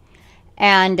feeling.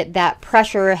 And that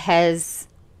pressure has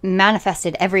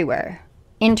manifested everywhere,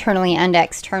 internally and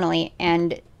externally.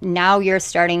 And now you're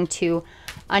starting to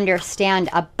understand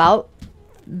about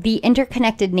the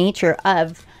interconnected nature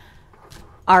of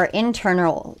our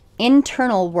internal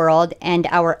internal world and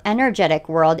our energetic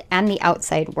world and the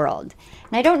outside world.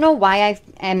 And I don't know why I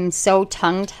am so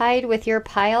tongue-tied with your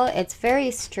pile. It's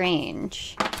very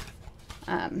strange.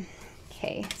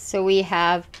 Okay, so we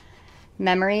have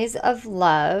memories of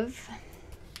love.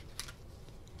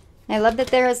 I love that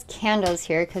there is candles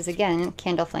here because, again,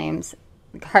 candle flames.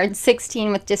 Card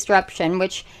 16 with disruption,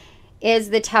 which is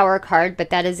the Tower card, but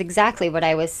that is exactly what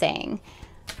I was saying.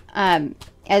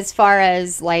 As far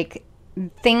as like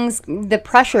things, the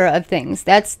pressure of things,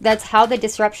 that's how the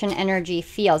disruption energy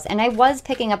feels. And I was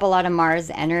picking up a lot of Mars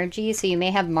energy, so you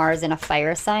may have Mars in a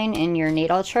fire sign in your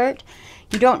natal chart.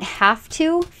 You don't have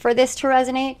to for this to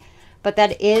resonate, but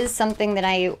that is something that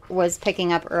I was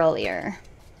picking up earlier.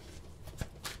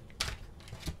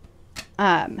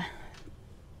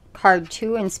 Card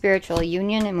 2 in spiritual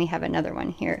union, and we have another one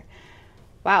here.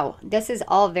 Wow, this is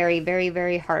all very, very,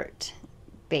 very heart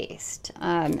based.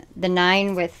 The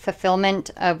 9 with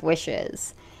fulfillment of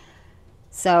wishes.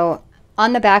 So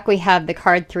on the back we have the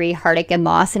card 3, heartache and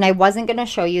loss, and I wasn't going to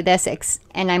show you this,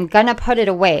 and I'm going to put it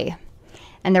away.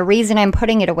 And the reason I'm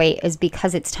putting it away is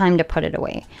because it's time to put it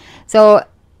away. So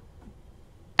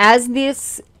as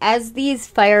these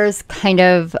fires kind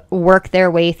of work their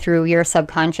way through your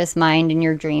subconscious mind and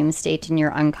your dream state and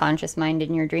your unconscious mind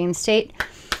and your dream state,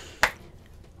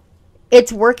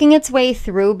 it's working its way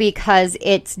through because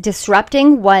it's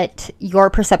disrupting what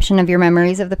your perception of your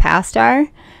memories of the past are.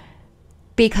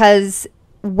 Because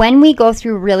when we go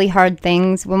through really hard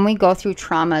things, when we go through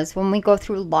traumas, when we go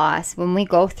through loss, when we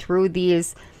go through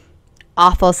these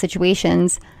awful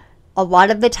situations, a lot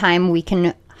of the time we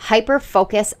can hyper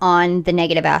focus on the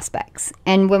negative aspects.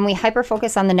 And when we hyper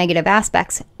focus on the negative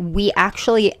aspects, we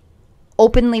actually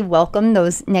openly welcome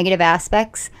those negative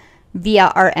aspects via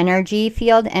our energy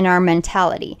field and our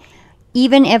mentality.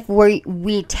 Even if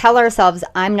we tell ourselves,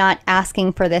 I'm not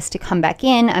asking for this to come back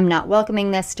in, I'm not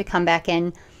welcoming this to come back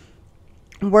in,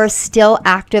 we're still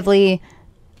actively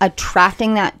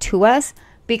attracting that to us,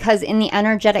 because in the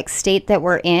energetic state that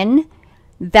we're in,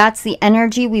 that's the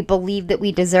energy we believe that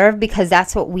we deserve, because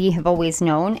that's what we have always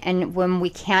known. And when we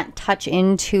can't touch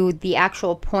into the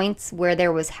actual points where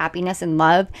there was happiness and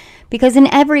love, because in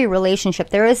every relationship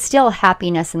there is still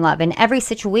happiness and love, in every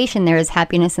situation there is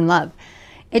happiness and love.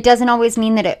 It doesn't always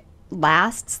mean that it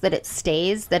lasts, that it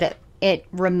stays, that it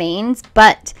remains,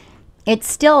 but it's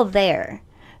still there.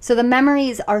 So the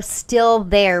memories are still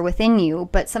there within you,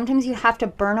 but sometimes you have to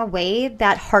burn away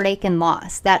that heartache and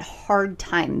loss, that hard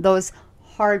time, those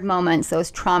hard moments,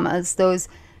 those traumas, those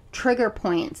trigger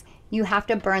points. You have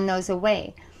to burn those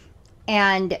away.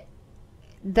 And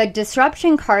the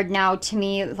disruption card now, to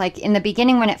me, like in the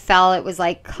beginning when it fell, it was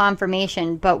like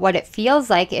confirmation. But what it feels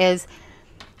like is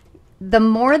the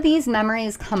more these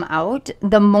memories come out,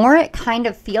 the more it kind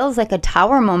of feels like a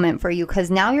tower moment for you,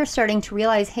 because now you're starting to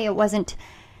realize, hey, it wasn't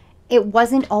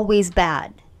always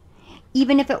bad.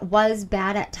 Even if it was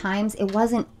bad at times, it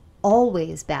wasn't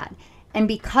always bad. And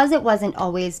because it wasn't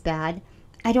always bad,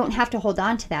 I don't have to hold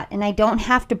on to that. And I don't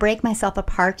have to break myself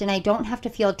apart. And I don't have to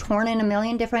feel torn in a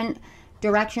million different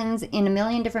directions, in a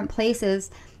million different places.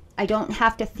 I don't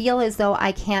have to feel as though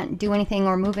I can't do anything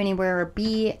or move anywhere or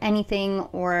be anything,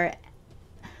 or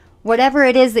whatever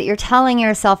it is that you're telling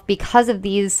yourself because of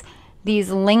these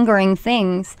lingering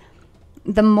things.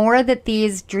 The more that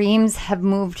these dreams have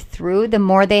moved through, the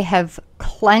more they have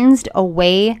cleansed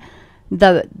away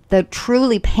the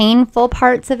truly painful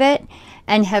parts of it,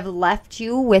 and have left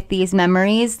you with these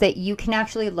memories that you can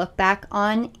actually look back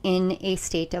on in a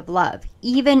state of love.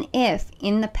 Even if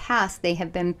in the past they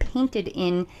have been painted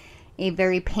in a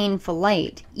very painful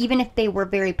light, even if they were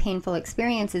very painful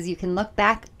experiences, you can look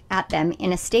back at them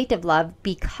in a state of love,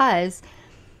 because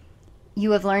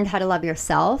you have learned how to love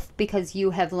yourself, because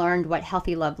you have learned what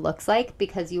healthy love looks like,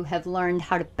 because you have learned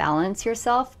how to balance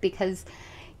yourself, because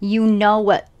you know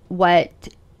what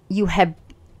you have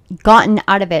gotten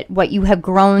out of it, what you have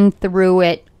grown through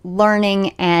it,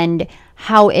 learning, and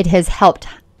how it has helped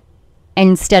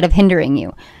instead of hindering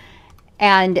you.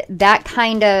 And that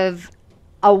kind of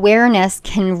awareness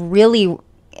can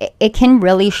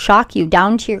really shock you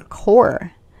down to your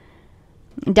core,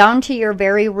 down to your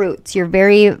very roots, your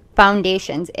very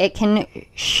foundations. It can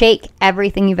shake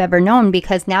everything you've ever known,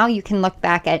 because now you can look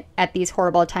back at these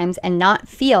horrible times and not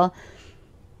feel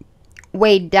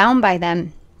weighed down by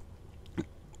them.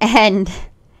 And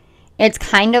it's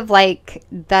kind of like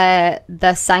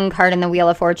the Sun card and the Wheel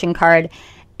of Fortune card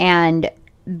and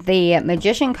the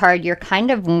Magician card. You're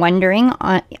kind of wondering,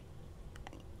 on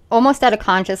almost at a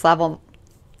conscious level,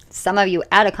 some of you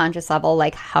at a conscious level,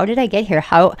 like, how did I get here?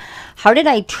 How did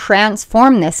I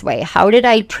transform this way? How did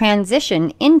I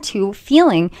transition into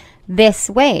feeling this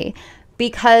way,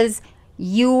 because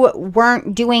you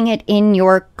weren't doing it in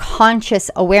your conscious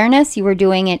awareness. You were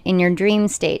doing it in your dream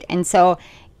state. And so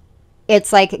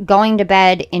it's like going to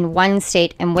bed in one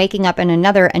state and waking up in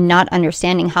another and not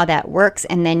understanding how that works.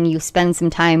 And then you spend some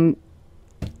time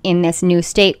in this new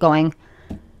state going,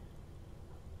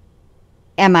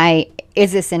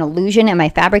 is this an illusion? Am I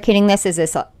fabricating this? Is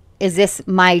this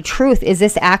my truth? Is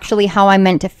this actually how I'm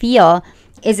meant to feel?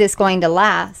 Is this going to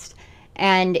last?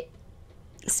 And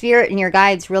Spirit and your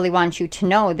guides really want you to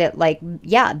know that, like,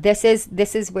 yeah, this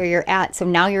is where you're at. So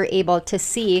now you're able to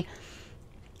see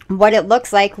what it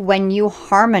looks like when you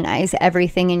harmonize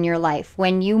everything in your life,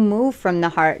 when you move from the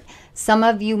heart. Some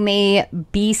of you may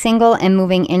be single and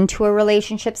moving into a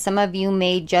relationship. Some of you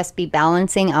may just be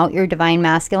balancing out your divine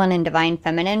masculine and divine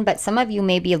feminine, but some of you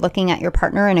may be looking at your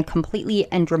partner in a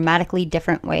completely and dramatically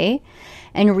different way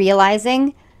and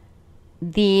realizing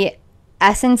the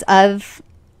essence of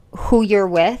who you're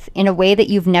with in a way that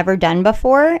you've never done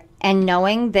before, and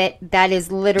knowing that that is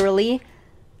literally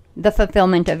the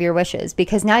fulfillment of your wishes,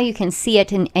 because now you can see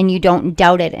it and you don't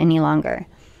doubt it any longer.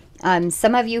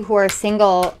 Some of you who are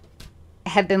single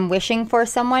have been wishing for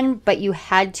someone, but you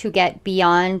had to get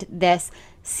beyond this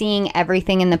seeing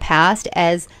everything in the past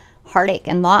as heartache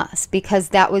and loss, because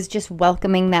that was just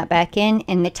welcoming that back in,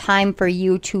 and the time for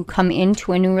you to come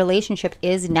into a new relationship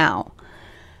is now.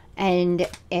 And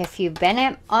if you've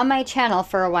been on my channel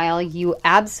for a while, you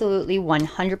absolutely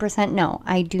 100% know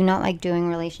I do not like doing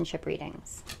relationship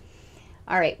readings.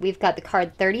 All right, we've got the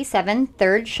card 37,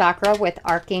 third chakra with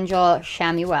Archangel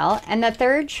Chamuel. And the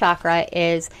third chakra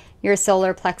is your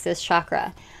solar plexus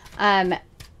chakra.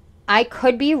 I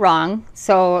could be wrong,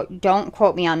 so don't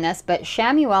quote me on this, but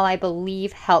Chamuel, I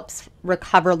believe, helps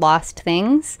recover lost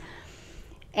things.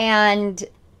 And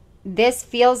this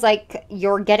feels like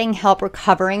you're getting help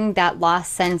recovering that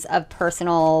lost sense of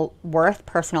personal worth,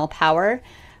 personal power,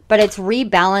 but it's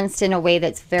rebalanced in a way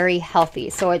that's very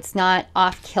healthy, so it's not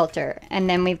off kilter. And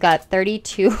then we've got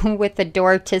 32 with the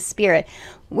door to Spirit,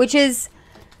 which is,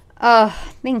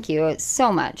 thank you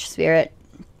so much, Spirit.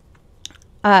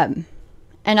 And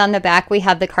on the back, we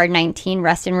have the card 19,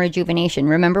 rest and rejuvenation.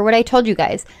 Remember what I told you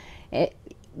guys.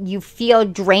 You feel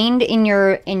drained in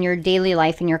your daily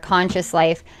life, in your conscious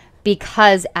life,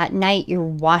 because at night you're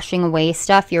washing away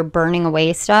stuff, you're burning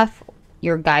away stuff.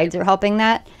 Your guides are helping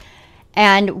that.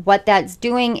 And what that's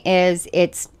doing is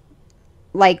it's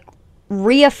like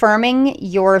reaffirming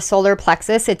your solar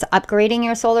plexus. It's upgrading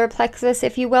your solar plexus,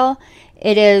 if you will.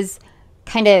 It is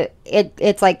kind of,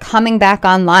 it's like coming back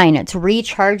online. It's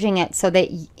recharging it so that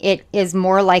it is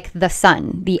more like the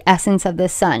sun, the essence of the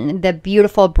sun, the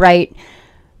beautiful, bright,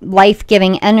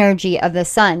 life-giving energy of the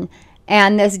sun.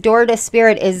 And this door to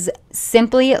Spirit is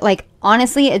simply, like,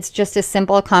 honestly, it's just a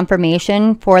simple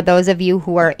confirmation for those of you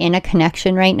who are in a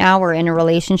connection right now or in a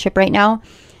relationship right now,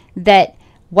 that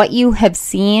what you have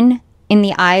seen in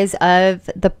the eyes of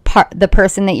the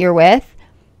person that you're with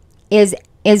is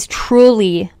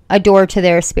truly a door to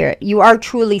their spirit. You are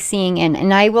truly seeing in.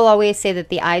 And I will always say that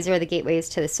the eyes are the gateways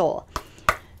to the soul.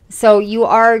 So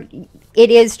it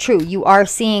is true. You are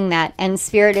seeing that. And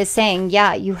Spirit is saying,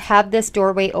 yeah, you have this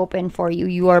doorway open for you.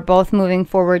 You are both moving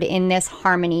forward in this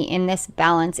harmony, in this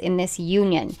balance, in this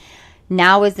union.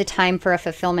 Now is the time for a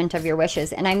fulfillment of your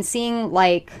wishes. And I'm seeing,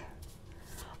 like,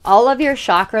 all of your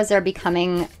chakras are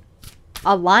becoming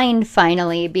aligned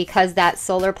finally, because that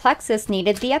solar plexus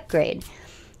needed the upgrade.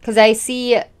 Because I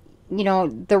see, you know,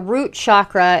 the root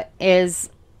chakra is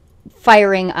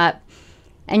firing up.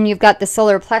 And you've got the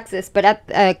solar plexus, but at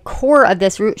the core of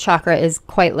this root chakra is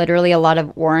quite literally a lot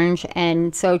of orange.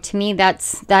 And so to me,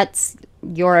 that's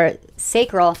your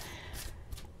sacral.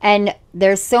 And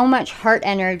there's so much heart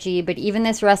energy, but even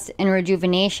this rest and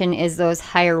rejuvenation is those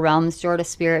higher realms. Door to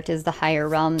Spirit is the higher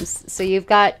realms. So you've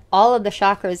got all of the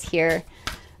chakras here.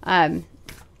 I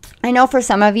know for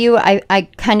some of you, I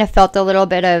kind of felt a little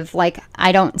bit of like,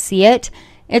 I don't see it.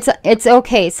 It's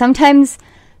okay.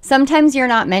 Sometimes you're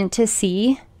not meant to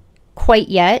see quite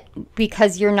yet,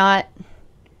 because you're not,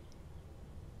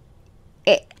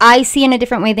 I see in a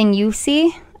different way than you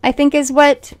see, I think is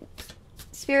what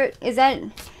Spirit, is that,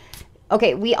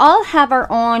 okay, we all have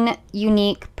our own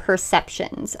unique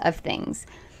perceptions of things.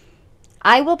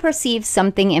 I will perceive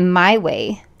something in my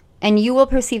way, and you will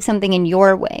perceive something in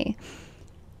your way.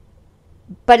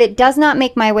 But it does not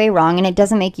make my way wrong, and it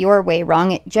doesn't make your way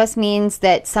wrong. It just means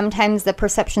that sometimes the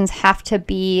perceptions have to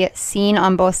be seen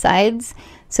on both sides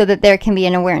so that there can be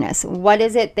an awareness. What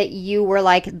is it that you were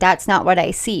like, that's not what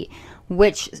I see?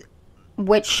 Which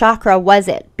chakra was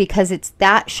it? Because it's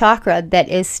that chakra that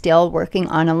is still working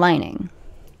on aligning.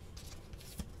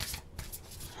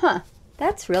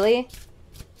 That's really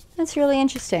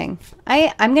interesting.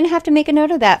 I'm going to have to make a note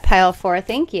of that, pile 4.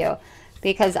 Thank you.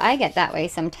 Because I get that way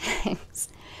sometimes.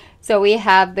 So we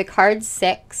have the card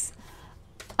 6,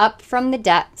 up from the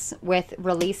depths with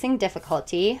releasing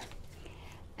difficulty.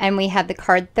 And we have the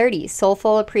card 30,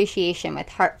 soulful appreciation with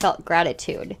heartfelt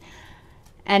gratitude.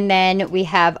 And then we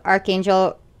have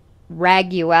Archangel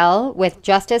Raguel with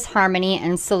justice, harmony,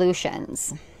 and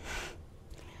solutions.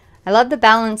 I love the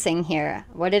balancing here.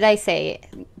 What did I say?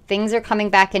 Things are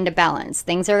coming back into balance.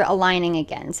 Things are aligning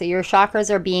again. So your chakras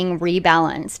are being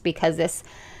rebalanced because this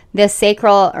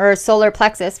sacral or solar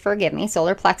plexus, forgive me,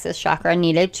 solar plexus chakra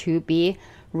needed to be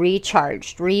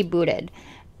recharged, rebooted.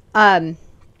 And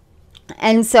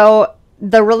so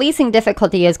the releasing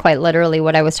difficulty is quite literally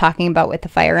what I was talking about with the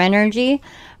fire energy.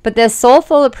 But this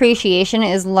soulful appreciation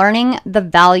is learning the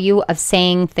value of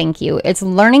saying thank you. It's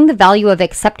learning the value of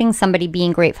accepting somebody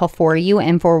being grateful for you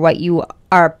and for what you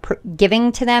are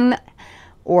giving to them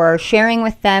or sharing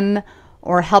with them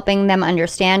or helping them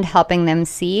understand, helping them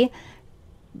see.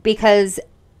 Because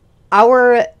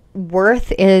our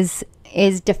worth is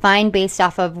defined based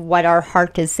off of what our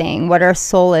heart is saying, what our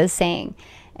soul is saying.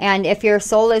 And if your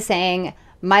soul is saying,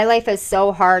 my life is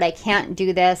so hard, I can't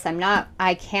do this,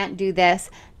 I can't do this.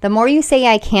 The more you say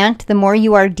I can't, the more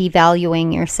you are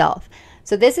devaluing yourself.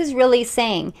 So this is really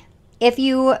saying, if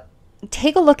you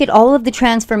take a look at all of the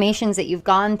transformations that you've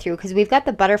gone through, because we've got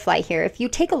the butterfly here. If you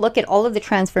take a look at all of the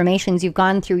transformations you've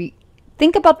gone through,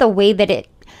 think about the way that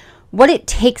what it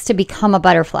takes to become a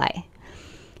butterfly.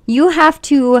 You have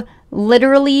to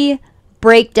literally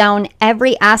break down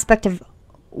every aspect of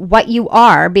what you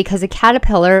are, because a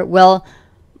caterpillar will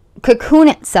cocoon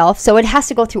itself, so it has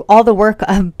to go through all the work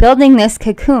of building this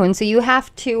cocoon. So you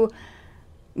have to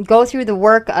go through the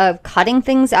work of cutting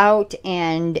things out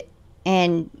and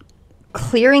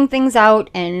clearing things out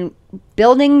and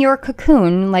building your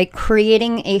cocoon, like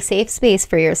creating a safe space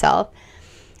for yourself.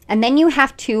 And then you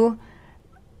have to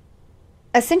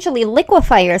essentially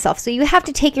liquefy yourself. So you have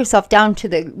to take yourself down to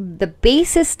the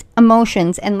basest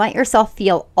emotions and let yourself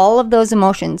feel all of those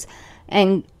emotions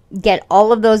and get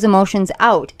all of those emotions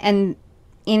out. And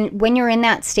when you're in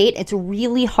that state, it's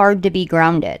really hard to be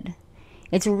grounded.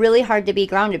 It's really hard to be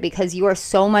grounded because you are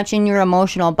so much in your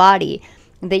emotional body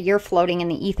that you're floating in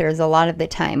the ethers a lot of the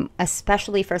time,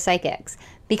 especially for psychics,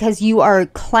 because you are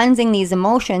cleansing these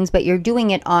emotions, but you're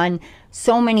doing it on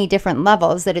so many different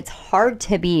levels that it's hard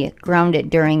to be grounded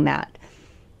during that.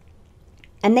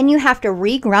 And then you have to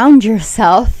reground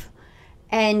yourself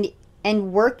and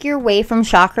work your way from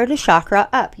chakra to chakra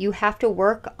up. You have to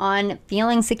work on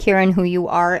feeling secure in who you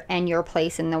are and your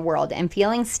place in the world, and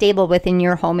feeling stable within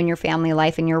your home and your family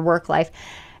life and your work life,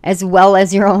 as well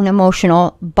as your own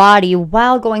emotional body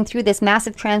while going through this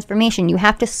massive transformation. You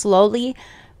have to slowly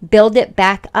build it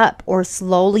back up, or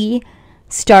slowly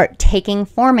start taking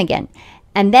form again.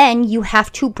 And then you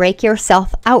have to break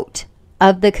yourself out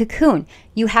of the cocoon.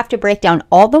 You have to break down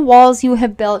all the walls you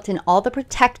have built and all the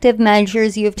protective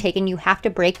measures you have taken. You have to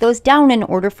break those down in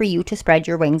order for you to spread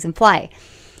your wings and fly.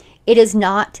 It is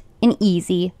not an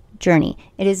easy journey.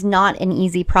 It is not an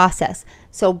easy process.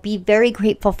 So be very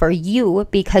grateful for you,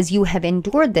 because you have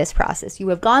endured this process. You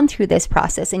have gone through this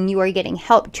process and you are getting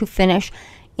help to finish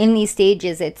in these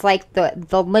stages. It's like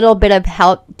the little bit of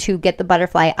help to get the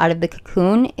butterfly out of the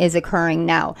cocoon is occurring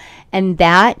now. And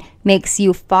that makes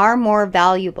you far more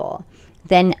valuable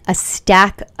than a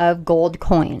stack of gold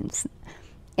coins.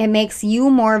 It makes you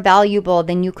more valuable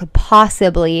than you could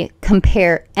possibly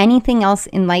compare anything else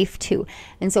in life to.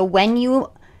 And so when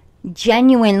you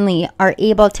genuinely are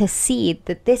able to see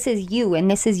that this is you and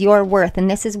this is your worth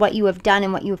and this is what you have done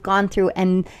and what you've gone through,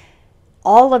 and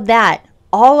all of that,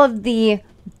 all of the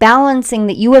balancing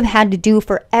that you have had to do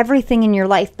for everything in your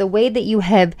life, the way that you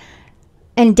have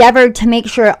endeavored to make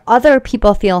sure other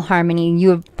people feel harmony,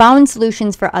 you have found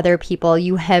solutions for other people,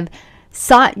 you have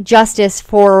sought justice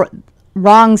for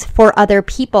wrongs for other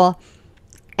people,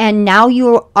 and now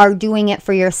you are doing it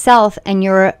for yourself, and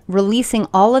you're releasing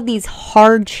all of these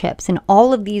hardships and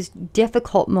all of these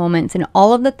difficult moments and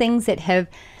all of the things that have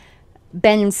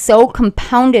been so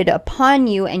compounded upon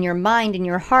you and your mind and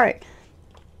your heart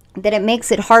that it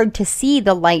makes it hard to see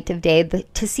the light of day,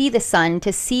 to see the sun,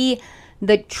 to see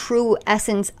the true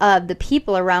essence of the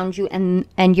people around you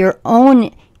and your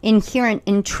own inherent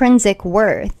intrinsic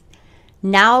worth.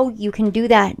 Now you can do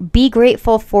that. Be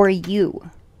grateful for you.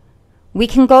 We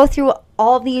can go through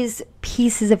all these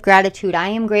pieces of gratitude. I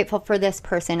am grateful for this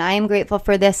person. I am grateful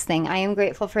for this thing. I am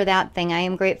grateful for that thing. I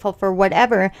am grateful for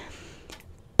whatever.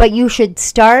 But you should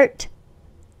start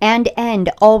and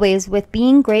end always with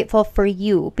being grateful for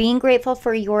you, being grateful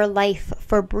for your life,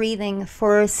 for breathing,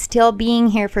 for still being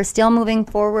here, for still moving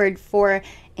forward, for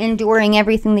enduring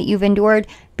everything that you've endured.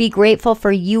 Be grateful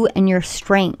for you and your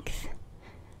strength,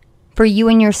 for you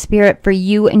and your spirit, for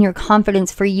you and your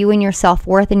confidence, for you and your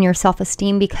self-worth and your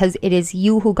self-esteem, because it is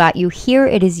you who got you here.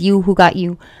 It is you who got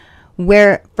you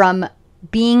where, from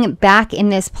being back in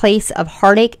this place of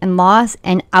heartache and loss,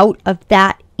 and out of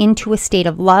that into a state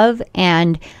of love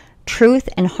and truth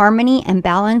and harmony and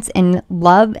balance and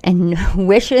love and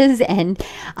wishes. And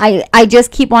I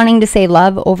just keep wanting to say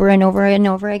love over and over and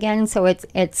over again. So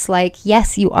it's like,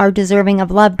 yes, you are deserving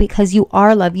of love, because you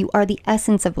are love. You are the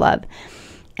essence of love.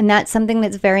 And that's something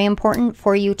that's very important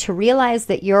for you to realize,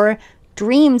 that your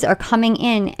dreams are coming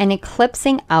in and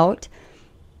eclipsing out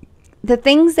the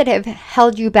things that have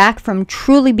held you back from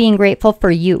truly being grateful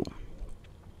for you.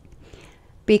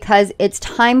 Because it's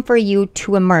time for you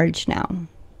to emerge now.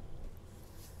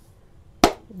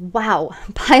 Wow,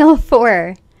 pile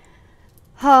 4.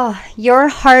 Oh, your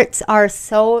hearts are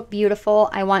so beautiful.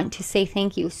 I want to say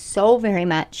thank you so very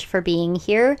much for being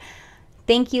here.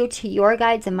 Thank you to your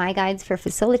guides and my guides for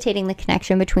facilitating the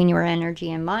connection between your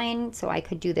energy and mine so I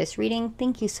could do this reading.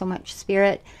 Thank you so much,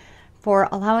 Spirit, for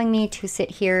allowing me to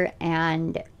sit here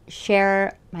and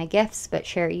share my gifts, but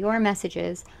share your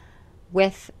messages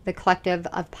with the collective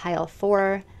of pile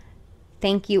 4.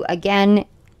 Thank you again.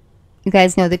 You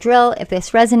guys know the drill. If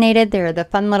this resonated, there are the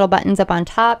fun little buttons up on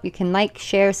top. You can like,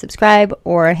 share, subscribe,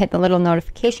 or hit the little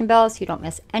notification bell so you don't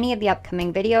miss any of the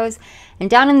upcoming videos. And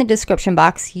down in the description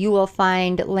box, you will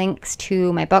find links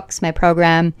to my books, my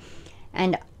program,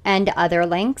 and other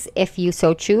links if you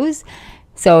so choose.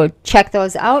 So check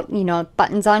those out. You know,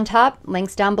 buttons on top,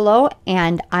 links down below.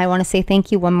 And I want to say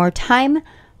thank you one more time.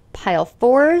 Pile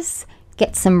 4s.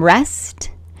 Get some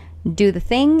rest, do the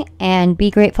thing, and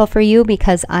be grateful for you,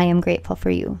 because I am grateful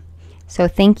for you. So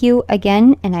thank you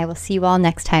again, and I will see you all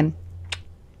next time.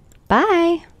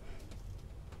 Bye.